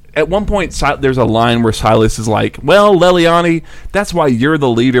like at one point there's a line where Sylas is like, "Well, Leliani, that's why you're the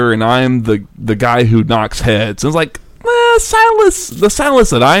leader and I'm the guy who knocks heads." And it's like, the Sylas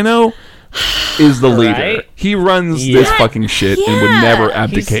that I know is the leader. Right? He runs this fucking shit and would never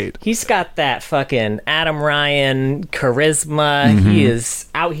abdicate. He's got that fucking Adam Ryan charisma. He is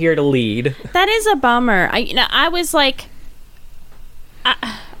out here to lead. That is a bummer. I was like,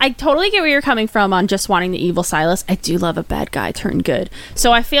 I totally get where you're coming from on just wanting the evil Sylas. I do love a bad guy turned good.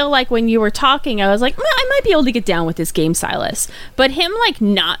 So I feel like when you were talking, I was like, I might be able to get down with this game Sylas. But him like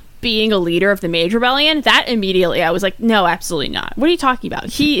not being a leader of the Mage Rebellion, that immediately I was like, no, absolutely not. What are you talking about?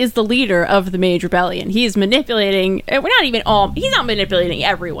 He is the leader of the Mage Rebellion. He is manipulating, he's not manipulating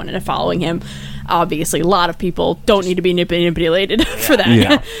everyone into following him. Obviously, a lot of people don't need to be manipulated for that.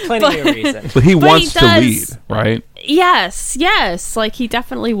 Yeah. Plenty of reason. But he wants to lead, right? Yes. Like he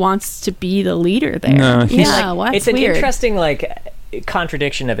definitely wants to be the leader there. No, he's It's an interesting like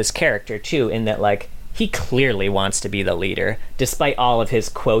contradiction of his character too, in that like he clearly wants to be the leader, despite all of his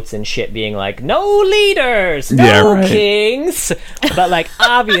quotes and shit being like, no leaders, no kings. But like,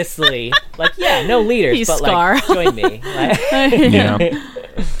 obviously, like, yeah, no leaders, He's but Scar. like, join me. Like, Yeah.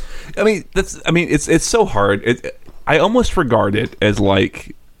 I mean, it's so hard. I almost regard it as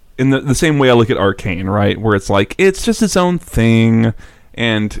like, in the same way I look at Arcane, right? Where it's like, it's just its own thing,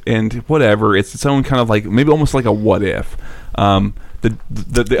 and whatever. It's its own kind of like, maybe almost like a what if.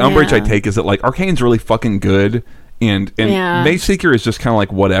 The umbrage I take is that like Arcane's really fucking good, and Mage Seeker is just kind of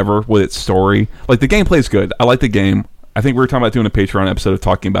like whatever with its story. Like the gameplay is good. I like the game. I think we were talking about doing a Patreon episode of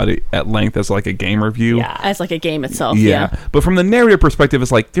talking about it at length as like a game review. Yeah, as like a game itself. Yeah. But from the narrative perspective, it's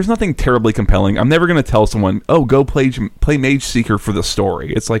like there's nothing terribly compelling. I'm never going to tell someone, "Oh, go play Mage Seeker for the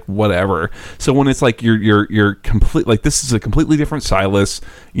story." It's like whatever. So when it's like you're complete, like this is a completely different Sylas.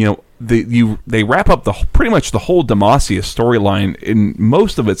 They wrap up pretty much the whole Demacia storyline in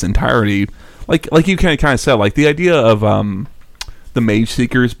most of its entirety. Like you kind of said, like the idea of the Mage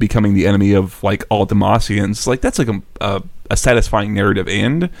Seekers becoming the enemy of like all Demacians, like that's like a satisfying narrative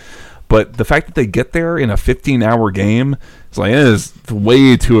end. But the fact that they get there in a 15-hour game, it's like it is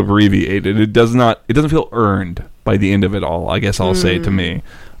way too abbreviated. It doesn't feel earned by the end of it all, I guess I'll say to me.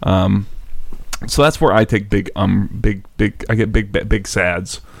 So that's where I take big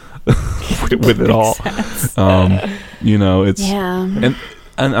sads with it all. It's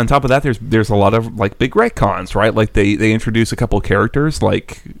and on top of that, there's a lot of like big retcons, right? Like they introduce a couple of characters.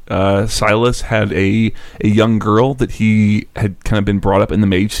 Like Sylas had a young girl that he had kind of been brought up in the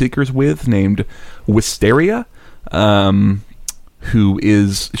Mage Seekers with, named Wisteria, whereas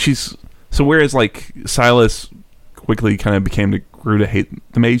like Sylas quickly kind of grew to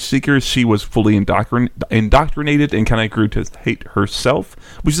hate the Mage Seekers, she was fully indoctrinated and kind of grew to hate herself,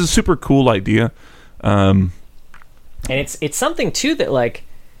 which is a super cool idea. And it's something too that like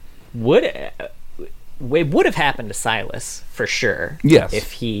would have happened to Sylas for sure. Yes,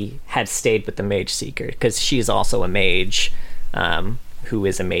 if he had stayed with the Mage Seeker, because she's also a mage, who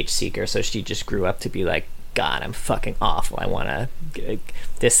is a Mage Seeker. So she just grew up to be like, God, I'm fucking awful. I want to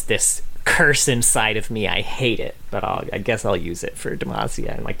this curse inside of me. I hate it, but I guess I'll use it for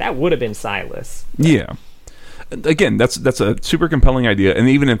Demacia. And like that would have been Sylas. Yeah. Again, that's a super compelling idea, and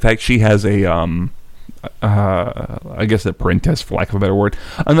even in fact, she has a I guess apprentice, for lack of a better word,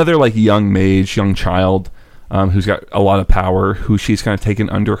 another like young child, who's got a lot of power, who she's kind of taken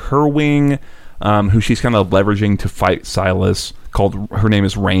under her wing, who she's kind of leveraging to fight Sylas. Her name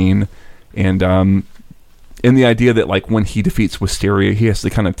is Rain, and the idea that like when he defeats Wisteria, he has to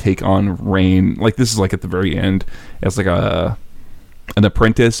kind of take on Rain. Like this is like at the very end as like an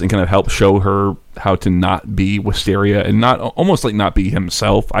apprentice and kind of help show her how to not be Wisteria and not almost like not be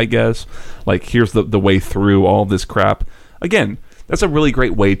himself, I guess. Like here's the way through all this crap. Again, that's a really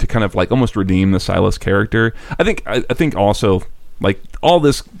great way to kind of like almost redeem the Sylas character. I think also like all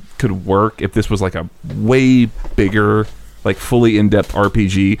this could work if this was like a way bigger, like fully in-depth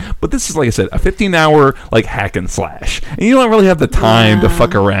RPG, but this is, like I said, a 15-hour like hack and slash, and you don't really have the time to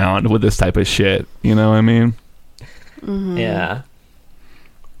fuck around with this type of shit. You know what I mean? Mm-hmm. Yeah.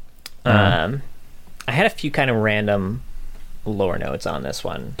 I had a few kind of random lore notes on this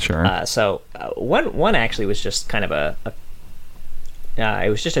one. Sure. One actually was just kind of it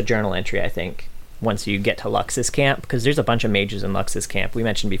was just a journal entry, I think, once you get to Lux's camp, because there's a bunch of mages in Lux's camp. We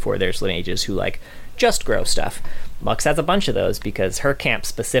mentioned before there's mages who like just grow stuff. Lux has a bunch of those because her camp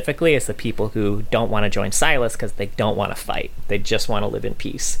specifically is the people who don't want to join Sylas because they don't want to fight. They just want to live in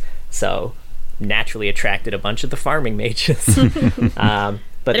peace. So naturally attracted a bunch of the farming mages.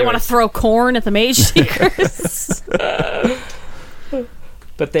 But they want to throw corn at the mage seekers.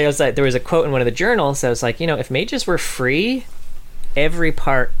 But there was a quote in one of the journals that was like, if mages were free, every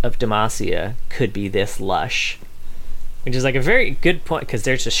part of Demacia could be this lush. Which is like a very good point, because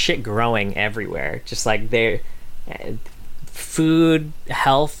there's just shit growing everywhere. Just like food,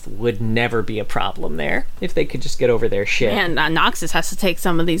 health would never be a problem there if they could just get over their shit. And Noxus has to take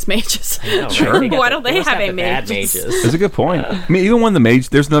some of these mages. Know, right? Sure. Why don't they have a bad mages? That's a good point. I mean, even when the mage,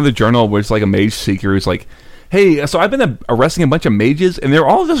 there's another journal where it's like a mage seeker who's like, hey, so I've been arresting a bunch of mages and they're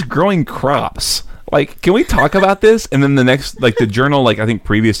all just growing crops. Like, can we talk about this? And then the next, like the journal, like I think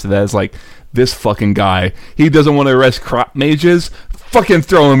previous to that is like, this fucking guy, he doesn't want to arrest crop mages, fucking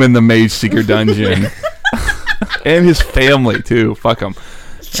throw him in the mage seeker dungeon. And his family too, fuck him.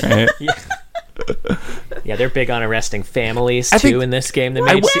 Right? Yeah, they're big on arresting families in this game.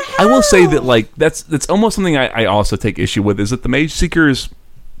 I will say that like that's almost something I also take issue with, is that the mage seekers,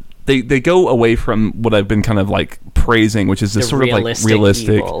 they go away from what I've been kind of like praising, which is this sort of like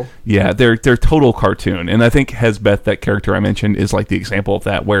realistic evil. Yeah, they're total cartoon. And I think Hezbeth, that character I mentioned, is like the example of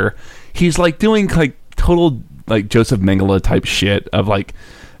that, where he's like doing like total like Joseph Mengele type shit of like,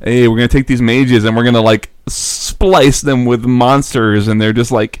 hey, we're gonna take these mages and we're gonna like splice them with monsters, and they're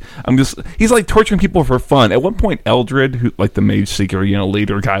just like, he's like torturing people for fun. At one point, Eldred, who like the mage seeker,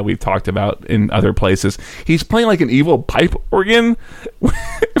 leader guy we've talked about in other places, he's playing like an evil pipe organ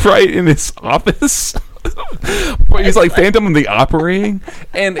right in his office. He's like Phantom of the Opera,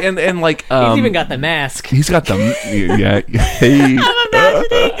 and like he's even got the mask. He's got the Hey.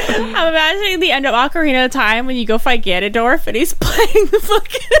 I'm imagining the end of Ocarina of Time when you go fight Ganondorf and he's playing the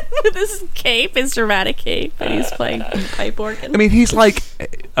fucking with his cape, his dramatic cape, and he's playing pipe organ. I mean, he's like,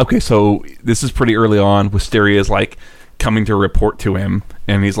 okay, so this is pretty early on. Wisteria is like coming to report to him,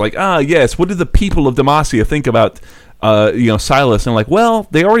 and he's like, yes, what did the people of Demacia think about Sylas? And like, well,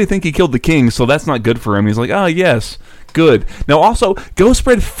 they already think he killed the king, so that's not good for him. He's like, yes, good. Now also, go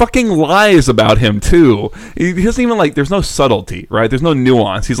spread fucking lies about him too. He doesn't even like, there's no subtlety, right? There's no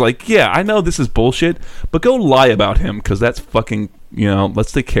nuance. He's like, yeah, I know this is bullshit, but go lie about him, because that's fucking,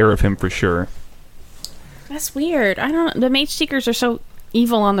 let's take care of him for sure. That's weird. I don't know. The mage seekers are so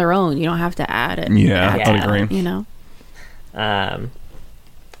evil on their own. You don't have to add it. Yeah, I agree.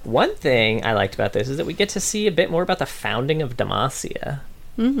 One thing I liked about this is that we get to see a bit more about the founding of Demacia.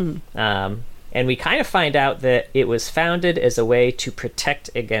 Mm-hmm. And we kind of find out that it was founded as a way to protect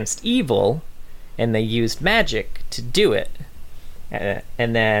against evil, and they used magic to do it.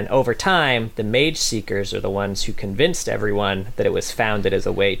 And then over time, the Mage Seekers are the ones who convinced everyone that it was founded as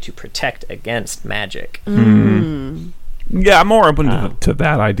a way to protect against magic. Mm. Yeah, I'm more open to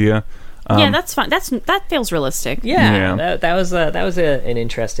that idea. Yeah, that's fine. That feels realistic. Yeah. That was an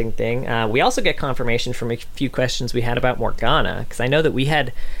interesting thing. We also get confirmation from a few questions we had about Morgana, because I know that we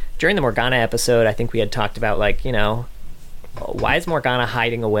had, during the Morgana episode, I think we had talked about, like, why is Morgana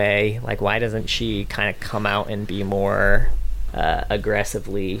hiding away? Like, why doesn't she kind of come out and be more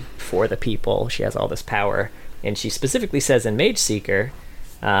aggressively for the people? She has all this power. And she specifically says in Mage Seeker,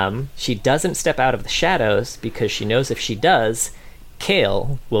 she doesn't step out of the shadows because she knows if she does,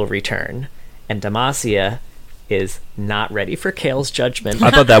 Kael will return, and Demacia is not ready for Kael's judgment.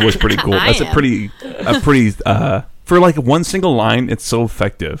 I thought that was pretty cool. That's a pretty for like one single line, it's so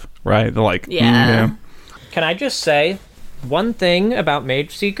effective, right? They're like, yeah. Can I just say one thing about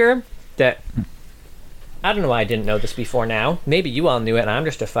Mage Seeker that I don't know why I didn't know this before now. Maybe you all knew it and I'm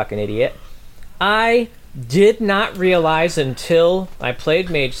just a fucking idiot. I did not realize until I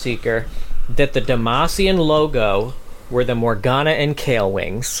played Mage Seeker that the Demacian logo were the Morgana and Kael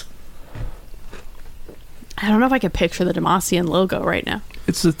wings. I don't know if I could picture the Demacian logo right now.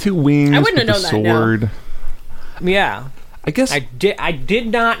 It's the two wings. I wouldn't with have the known that, sword. no. Yeah. I guess I did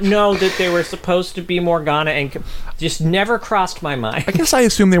not know that they were supposed to be Morgana, and just never crossed my mind. I guess I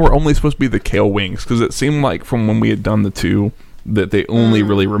assumed they were only supposed to be the Kale wings, because it seemed like from when we had done the two that they only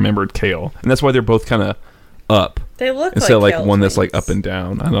really remembered Kale, and that's why they're both kind of up. They look instead of like Kale's one that's like wings. up and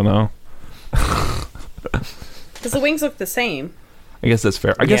down. I don't know. Because the wings look the same. I guess that's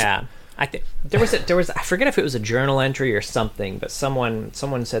fair. I guess Yeah. There was I forget if it was a journal entry or something, but someone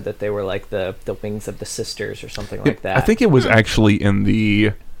said that they were like the wings of the sisters or something like that. I think it was actually in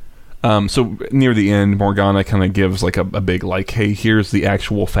the so near the end, Morgana kind of gives like a big like, hey, here's the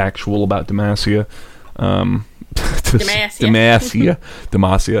actual factual about Demacia. Demacia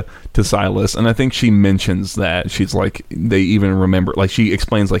to Sylas, and I think she mentions that she's like, they even remember, like she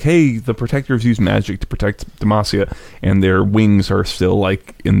explains like, hey, the protectors use magic to protect Demacia, and their wings are still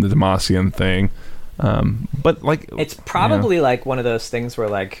like in the Demacian thing, but like it's probably like one of those things where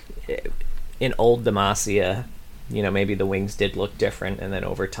like in old Demacia, you know, maybe the wings did look different, and then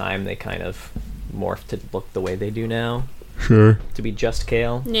over time they kind of morphed to look the way they do now. Sure. To be just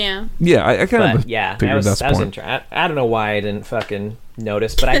Kale. Yeah. Yeah, I kind of yeah, figured that was point. interesting. I don't know why I didn't fucking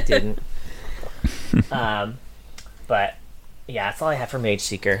notice, but I didn't. But yeah, that's all I have for Mage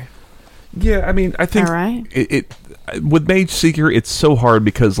Seeker. Yeah, I mean, I think All right. it with Mage Seeker, it's so hard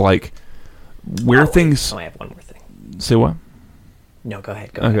because like where things. Oh, I have one more thing. Say what? No, go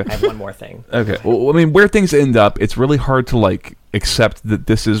ahead. Go ahead. I have one more thing. Okay. Well, I mean, where things end up, it's really hard to like accept that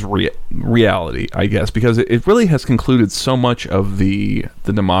this is reality, I guess, because it really has concluded so much of the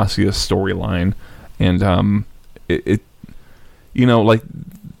Demacia storyline, and it you know, like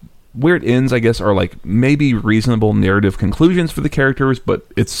where it ends, I guess, are like maybe reasonable narrative conclusions for the characters, but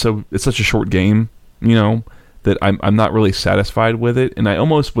it's such a short game, you know, that I'm not really satisfied with it, and I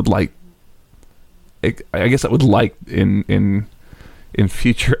almost would like. I guess I would like in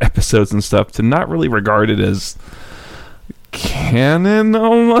future episodes and stuff to not really regard it as canon.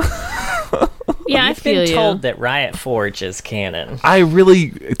 Yeah, I feel been you. told that Riot Forge is canon. I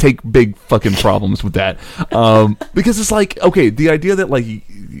really take big fucking problems with that, because it's like, okay, the idea that like,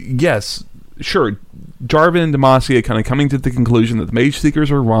 yes, sure, Jarvan and Demacia kind of coming to the conclusion that the Mage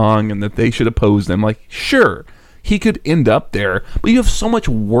Seekers are wrong and that they should oppose them, like, sure, he could end up there, but you have so much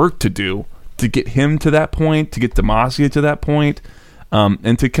work to do to get him to that point, to get Demacia to that point.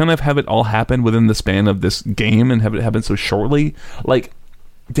 And to kind of have it all happen within the span of this game and have it happen so shortly, like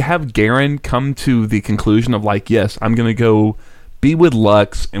to have Garen come to the conclusion of like, yes, I'm gonna go be with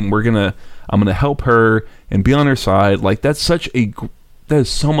Lux and I'm gonna help her and be on her side. Like that is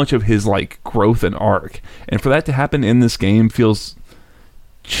so much of his like growth and arc, and for that to happen in this game feels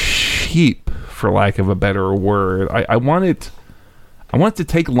cheap, for lack of a better word. I want it to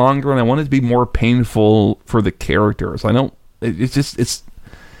take longer, and I want it to be more painful for the characters. It's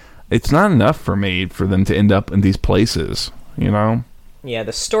not enough for me for them to end up in these places, you know? Yeah,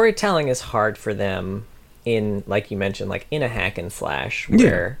 the storytelling is hard for them in, like you mentioned, like in a hack and slash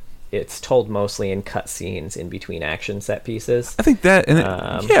where it's told mostly in cutscenes in between action set pieces. I think that, and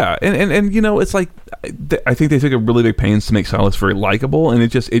and you know, it's like I think they took a really big pains to make Sylas very likable, and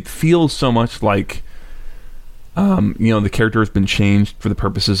it feels so much like. You know, the character has been changed for the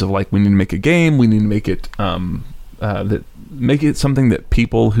purposes of like, we need to make a game, we need to make it make it something that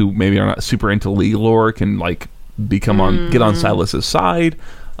people who maybe are not super into League lore can like get on Sylas's side.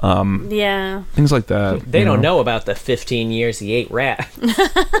 Yeah, things like that. They don't know about the 15 years he ate rat.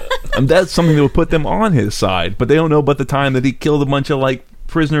 And that's something that would put them on his side, but they don't know about the time that he killed a bunch of like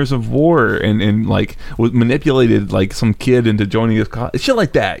prisoners of war and like was manipulated like some kid into joining his shit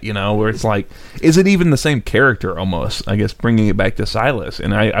like that, you know, where it's like, is it even the same character almost, I guess, bringing it back to Sylas?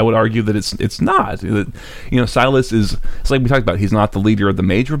 And I would argue that it's not. That, you know, Sylas it's like we talked about, he's not the leader of the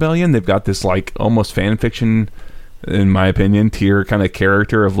Mage Rebellion. They've got this like almost fan fiction, in my opinion, tier kind of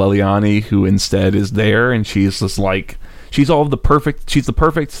character of Leliani, who instead is there, and she's just like, she's the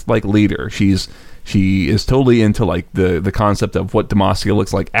perfect like leader. She is totally into like the concept of what Demacia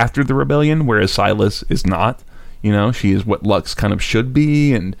looks like after the rebellion, whereas Sylas is not. You know, she is what Lux kind of should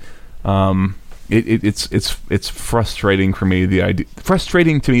be, and it's frustrating for me the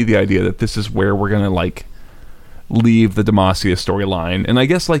idea that this is where we're gonna like leave the Demacia storyline. And I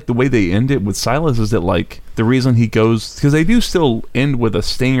guess like the way they end it with Sylas is that like the reason he goes, because they do still end with a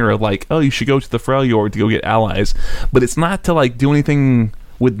stinger of like, oh, you should go to the Freljord to go get allies, but it's not to like do anything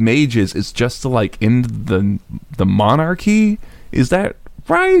with mages, it's just to like end the monarchy. Is that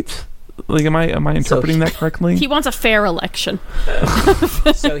right? Like, am I interpreting that correctly? He wants a fair election.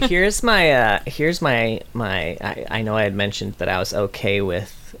 So here's my I know I had mentioned that I was okay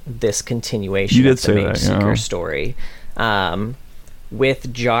with this continuation You did of the say Mage that, Seeker yeah. story.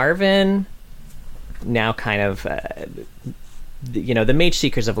 With Jarvan now kind of the Mage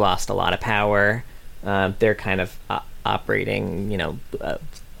Seekers have lost a lot of power. They're kind of operating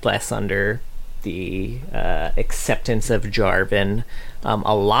less under the acceptance of Jarvan.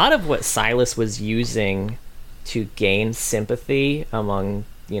 A lot of what Sylas was using to gain sympathy among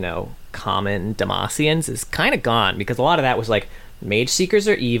common Demacians is kind of gone, because a lot of that was like, Mage Seekers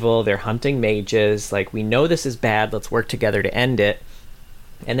are evil, they're hunting mages, like, we know this is bad, let's work together to end it.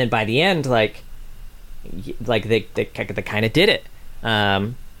 And then by the end, like they kind of did it.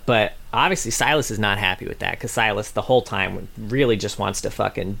 But obviously Sylas is not happy with that, because Sylas the whole time really just wants to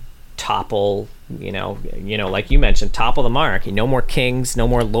fucking topple, like you mentioned, topple the monarchy. No more kings, no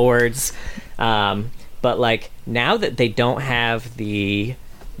more lords. But like, now that they don't have the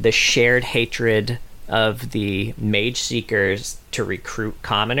shared hatred of the Mage Seekers to recruit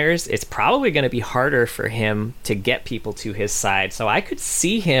commoners, it's probably going to be harder for him to get people to his side. So I could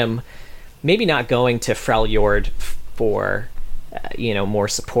see him maybe not going to Freljord for more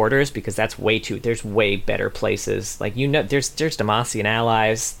supporters, because that's there's way better places. Like, there's Demacian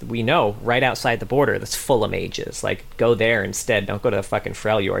allies, we know, right outside the border that's full of mages. Like, go there instead, don't go to fucking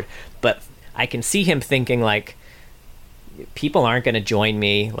Freljord. But I can see him thinking, like, people aren't going to join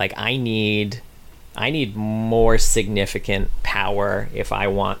me, like, I need more significant power if I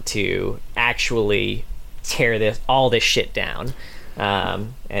want to actually tear all this shit down.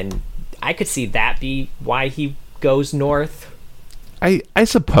 And I could see that be why he goes north. I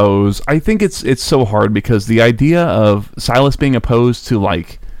suppose. I think it's so hard, because the idea of Sylas being opposed to,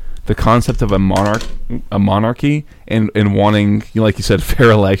 like, the concept of a monarchy and wanting, like you said, fair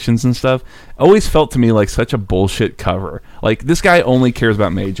elections and stuff, always felt to me like such a bullshit cover. Like, this guy only cares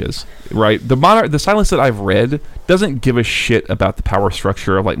about mages, right? The Sylas that I've read doesn't give a shit about the power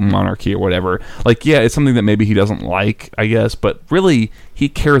structure of, like, monarchy or whatever. Like, yeah, it's something that maybe he doesn't like, I guess, but really he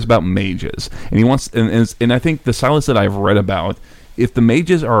cares about mages, and he wants. And I think the Sylas that I've read about, if the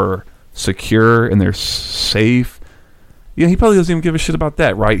mages are secure and they're safe, he probably doesn't even give a shit about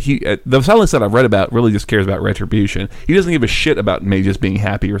that, right? The Sylas that I've read about really just cares about retribution. He doesn't give a shit about mages being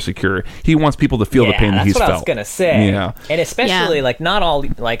happy or secure. He wants people to feel the pain that he's felt. That's what I was gonna say. Yeah, and especially like, not all,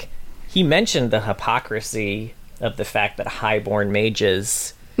 like, he mentioned the hypocrisy of the fact that highborn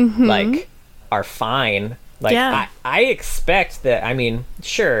mages like are fine. Like, I expect that. I mean,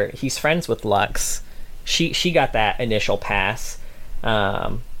 sure, he's friends with Lux. She got that initial pass.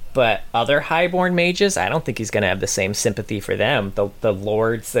 But other highborn mages, I don't think he's going to have the same sympathy for them. The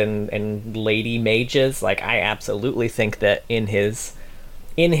lords and lady mages, like, I absolutely think that in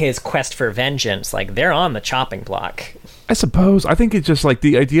his quest for vengeance, like, they're on the chopping block. I suppose. I think it's just, like,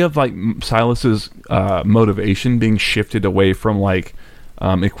 the idea of, like, Sylas's motivation being shifted away from, like,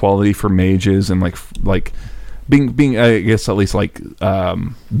 equality for mages and, like being I guess at least, like,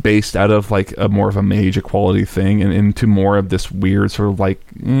 based out of, like, a more of a mage equality thing, and into more of this weird sort of, like,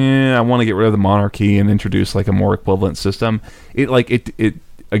 I want to get rid of the monarchy and introduce, like, a more equivalent system. It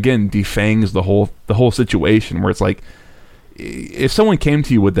again defangs the whole situation, where it's like, if someone came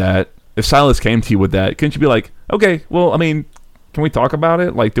to you with that, if Sylas came to you with that, couldn't you be like, okay, well, I mean, can we talk about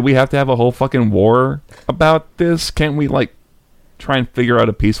it? Like, do we have to have a whole fucking war about this? Can't we, like, try and figure out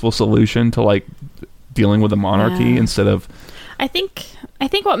a peaceful solution to, like, dealing with a monarchy instead of... I think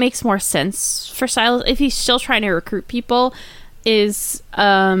what makes more sense for Sylas, if he's still trying to recruit people, is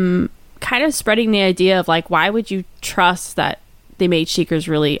kind of spreading the idea of, like, why would you trust that the Mage Seekers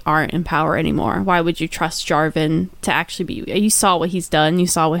really aren't in power anymore? Why would you trust Jarvan to actually be... You saw what he's done. You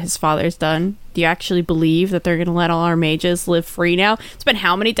saw what his father's done. Do you actually believe that they're going to let all our mages live free now? It's been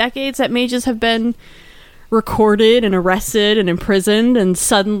how many decades that mages have been recorded and arrested and imprisoned, and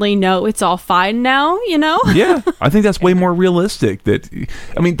suddenly, no, it's all fine now, Yeah, I think that's way more realistic. That's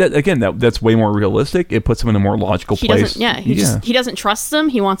way more realistic. It puts him in a more logical place. He doesn't trust them.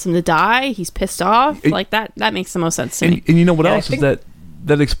 He wants them to die. He's pissed off. That makes the most sense to me. And you know what else is that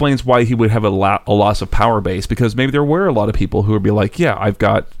explains why he would have a loss of power base, because maybe there were a lot of people who would be like, yeah, I've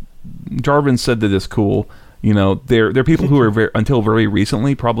got Jarvan said that it's cool. There are people who are until very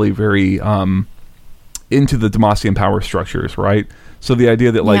recently probably very into the Demacian power structures, right? So the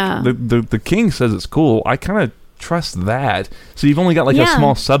idea that, like, the king says it's cool, I kind of trust that. So you've only got, like, a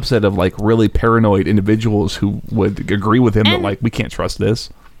small subset of, like, really paranoid individuals who would agree with him that, like, we can't trust this.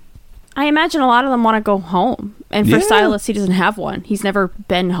 I imagine a lot of them want to go home, and for Sylas, he doesn't have one. He's never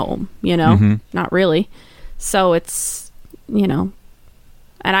been home, not really. So it's,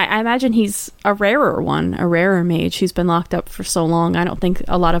 And I imagine he's a rarer mage who's been locked up for so long. I don't think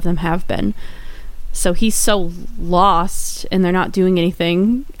a lot of them have been. So he's so lost, and they're not doing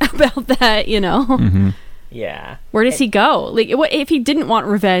anything about that, Mm-hmm. Yeah. Where does he go? Like, what if he didn't want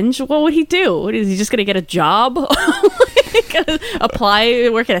revenge? What would he do? Is he just going to get a job? Apply,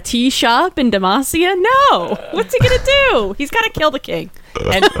 work at a tea shop in Demacia? No. What's he going to do? He's got to kill the king.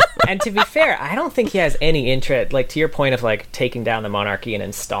 And to be fair, I don't think he has any interest, like, to your point of, like, taking down the monarchy and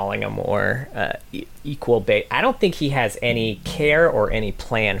installing a more equal base. I don't think he has any care or any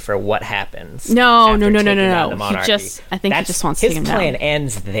plan for what happens. No. The I think he That's, just wants to take him down. His plan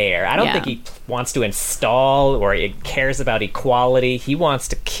ends there. I don't think he wants to install or he cares about equality. He wants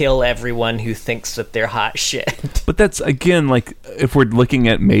to kill everyone who thinks that they're hot shit. But that's, again, like, if we're looking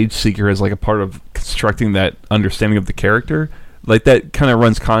at Mage Seeker as, like, a part of constructing that understanding of the character, like, that kind of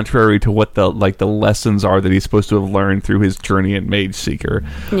runs contrary to what the lessons are that he's supposed to have learned through his journey in Mage Seeker.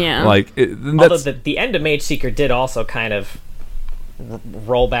 Yeah. Like, although the end of Mage Seeker did also kind of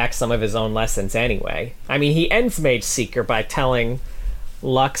roll back some of his own lessons anyway. I mean, he ends Mage Seeker by telling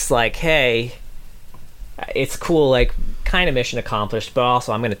Lux, like, hey, it's cool, like, kind of mission accomplished, but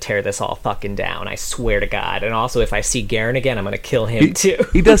also I'm going to tear this all fucking down, I swear to God. And also, if I see Garen again, I'm going to kill him too.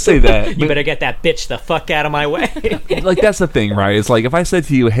 He does say that. You better get that bitch the fuck out of my way. Like, that's the thing, right? It's like, if I said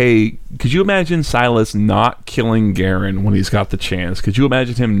to you, hey, could you imagine Sylas not killing Garen when he's got the chance? Could you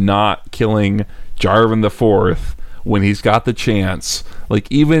imagine him not killing Jarvan the Fourth when he's got the chance? Like,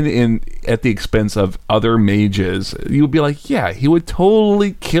 even at the expense of other mages, you would be like, yeah, he would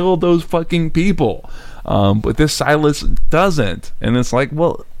totally kill those fucking people. But this Sylas doesn't, and it's like,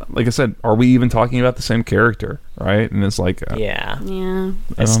 well, like I said, are we even talking about the same character, right? And it's like, yeah,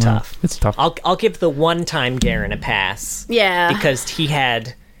 it's tough. It's tough. I'll give the one time Garen a pass, because he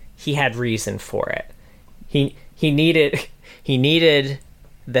had reason for it. He needed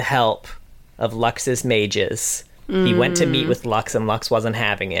the help of Lux's mages. He went to meet with Lux, and Lux wasn't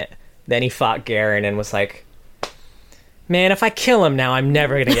having it. Then he fought Garen and was like, man, if I kill him now, I'm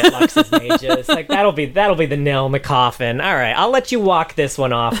never gonna get Lux's mages. Like, that'll be the nail in the coffin. All right, I'll let you walk this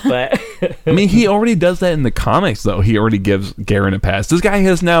one off, but I mean, he already does that in the comics, though. He already gives Garen a pass. This guy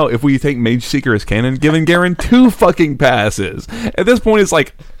has now, if we take Mage Seeker as canon, given Garen 2 fucking passes. At this point, it's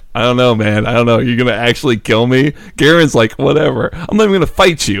like, I don't know, man. I don't know. You're gonna actually kill me? Garen's like, whatever. I'm not even gonna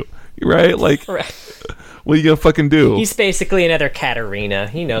fight you, right? Like, right. What are you gonna fucking do? He's basically another Katarina.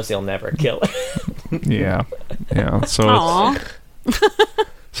 He knows he'll never kill him. Yeah. So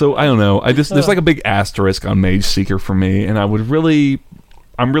so I don't know. There's like a big asterisk on Mage Seeker for me, and I'm really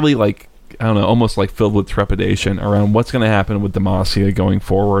like, I don't know, almost like filled with trepidation around what's going to happen with Demacia going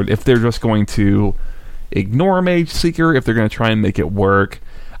forward. If they're just going to ignore Mage Seeker, if they're going to try and make it work.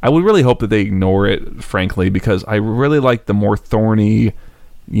 I would really hope that they ignore it, frankly, because I really like the more thorny,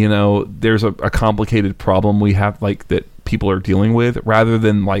 there's a complicated problem we have, like, that people are dealing with, rather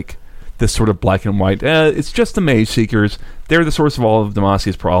than like this sort of black and white, it's just the Mage Seekers, they're the source of all of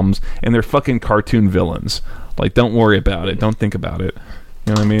Demacia's problems, and they're fucking cartoon villains. Like, don't worry about it, don't think about it.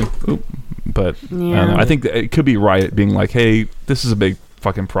 You know what I mean? Oop. But I don't know. I think it could be Riot being like, hey, this is a big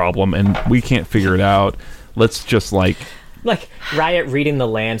fucking problem and we can't figure it out, let's just like Riot reading the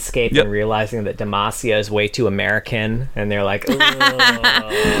landscape and realizing that Demacia is way too American, and they're like, maybe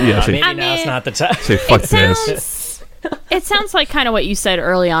now's not the time. Say fuck this. It sounds like kind of what you said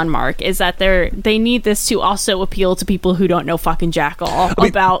early on, Mark, is that they need this to also appeal to people who don't know fucking jack all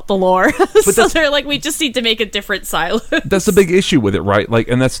about the lore. So they're like, we just need to make a different Sylas. That's the big issue with it, right? Like,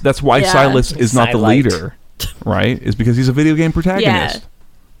 and that's why Sylas is not the leader, right? Is because he's a video game protagonist.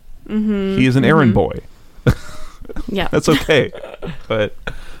 Yeah. Mm-hmm. He is an errand boy. Yeah, that's okay, but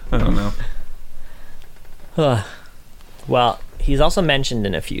I don't know. Well, he's also mentioned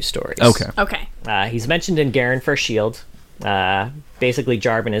in a few stories. Okay. He's mentioned in Garen First Shield. Basically,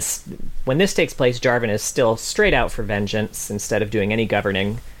 Jarvan is, when this takes place, Jarvan is still straight out for vengeance instead of doing any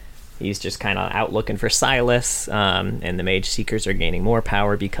governing. He's just kind of out looking for Sylas, and the Mage Seekers are gaining more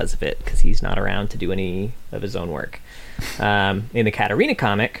power because of it, because he's not around to do any of his own work. In the Katarina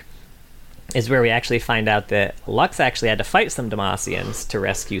comic is where we actually find out that Lux actually had to fight some Demacians to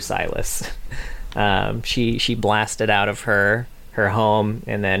rescue Sylas. She blasted out of her home,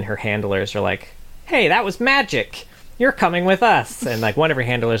 and then her handlers are like, hey, that was magic, you're coming with us. And like, one of her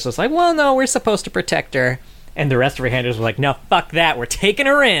handlers was like, well, no, we're supposed to protect her. And the rest of her handlers were like, no, fuck that, we're taking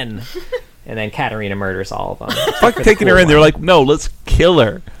her in. And then Katarina murders all of them. Fuck taking her in. They're like, no, let's kill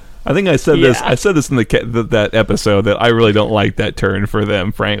her. I think I said this. I said this in that episode, that I really don't like that turn for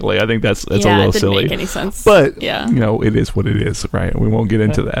them. Frankly, I think that's a little it didn't silly. Make any sense. But it is what it is, right? We won't get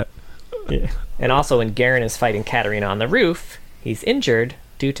into that. Yeah. And also, when Garen is fighting Katarina on the roof, he's injured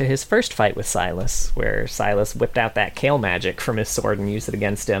due to his first fight with Sylas, where Sylas whipped out that kale magic from his sword and used it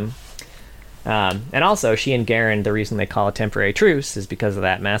against him. And also, she and Garen, the reason they call a temporary truce is because of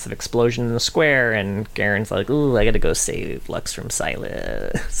that massive explosion in the square, and Garen's like, ooh, I gotta go save Lux from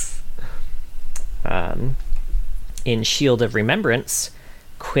Sylas. In Shield of Remembrance,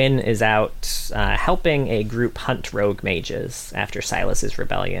 Quinn is out helping a group hunt rogue mages after Sylas's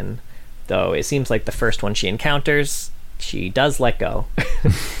rebellion, though it seems like the first one she encounters, she does let go.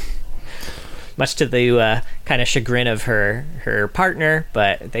 Much to the kind of chagrin of her partner,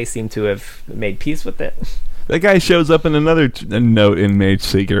 but they seem to have made peace with it. That guy shows up in another note in Mage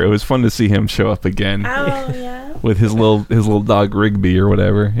Seeker. It was fun to see him show up again. Oh, yeah. With his little dog Rigby or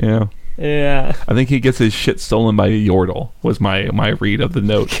whatever, you know. Yeah. I think he gets his shit stolen by a Yordle, was my read of the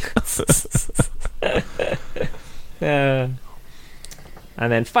note.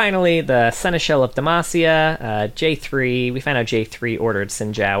 And then finally, the Seneschal of Demacia, J3. We found out J3 ordered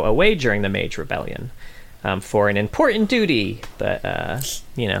Sinjao away during the Mage Rebellion for an important duty. But,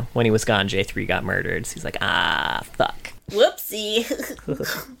 when he was gone, J3 got murdered. So he's like, fuck.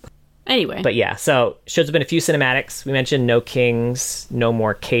 Whoopsie. Anyway. But yeah, so shows have been a few cinematics. We mentioned No Kings, No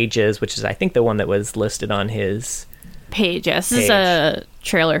More Cages, which is, I think, the one that was listed on his page. Yes, this is a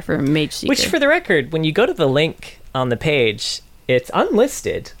trailer for Mage Seeker. Which, for the record, when you go to the link on the page, it's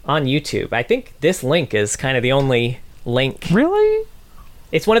unlisted on YouTube. I think this link is kind of the only link. Really?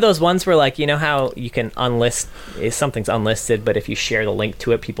 It's one of those ones where, like, you know how you can unlist, if something's unlisted, but if you share the link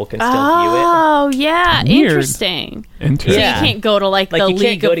to it, people can still view it? Oh, yeah. Weird. Interesting. Yeah. So you can't go to, like the you League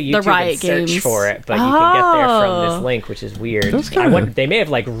can't go of to the YouTube Riot and search Games for it, but you can get there from this link, which is weird. They may have,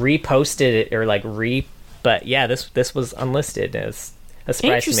 like, reposted it or, like, but yeah, this was unlisted. As a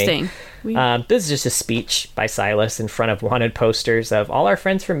surprise to me. This is just a speech by Sylas in front of wanted posters of all our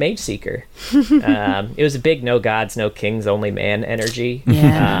friends from Mage Seeker. It was a big no gods, no kings, only man energy.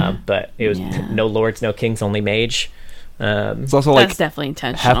 Yeah. But it was no lords, no kings, only mage. It's also like that's definitely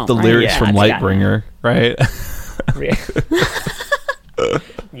intentional. half the right? lyrics from Lightbringer, right?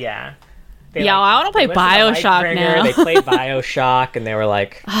 Yeah. I want to play BioShock now. They played BioShock, and they were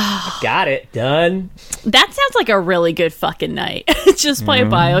like, got it, done. That sounds like a really good fucking night. Just play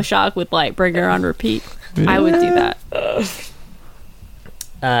BioShock with Lightbringer on repeat. I would do that.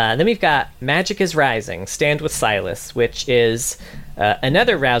 Then we've got Magic is Rising, Stand with Sylas, which is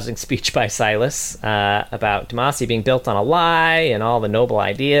another rousing speech by Sylas about Demacia being built on a lie and all the noble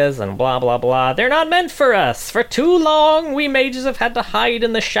ideas and blah, blah, blah. They're not meant for us. For too long, we mages have had to hide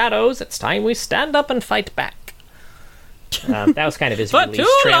in the shadows. It's time we stand up and fight back. That was kind of his release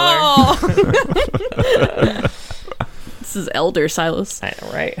trailer. This is Elder Sylas. I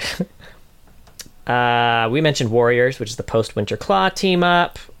know, right? We mentioned Warriors, which is the post-Winter Claw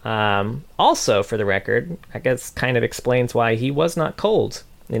team-up. Also, for the record, I guess kind of explains why he was not cold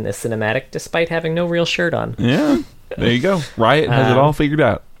in this cinematic, despite having no real shirt on. Yeah, there you go. Riot has it all figured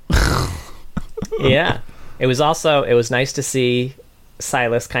out. Yeah. It was nice to see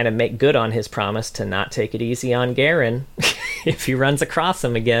Sylas kind of make good on his promise to not take it easy on Garen if he runs across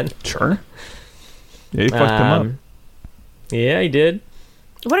him again. Sure. Yeah, he fucked him up. Yeah, he did.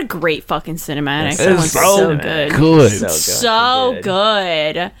 What a great fucking cinematic. That was so good. So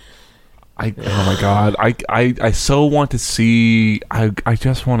good. Oh my god. I so want to see I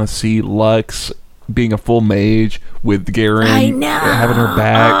just want to see Lux being a full mage with Garen having her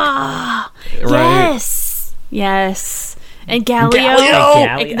back. Right? Yes. And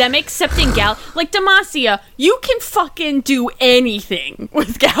Galio. Them accepting Galio. Like, Demacia, you can fucking do anything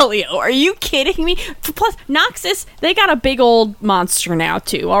with Galio. Are you kidding me? Plus, Noxus, they got a big old monster now,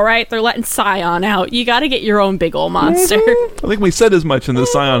 too, alright? They're letting Scion out. You gotta get your own big old monster. I think we said as much in the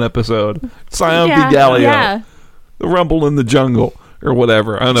Scion episode. Scion v Galio. Yeah. The Rumble in the Jungle. Or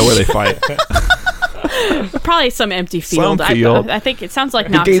whatever. I don't know where they fight. Probably some empty field. I think it sounds like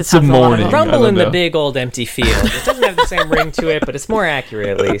Noxus has of a lot of them. Rumble in the big old empty field. It doesn't have the same ring to it, but it's more accurate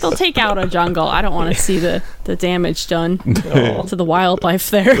at least. They'll take out a jungle. I don't want to see the damage done to the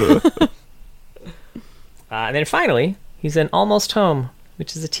wildlife there. And then finally, he's in Almost Home,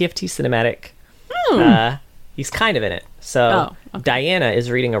 which is a TFT cinematic. He's kind of in it. So Diana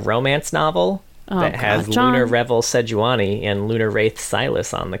is reading a romance novel that has Lunar Revel Sejuani and Lunar Wraith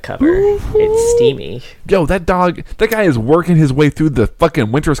Sylas on the cover. It's steamy. Yo, that guy is working his way through the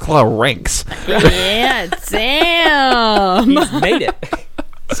fucking Winter's Claw ranks. Yeah, damn. He's made it.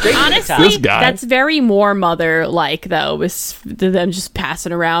 Straight to the Honestly, top. This guy. that's very more mother-like, though, with them just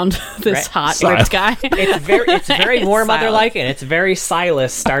passing around this hot ripped guy. It's very more Sylas. mother-like, and it's very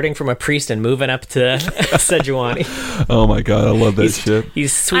Sylas, starting from a priest and moving up to Sejuani. Oh my god, I love that shit.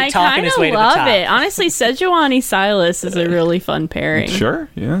 He's I sweet talking kind his of way to the love top. it. Honestly, Sejuani Sylas is a really fun pairing. Sure,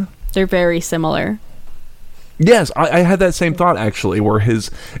 yeah. They're very similar. Yes, I had that same thought actually, where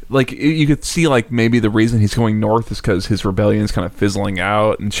his, like, you could see, like, maybe the reason he's going north is because his rebellion's kind of fizzling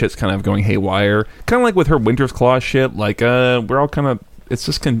out and shit's kind of going haywire. Kind of like with her Winter's Claw shit, like, we're all kind of, it's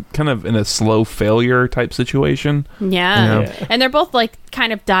just kind of in a slow failure type situation. Yeah. Yeah. And they're both like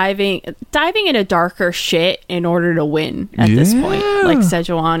kind of diving into darker shit in order to win at this point. Like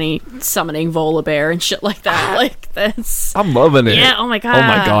Sejuani summoning Volibear and shit like that. Like that's I'm loving it. Yeah, oh my god. Oh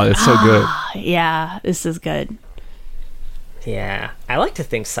my god, it's so good. Yeah, this is good. Yeah, I like to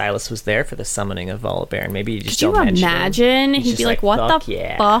think Sylas was there for the summoning of Volibear, and maybe you just Could you don't mention him. imagine? He's He'd just be like, like, what "Fuck the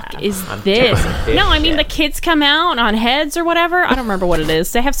yeah, fuck is I'm this? doing this No, I mean, the shit." kids come out on heads or whatever. I don't remember what it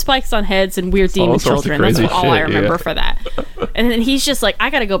is. They have spikes on heads and weird demon sorts of children. That's crazy all I shit, remember yeah. for that. And then he's just like, I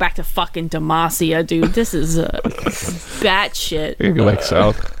gotta go back to fucking Demacia, dude. This is bat shit. I can go back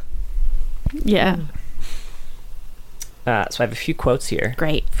south. Yeah. So I have a few quotes here.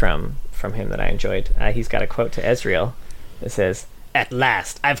 Great. From him that I enjoyed. He's got a quote to Ezreal that says, "At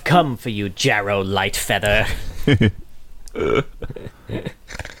last, I've come for you, Jarrow Lightfeather."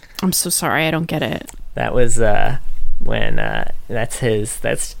 I'm so sorry, I don't get it. That was when that's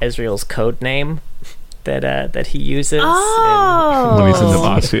Ezreal's code name that he uses. Oh. When he's in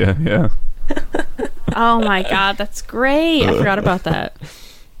Demacia, yeah. Oh my god, that's great. I forgot about that.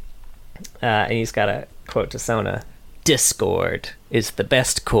 And he's got a quote to Sona: "Discord is the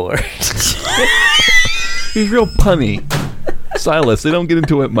best chord." He's real punny. Sylas, they don't get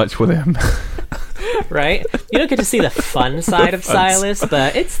into it much with him. Right? You don't get to see the fun side of Sylas,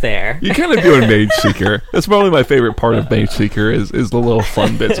 but it's there. You kind of do in Mage Seeker. That's probably my favorite part of Mage Seeker is the little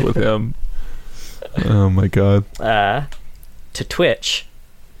fun bits with him. Oh my god. To Twitch,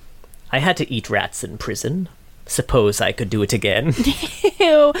 "I had to eat rats in prison. Suppose I could do it again."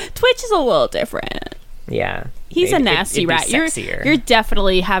 Ew, Twitch is a little different. Yeah. He's a nasty it'd be rat. sexier. You're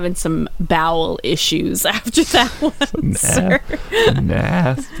definitely having some bowel issues after that one, sir.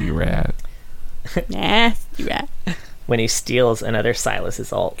 Nasty rat. Nasty rat. When he steals another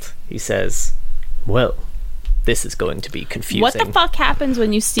Sylas's ult, he says, "Well, this is going to be confusing." What the fuck happens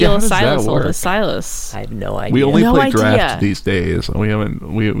when you Yeah, steal how a does that Sylas ult work? as Sylas? I have no idea. We only No play idea. draft these days. We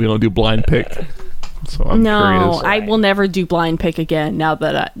don't do blind pick. So I'm No, curious. I will never do blind pick again now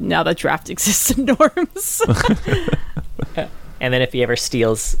that draft exists in norms. And then if he ever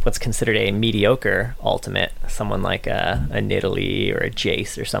steals what's considered a mediocre ultimate, someone like a Nidalee or a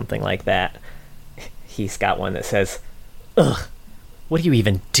Jace or something like that, he's got one that says, "Ugh, what do you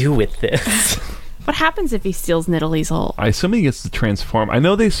even do with this?" What happens if he steals Nidalee's ult? I assume he gets to transform. I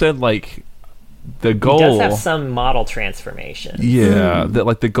know they said like the goal. He does have some model transformation. Yeah, that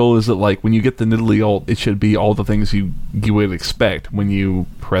like the goal is that like when you get the Nidalee ult, it should be all the things you would expect when you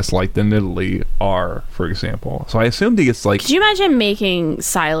press like the Nidalee R, for example. So I assumed he gets like Could you imagine making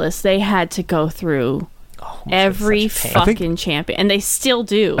Sylas? They had to go through every such a pain. fucking champion, and they still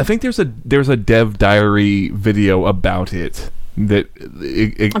do. I think there's a dev diary video about it that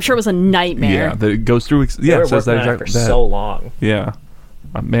I'm sure it was a nightmare. yeah, that it goes through. They were it says working that on it for exact- so long. Yeah,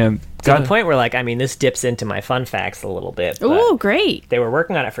 man. To the point where, like, I mean, this dips into my fun facts a little bit. But Ooh, great. they were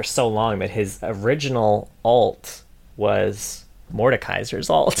working on it for so long that his original ult was Mordekaiser's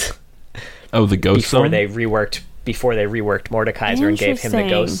ult. Oh, the ghost before zone? they reworked Mordekaiser and gave him the Interesting.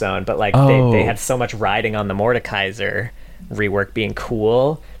 ghost zone. But like Oh. they had so much riding on the Mordekaiser rework being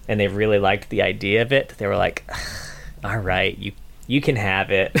cool, and they really liked the idea of it that they were like, all right, you can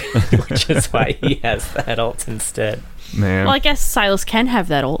have it. Which is why he has that ult instead. Man. Well, I guess Sylas can have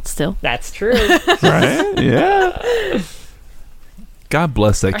that ult still. That's true. Right? Yeah. God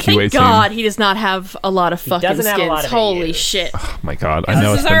bless that QA Thank team. God he does not have a lot of fucking doesn't have a skins. lot of Holy AUs. shit. Oh my God, I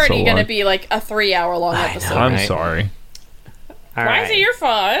know This it's is been so already long. going to be like a 3-hour-long episode. I'm Right. sorry. All Why right. is it your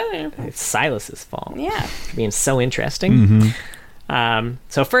fault? It's Silas's fault. Yeah. Being so interesting. Mm-hmm.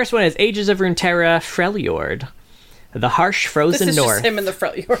 So first one is Ages of Runeterra, Freljord. The harsh frozen north. in the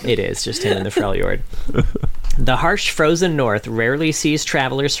Freljord. It is just him in the Freljord. The harsh frozen north rarely sees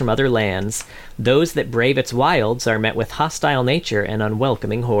travelers from other lands. Those that brave its wilds are met with hostile nature and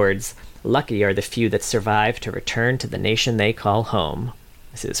unwelcoming hordes. Lucky are the few that survive to return to the nation they call home.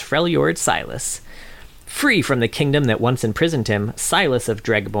 This is Freljord Sylas. Free from the kingdom that once imprisoned him, Sylas of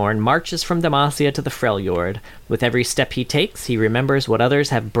Dregborn marches from Demacia to the Freljord. With every step he takes, he remembers what others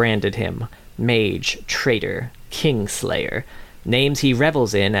have branded him. Mage, traitor, kingslayer. names he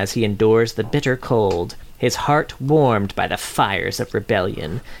revels in as he endures the bitter cold, his heart warmed by the fires of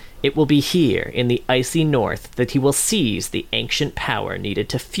rebellion. It will be here, in the icy north, that he will seize the ancient power needed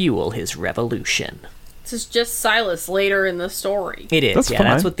to fuel his revolution. This is just Sylas later in the story. It is, That's yeah. fine.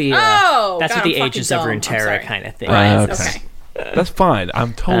 That's what the God, the I'm Ages fucking of dumb. Runeterra I'm kind of thing. Right, Okay. okay. That's fine.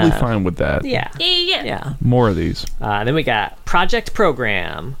 I'm totally fine with that. Yeah. More of these. Then we got Project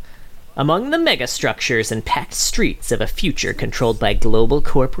Program. Among the megastructures and packed streets of a future controlled by global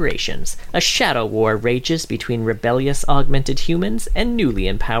corporations, a shadow war rages between rebellious augmented humans and newly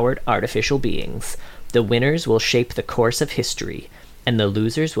empowered artificial beings. The winners will shape the course of history, and the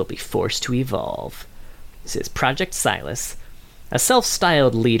losers will be forced to evolve. This is Project Sylas. A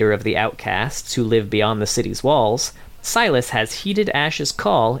self-styled leader of the outcasts who live beyond the city's walls, Sylas has heeded Ash's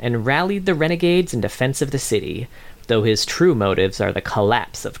call and rallied the renegades in defense of the city, though his true motives are the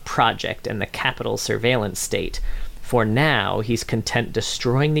collapse of Project and the capital surveillance state. For now, he's content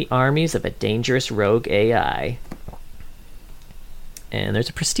destroying the armies of a dangerous rogue AI. And there's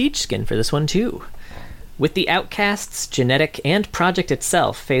a prestige skin for this one, too. With the outcasts, Genetic, and Project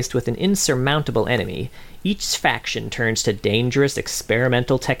itself faced with an insurmountable enemy, each faction turns to dangerous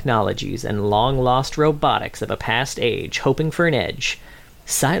experimental technologies and long-lost robotics of a past age, hoping for an edge.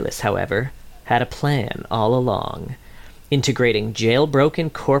 Sylas, however, had a plan all along, integrating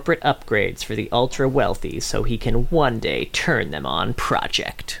jailbroken corporate upgrades for the ultra-wealthy so he can one day turn them on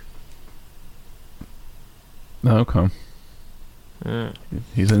Project. Okay.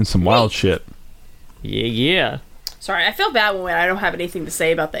 He's in some wild shit. Yeah. Sorry, I feel bad when I don't have anything to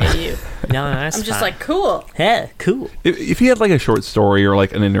say about the AU. No, that's I'm just fine. like, cool. Hey, cool. If he had like a short story or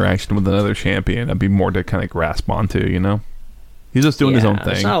like an interaction with another champion, that'd be more to kind of grasp onto, you know? He's just doing his own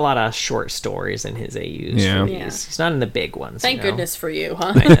There's thing. not a lot of short stories in his AUs. Yeah. Yeah. He's not in the big ones. Thank you know? goodness for you,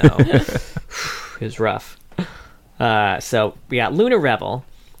 huh? I know. It was rough. So we got Lunar Revel.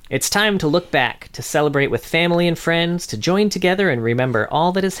 It's time to look back, to celebrate with family and friends, to join together and remember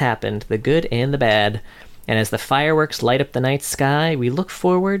all that has happened, the good and the bad. And as the fireworks light up the night sky, we look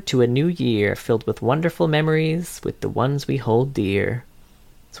forward to a new year filled with wonderful memories with the ones we hold dear.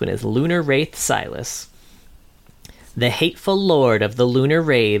 This one is Lunar Wraith Sylas. The hateful lord of the lunar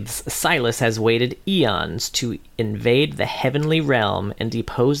wraiths, Sylas has waited eons to invade the heavenly realm and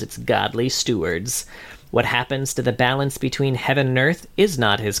depose its godly stewards. What happens to the balance between heaven and earth is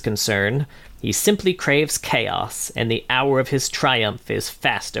not his concern. He simply craves chaos, and the hour of his triumph is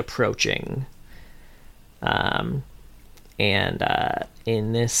fast approaching. In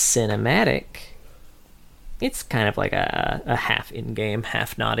this cinematic, it's kind of like a half in-game,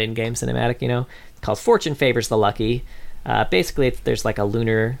 half not in-game cinematic, you know? It's called Fortune Favors the Lucky. Basically, there's like a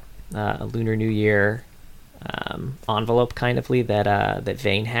lunar New Year envelope kind of that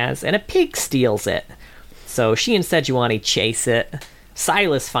Vayne has, and a pig steals it. So she and Sejuani chase it.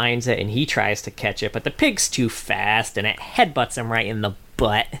 Sylas finds it, and he tries to catch it, but the pig's too fast, and it headbutts him right in the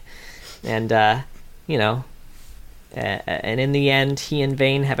butt. And, and in the end, he and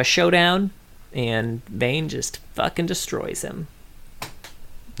Vayne have a showdown, and Vayne just fucking destroys him.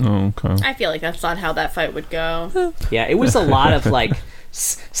 Oh, okay. I feel like that's not how that fight would go. Yeah, it was a lot of, like,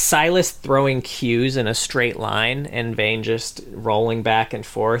 Sylas throwing cues in a straight line, and Vayne just rolling back and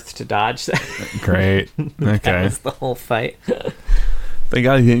forth to dodge. Great. Okay. That was the whole fight. Thank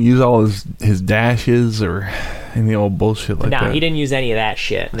God he didn't use all his dashes or any old bullshit like that. No, he didn't use any of that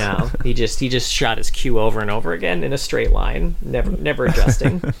shit. No, he just shot his cue over and over again in a straight line, never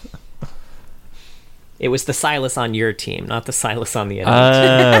adjusting. It was the Sylas on your team, not the Sylas on the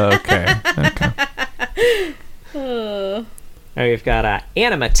enemy Okay. Now we've got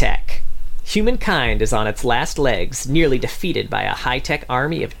Animatech. Humankind is on its last legs, nearly defeated by a high-tech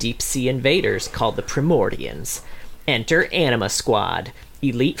army of deep-sea invaders called the Primordians. Enter Anima Squad,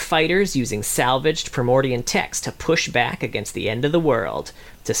 elite fighters using salvaged Primordian techs to push back against the end of the world.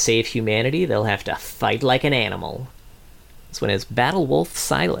 To save humanity, they'll have to fight like an animal. This one is Battle Wolf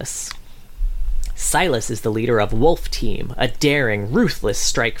Sylas. Sylas is the leader of Wolf Team, a daring, ruthless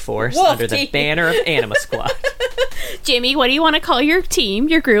strike force Wolf under the Team. banner of Anima Squad. Jimmy, what do you want to call your team,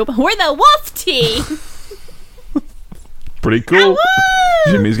 your group? We're the Wolf Team! Pretty cool.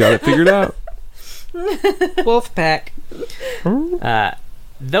 Jimmy's got it figured out. Wolfpack.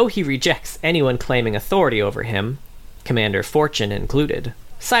 Though he rejects anyone claiming authority over him, Commander Fortune included,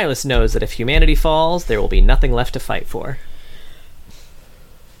 Sylas knows that if humanity falls, there will be nothing left to fight for.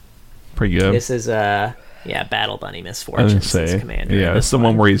 Pretty good. This is Battle Bunny I Misfortune. was gonna say, Commander. yeah, it's the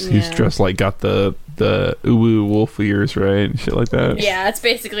one where he's Yeah. just like got the uwu wolf ears, right, and shit like that. Yeah, that's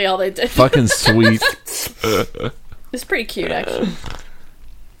basically all they did. Fucking sweet. It's pretty cute, actually.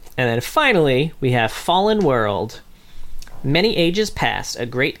 And then finally, we have Fallen World. Many ages past, a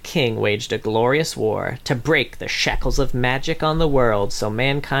great king waged a glorious war to break the shackles of magic on the world so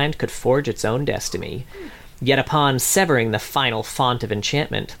mankind could forge its own destiny. Yet upon severing the final font of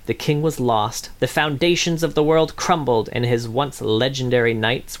enchantment, the king was lost, the foundations of the world crumbled, and his once legendary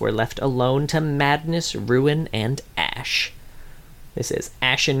knights were left alone to madness, ruin, and ash. This is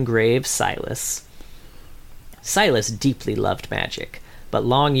Ashen Grave Sylas. Sylas deeply loved magic, but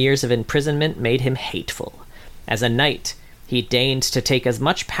long years of imprisonment made him hateful. As a knight, he deigned to take as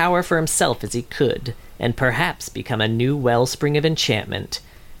much power for himself as he could, and perhaps become a new wellspring of enchantment.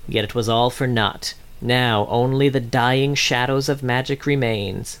 Yet it was all for naught. Now only the dying shadows of magic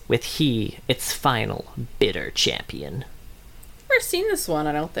remains, with he, its final, bitter champion. Never seen this one,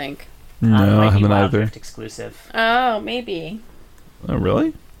 I don't think. No, I haven't either. Rift exclusive. Oh, maybe. Oh,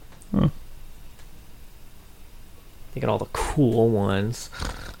 really? Oh. Think of all the cool ones.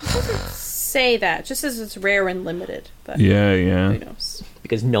 Say that, just as it's rare and limited. But Yeah. who knows?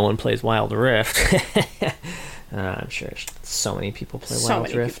 Because no one plays Wild Rift. I'm sure so many people play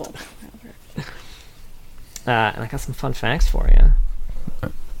Wild Rift. People. And I got some fun facts for you.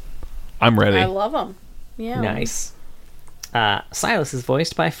 I'm ready. I love them. Yeah. Nice. Sylas is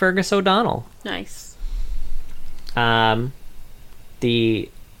voiced by Fergus O'Donnell. Nice. The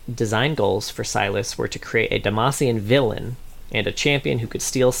design goals for Sylas were to create a Demacian villain and a champion who could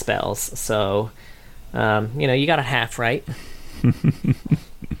steal spells. So, you got it half right.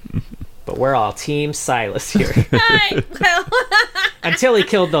 But we're all Team Sylas here. Well, Until he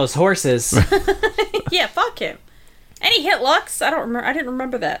killed those horses. yeah, fuck him. And he hit Lux. I didn't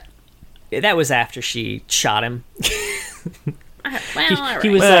remember that. That was after she shot him. All right. He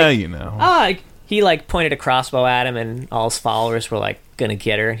was he pointed a crossbow at him, and all his followers were like gonna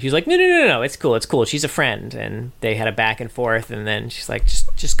get her. He was like, no, it's cool, she's a friend. And they had a back and forth, and then she's like,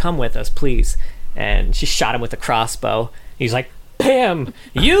 just come with us, please. And she shot him with a crossbow. He's like, bam,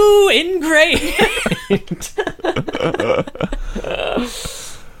 you ingrate.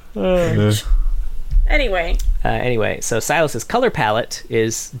 Anyway, so Sylas's color palette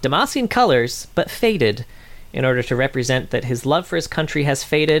is Demacian colors, but faded, in order to represent that his love for his country has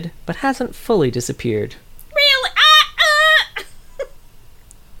faded, but hasn't fully disappeared. really?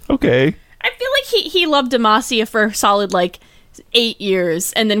 Okay. I feel like he loved Demacia for a solid 8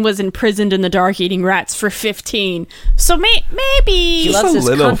 years, and then was imprisoned in the dark eating rats for 15. So maybe He loves his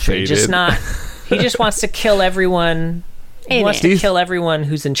country, faded. just not. He just wants to kill everyone. He wants to He's- kill everyone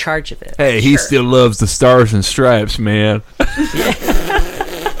who's in charge of it. Hey, he still loves the stars and stripes, man.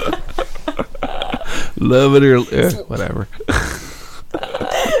 Love it or whatever.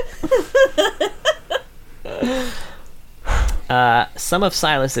 Some of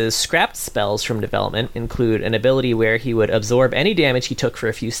Sylas's scrapped spells from development include an ability where he would absorb any damage he took for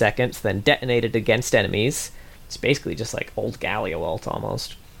a few seconds, then detonate it against enemies. It's basically just like old Galliowalt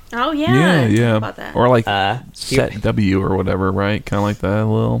almost. Oh yeah. Yeah. About that. Or He- set W or whatever, right? Kind of like that, a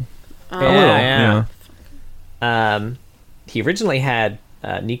little. Yeah. He originally had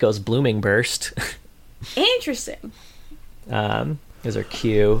Nico's Blooming Burst. Interesting. Is her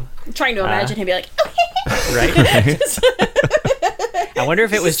cue. I'm trying to imagine him be like, Right? I wonder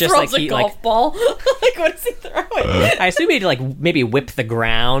if it was just like throws a golf ball. What is he throwing? I assume he'd maybe whip the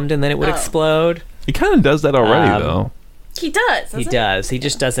ground and then it would explode. He kind of does that already, though. He does. He does. He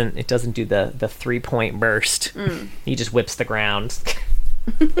just doesn't. It doesn't do the 3-point burst. He just whips the ground.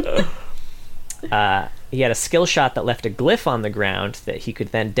 He had a skill shot that left a glyph on the ground that he could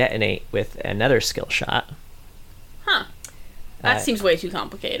then detonate with another skill shot. Huh. That seems way too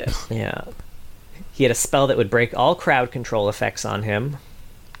complicated. Yeah. He had a spell that would break all crowd control effects on him.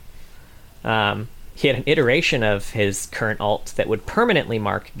 He had an iteration of his current alt that would permanently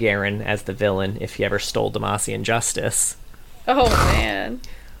mark Garen as the villain if he ever stole Demacian justice. Oh, man.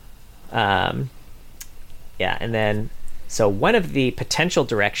 Yeah, and then... So one of the potential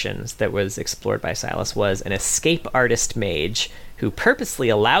directions that was explored by Sylas was an escape artist mage who purposely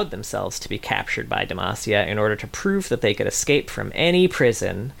allowed themselves to be captured by Demacia in order to prove that they could escape from any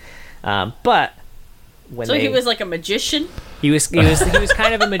prison. But when he was like a magician? He was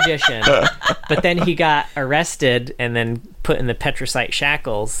kind of a magician, but then he got arrested and then put in the petricite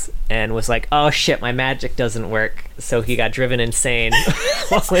shackles and was like, "Oh shit, my magic doesn't work." So he got driven insane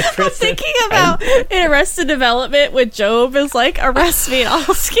while in prison. I'm thinking about in Arrested Development when Job is like, "Arrest me and I'll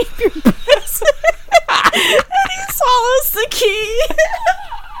escape your prison," and he swallows the key.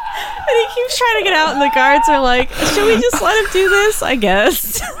 And he keeps trying to get out, and the guards are like, "Should we just let him do this? I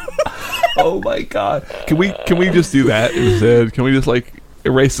guess." Oh my god! Can we just do that instead? Can we just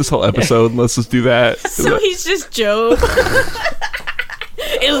erase this whole episode and let's just do that? So he's just Job.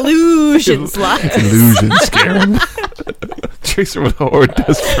 Illusions, lies. Illusions, Karen. Chaser with a horde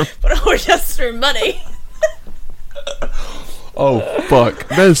does But a horse does for money. Oh fuck!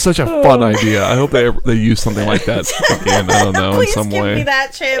 That is such a fun idea. I hope they use something like that again. I don't know, in some Please give way. me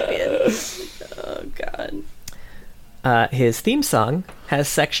that champion. Oh god. His theme song has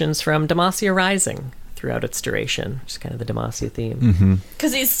sections from Demacia Rising throughout its duration, which is kind of the Demacia theme.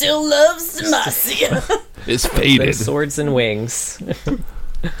 Because he still loves Demacia. It's faded. With swords and wings.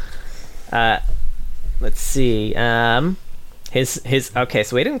 Let's see. His okay,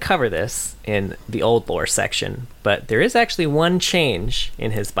 so we didn't cover this in the old lore section, but there is actually one change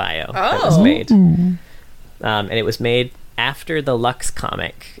in his bio that was made. And it was made after the Lux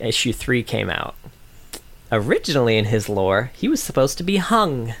comic, issue 3 came out. Originally in his lore, he was supposed to be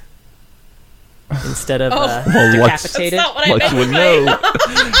hung instead of decapitated. That's not what I Lux meant. would know.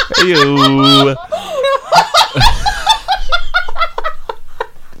 Ew.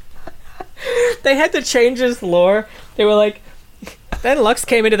 They had to change his lore. They were like, then Lux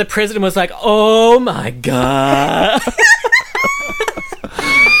came into the prison and was like, oh my god.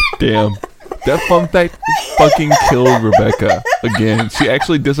 Damn. That fun fact fucking killed Rebecca again. She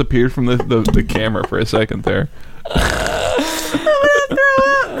actually disappeared from the camera for a second there.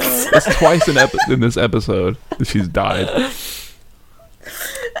 That's twice in this episode that she's died.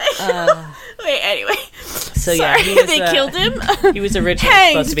 Wait, anyway. So yeah, Sorry, he was, they killed him. He was originally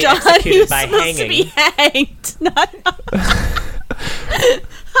Hanged, supposed to be John. He executed was by supposed hanging. to be hanged. Not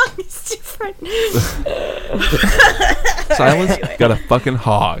hung is different. Sylas got a fucking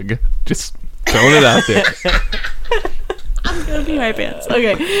hog. Just throwing it out there. I'm gonna pee my pants.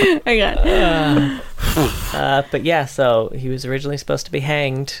 Okay, hang on. But yeah, so he was originally supposed to be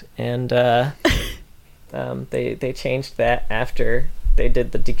hanged, and they changed that after they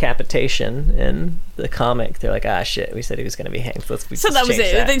did the decapitation in the comic. They're like, ah, shit, we said he was going to be hanged. So So that was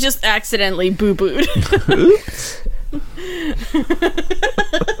it. They just accidentally boo-booed.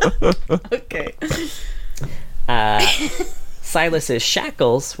 Okay. Sylas's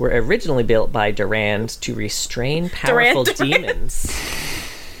shackles were originally built by Durand to restrain powerful Durand. demons.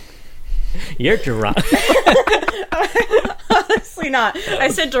 You're drunk. Honestly not. I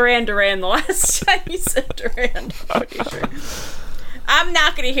said Duran the last time you said Duran. I'm pretty sure. I'm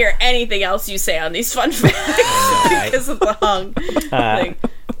not going to hear anything else you say on these fun facts because of the hung thing.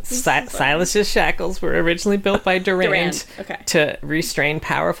 Sylas's shackles were originally built by Durand Okay. to restrain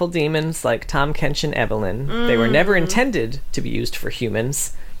powerful demons like Tom Kench and Evelyn. They were never intended to be used for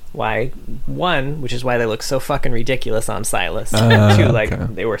humans. Which is why they look so fucking ridiculous on Sylas. Two, like,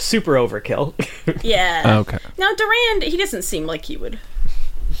 okay. they were super overkill. Yeah. Okay. Now, Durand, he doesn't seem like he would.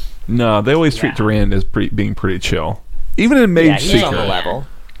 No, they always treat Durand as being pretty chill. Even in Mage Yeah, he's on the Seeker, level.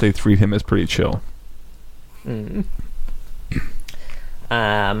 they treat him as pretty chill. The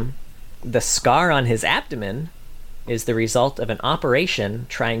scar on his abdomen is the result of an operation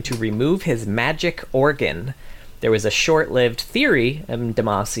trying to remove his magic organ. There was a short-lived theory in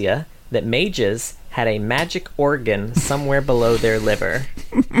Demacia that mages had a magic organ somewhere below their liver.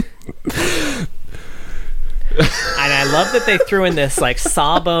 And I love that they threw in this, like,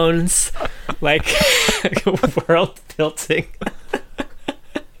 Sawbones, like, world building.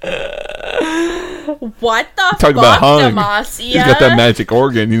 What the Talk about fuck, hung. Demacia? He's got that magic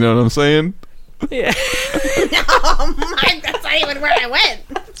organ, you know what I'm saying? Yeah. Oh my, that's not even where I went.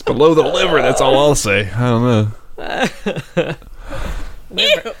 It's below the liver, that's all I'll say. I don't know.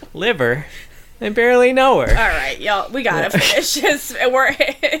 Liver. I barely know her. All right, y'all, we gotta finish this.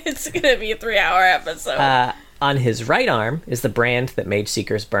 It's gonna be a 3-hour episode. On his right arm is the brand that mage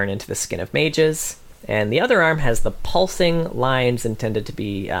seekers burn into the skin of mages, and the other arm has the pulsing lines intended to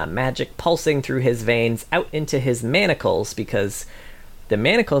be magic pulsing through his veins out into his manacles, because the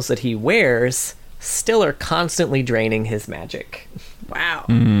manacles that he wears still are constantly draining his magic. Wow.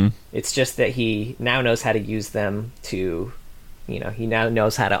 It's just that he now knows how to use them to, he now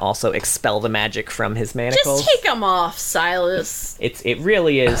knows how to also expel the magic from his manacles. Just take them off, Sylas. It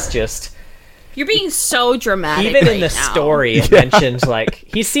really is just... You're being so dramatic. Even right in the now. story, it mentions, like,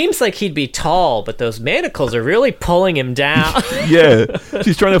 he seems like he'd be tall, but those manacles are really pulling him down. Yeah,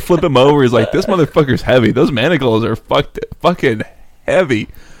 she's trying to flip him over. He's like, this motherfucker's heavy. Those manacles are fucking heavy.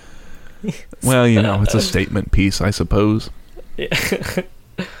 Well, it's a statement piece, I suppose.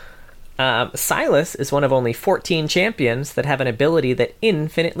 Sylas is one of only 14 champions that have an ability that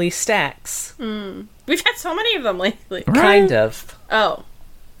infinitely stacks. We've had so many of them lately. Kind of. Oh.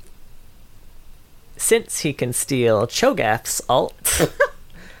 Since he can steal Cho'Gath's ult,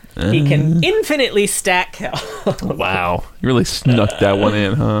 he can infinitely stack health. Wow, you really snuck that one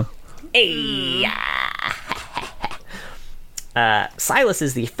in, huh? Sylas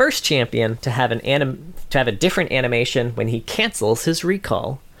is the first champion to have a different animation when he cancels his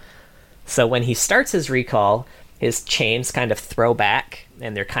recall. So when he starts his recall, his chains kind of throw back,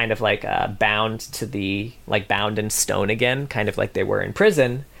 and they're kind of like bound in stone again, kind of like they were in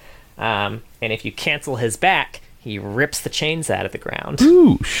prison. And if you cancel his back, he rips the chains out of the ground.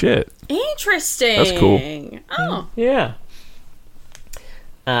 Ooh, shit. Interesting. That's cool. Oh. Yeah.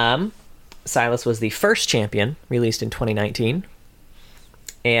 Sylas was the first champion released in 2019.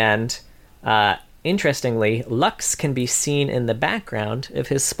 And interestingly, Lux can be seen in the background of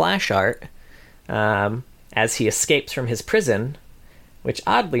his splash art as he escapes from his prison, which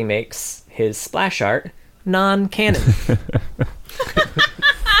oddly makes his splash art non-canon.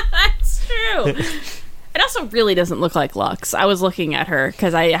 That's true. It also really doesn't look like Lux. I was looking at her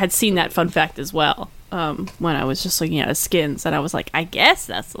because I had seen that fun fact as well when I was just looking at his skins, and I was like, I guess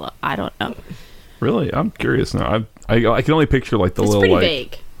that's Lux. I don't know. Really? I'm curious now. I can only picture like the it's little pretty like...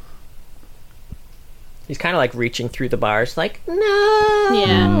 vague. He's kind of like reaching through the bars like, no.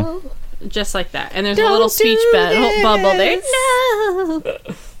 Yeah. Just like that. And there's a Don't little speech bubble there. No.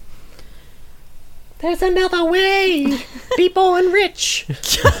 There's another way. Be born rich.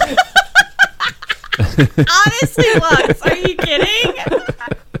 Honestly, Lux, are you kidding?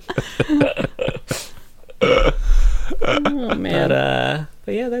 Oh, man.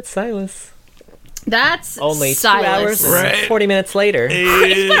 But yeah, that's Sylas. That's only Sylas. 2 hours and Right. 40 minutes later.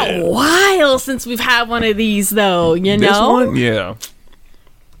 It's been a while since we've had one of these, though, you know? This one? Yeah.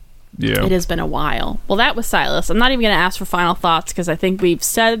 Yeah. It has been a while. Well, that was Sylas. I'm not even going to ask for final thoughts because I think we've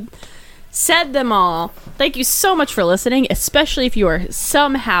said them all. Thank you so much for listening, especially if you are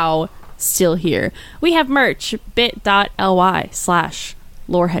somehow still here. We have merch,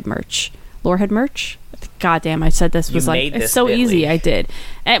 bit.ly/loreheadmerch. Lorehead merch? God damn, I said this was it's so easy. I did.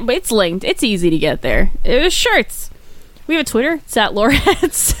 And it's linked. It's easy to get there. It was shirts. We have a Twitter. It's at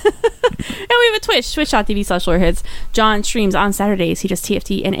Loreheads. And we have a Twitch, twitch.tv/Loreheads. John streams on Saturdays. He does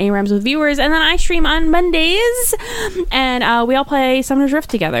TFT and ARAMs with viewers. And then I stream on Mondays. And we all play Summoner's Rift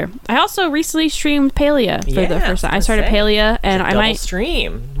together. I also recently streamed Palia for the first time. I started Palia, and I might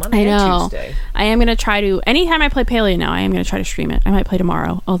stream I Monday know. and Tuesday. I am going to try to, anytime I play Palia now, I am going to try to stream it. I might play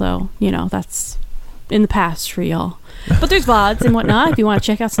tomorrow, although, that's in the past for y'all. But there's VODs and whatnot if you want to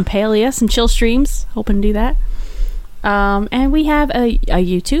check out some Palia, some chill streams. Hoping to do that. And we have a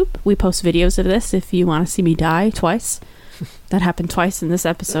YouTube. We post videos of this if you want to see me die twice. That happened twice in this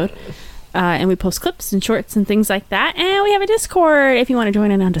episode. And we post clips and shorts and things like that. And we have a Discord. If you want to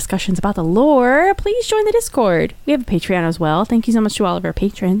join in on discussions about the lore, please join the Discord. We have a Patreon as well. Thank you so much to all of our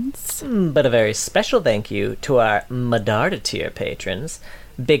patrons. But a very special thank you to our Medarda tier patrons: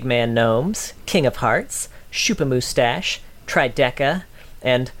 Big Man Gnomes, King of Hearts, Shupa Moustache, Trideca,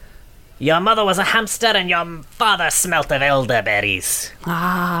 and Your mother was a hamster and your father smelt of elderberries.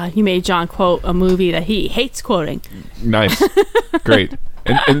 You made John quote a movie that he hates quoting. Nice. Great.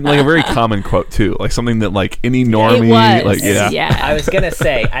 And like a very common quote too, like something that like any normie, it was. like yeah. I was gonna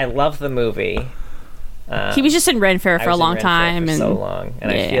say I love the movie. He was just in Ren Fair for a long Ren Fair time, for and so long,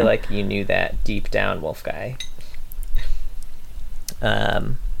 and I feel like you knew that deep down, Wolf Guy.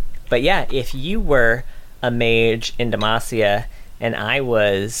 But yeah, if you were a mage in Demacia and I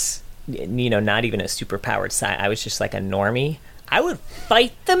was, not even a super powered I was just like a normie, I would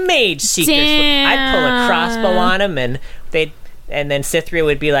fight the mage seekers. Damn. I'd pull a crossbow on them, and then Cythria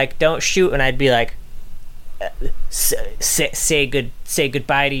would be like, "Don't shoot," and I'd be like, "Say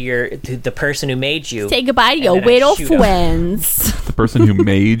goodbye to the person who made you. Say goodbye to your little friends." The person who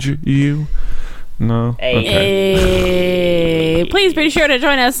made you. No. Hey. Hey. Please be sure to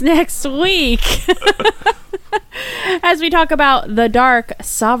join us next week as we talk about the Dark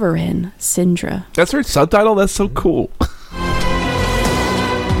Sovereign Syndra. That's her subtitle. That's so cool.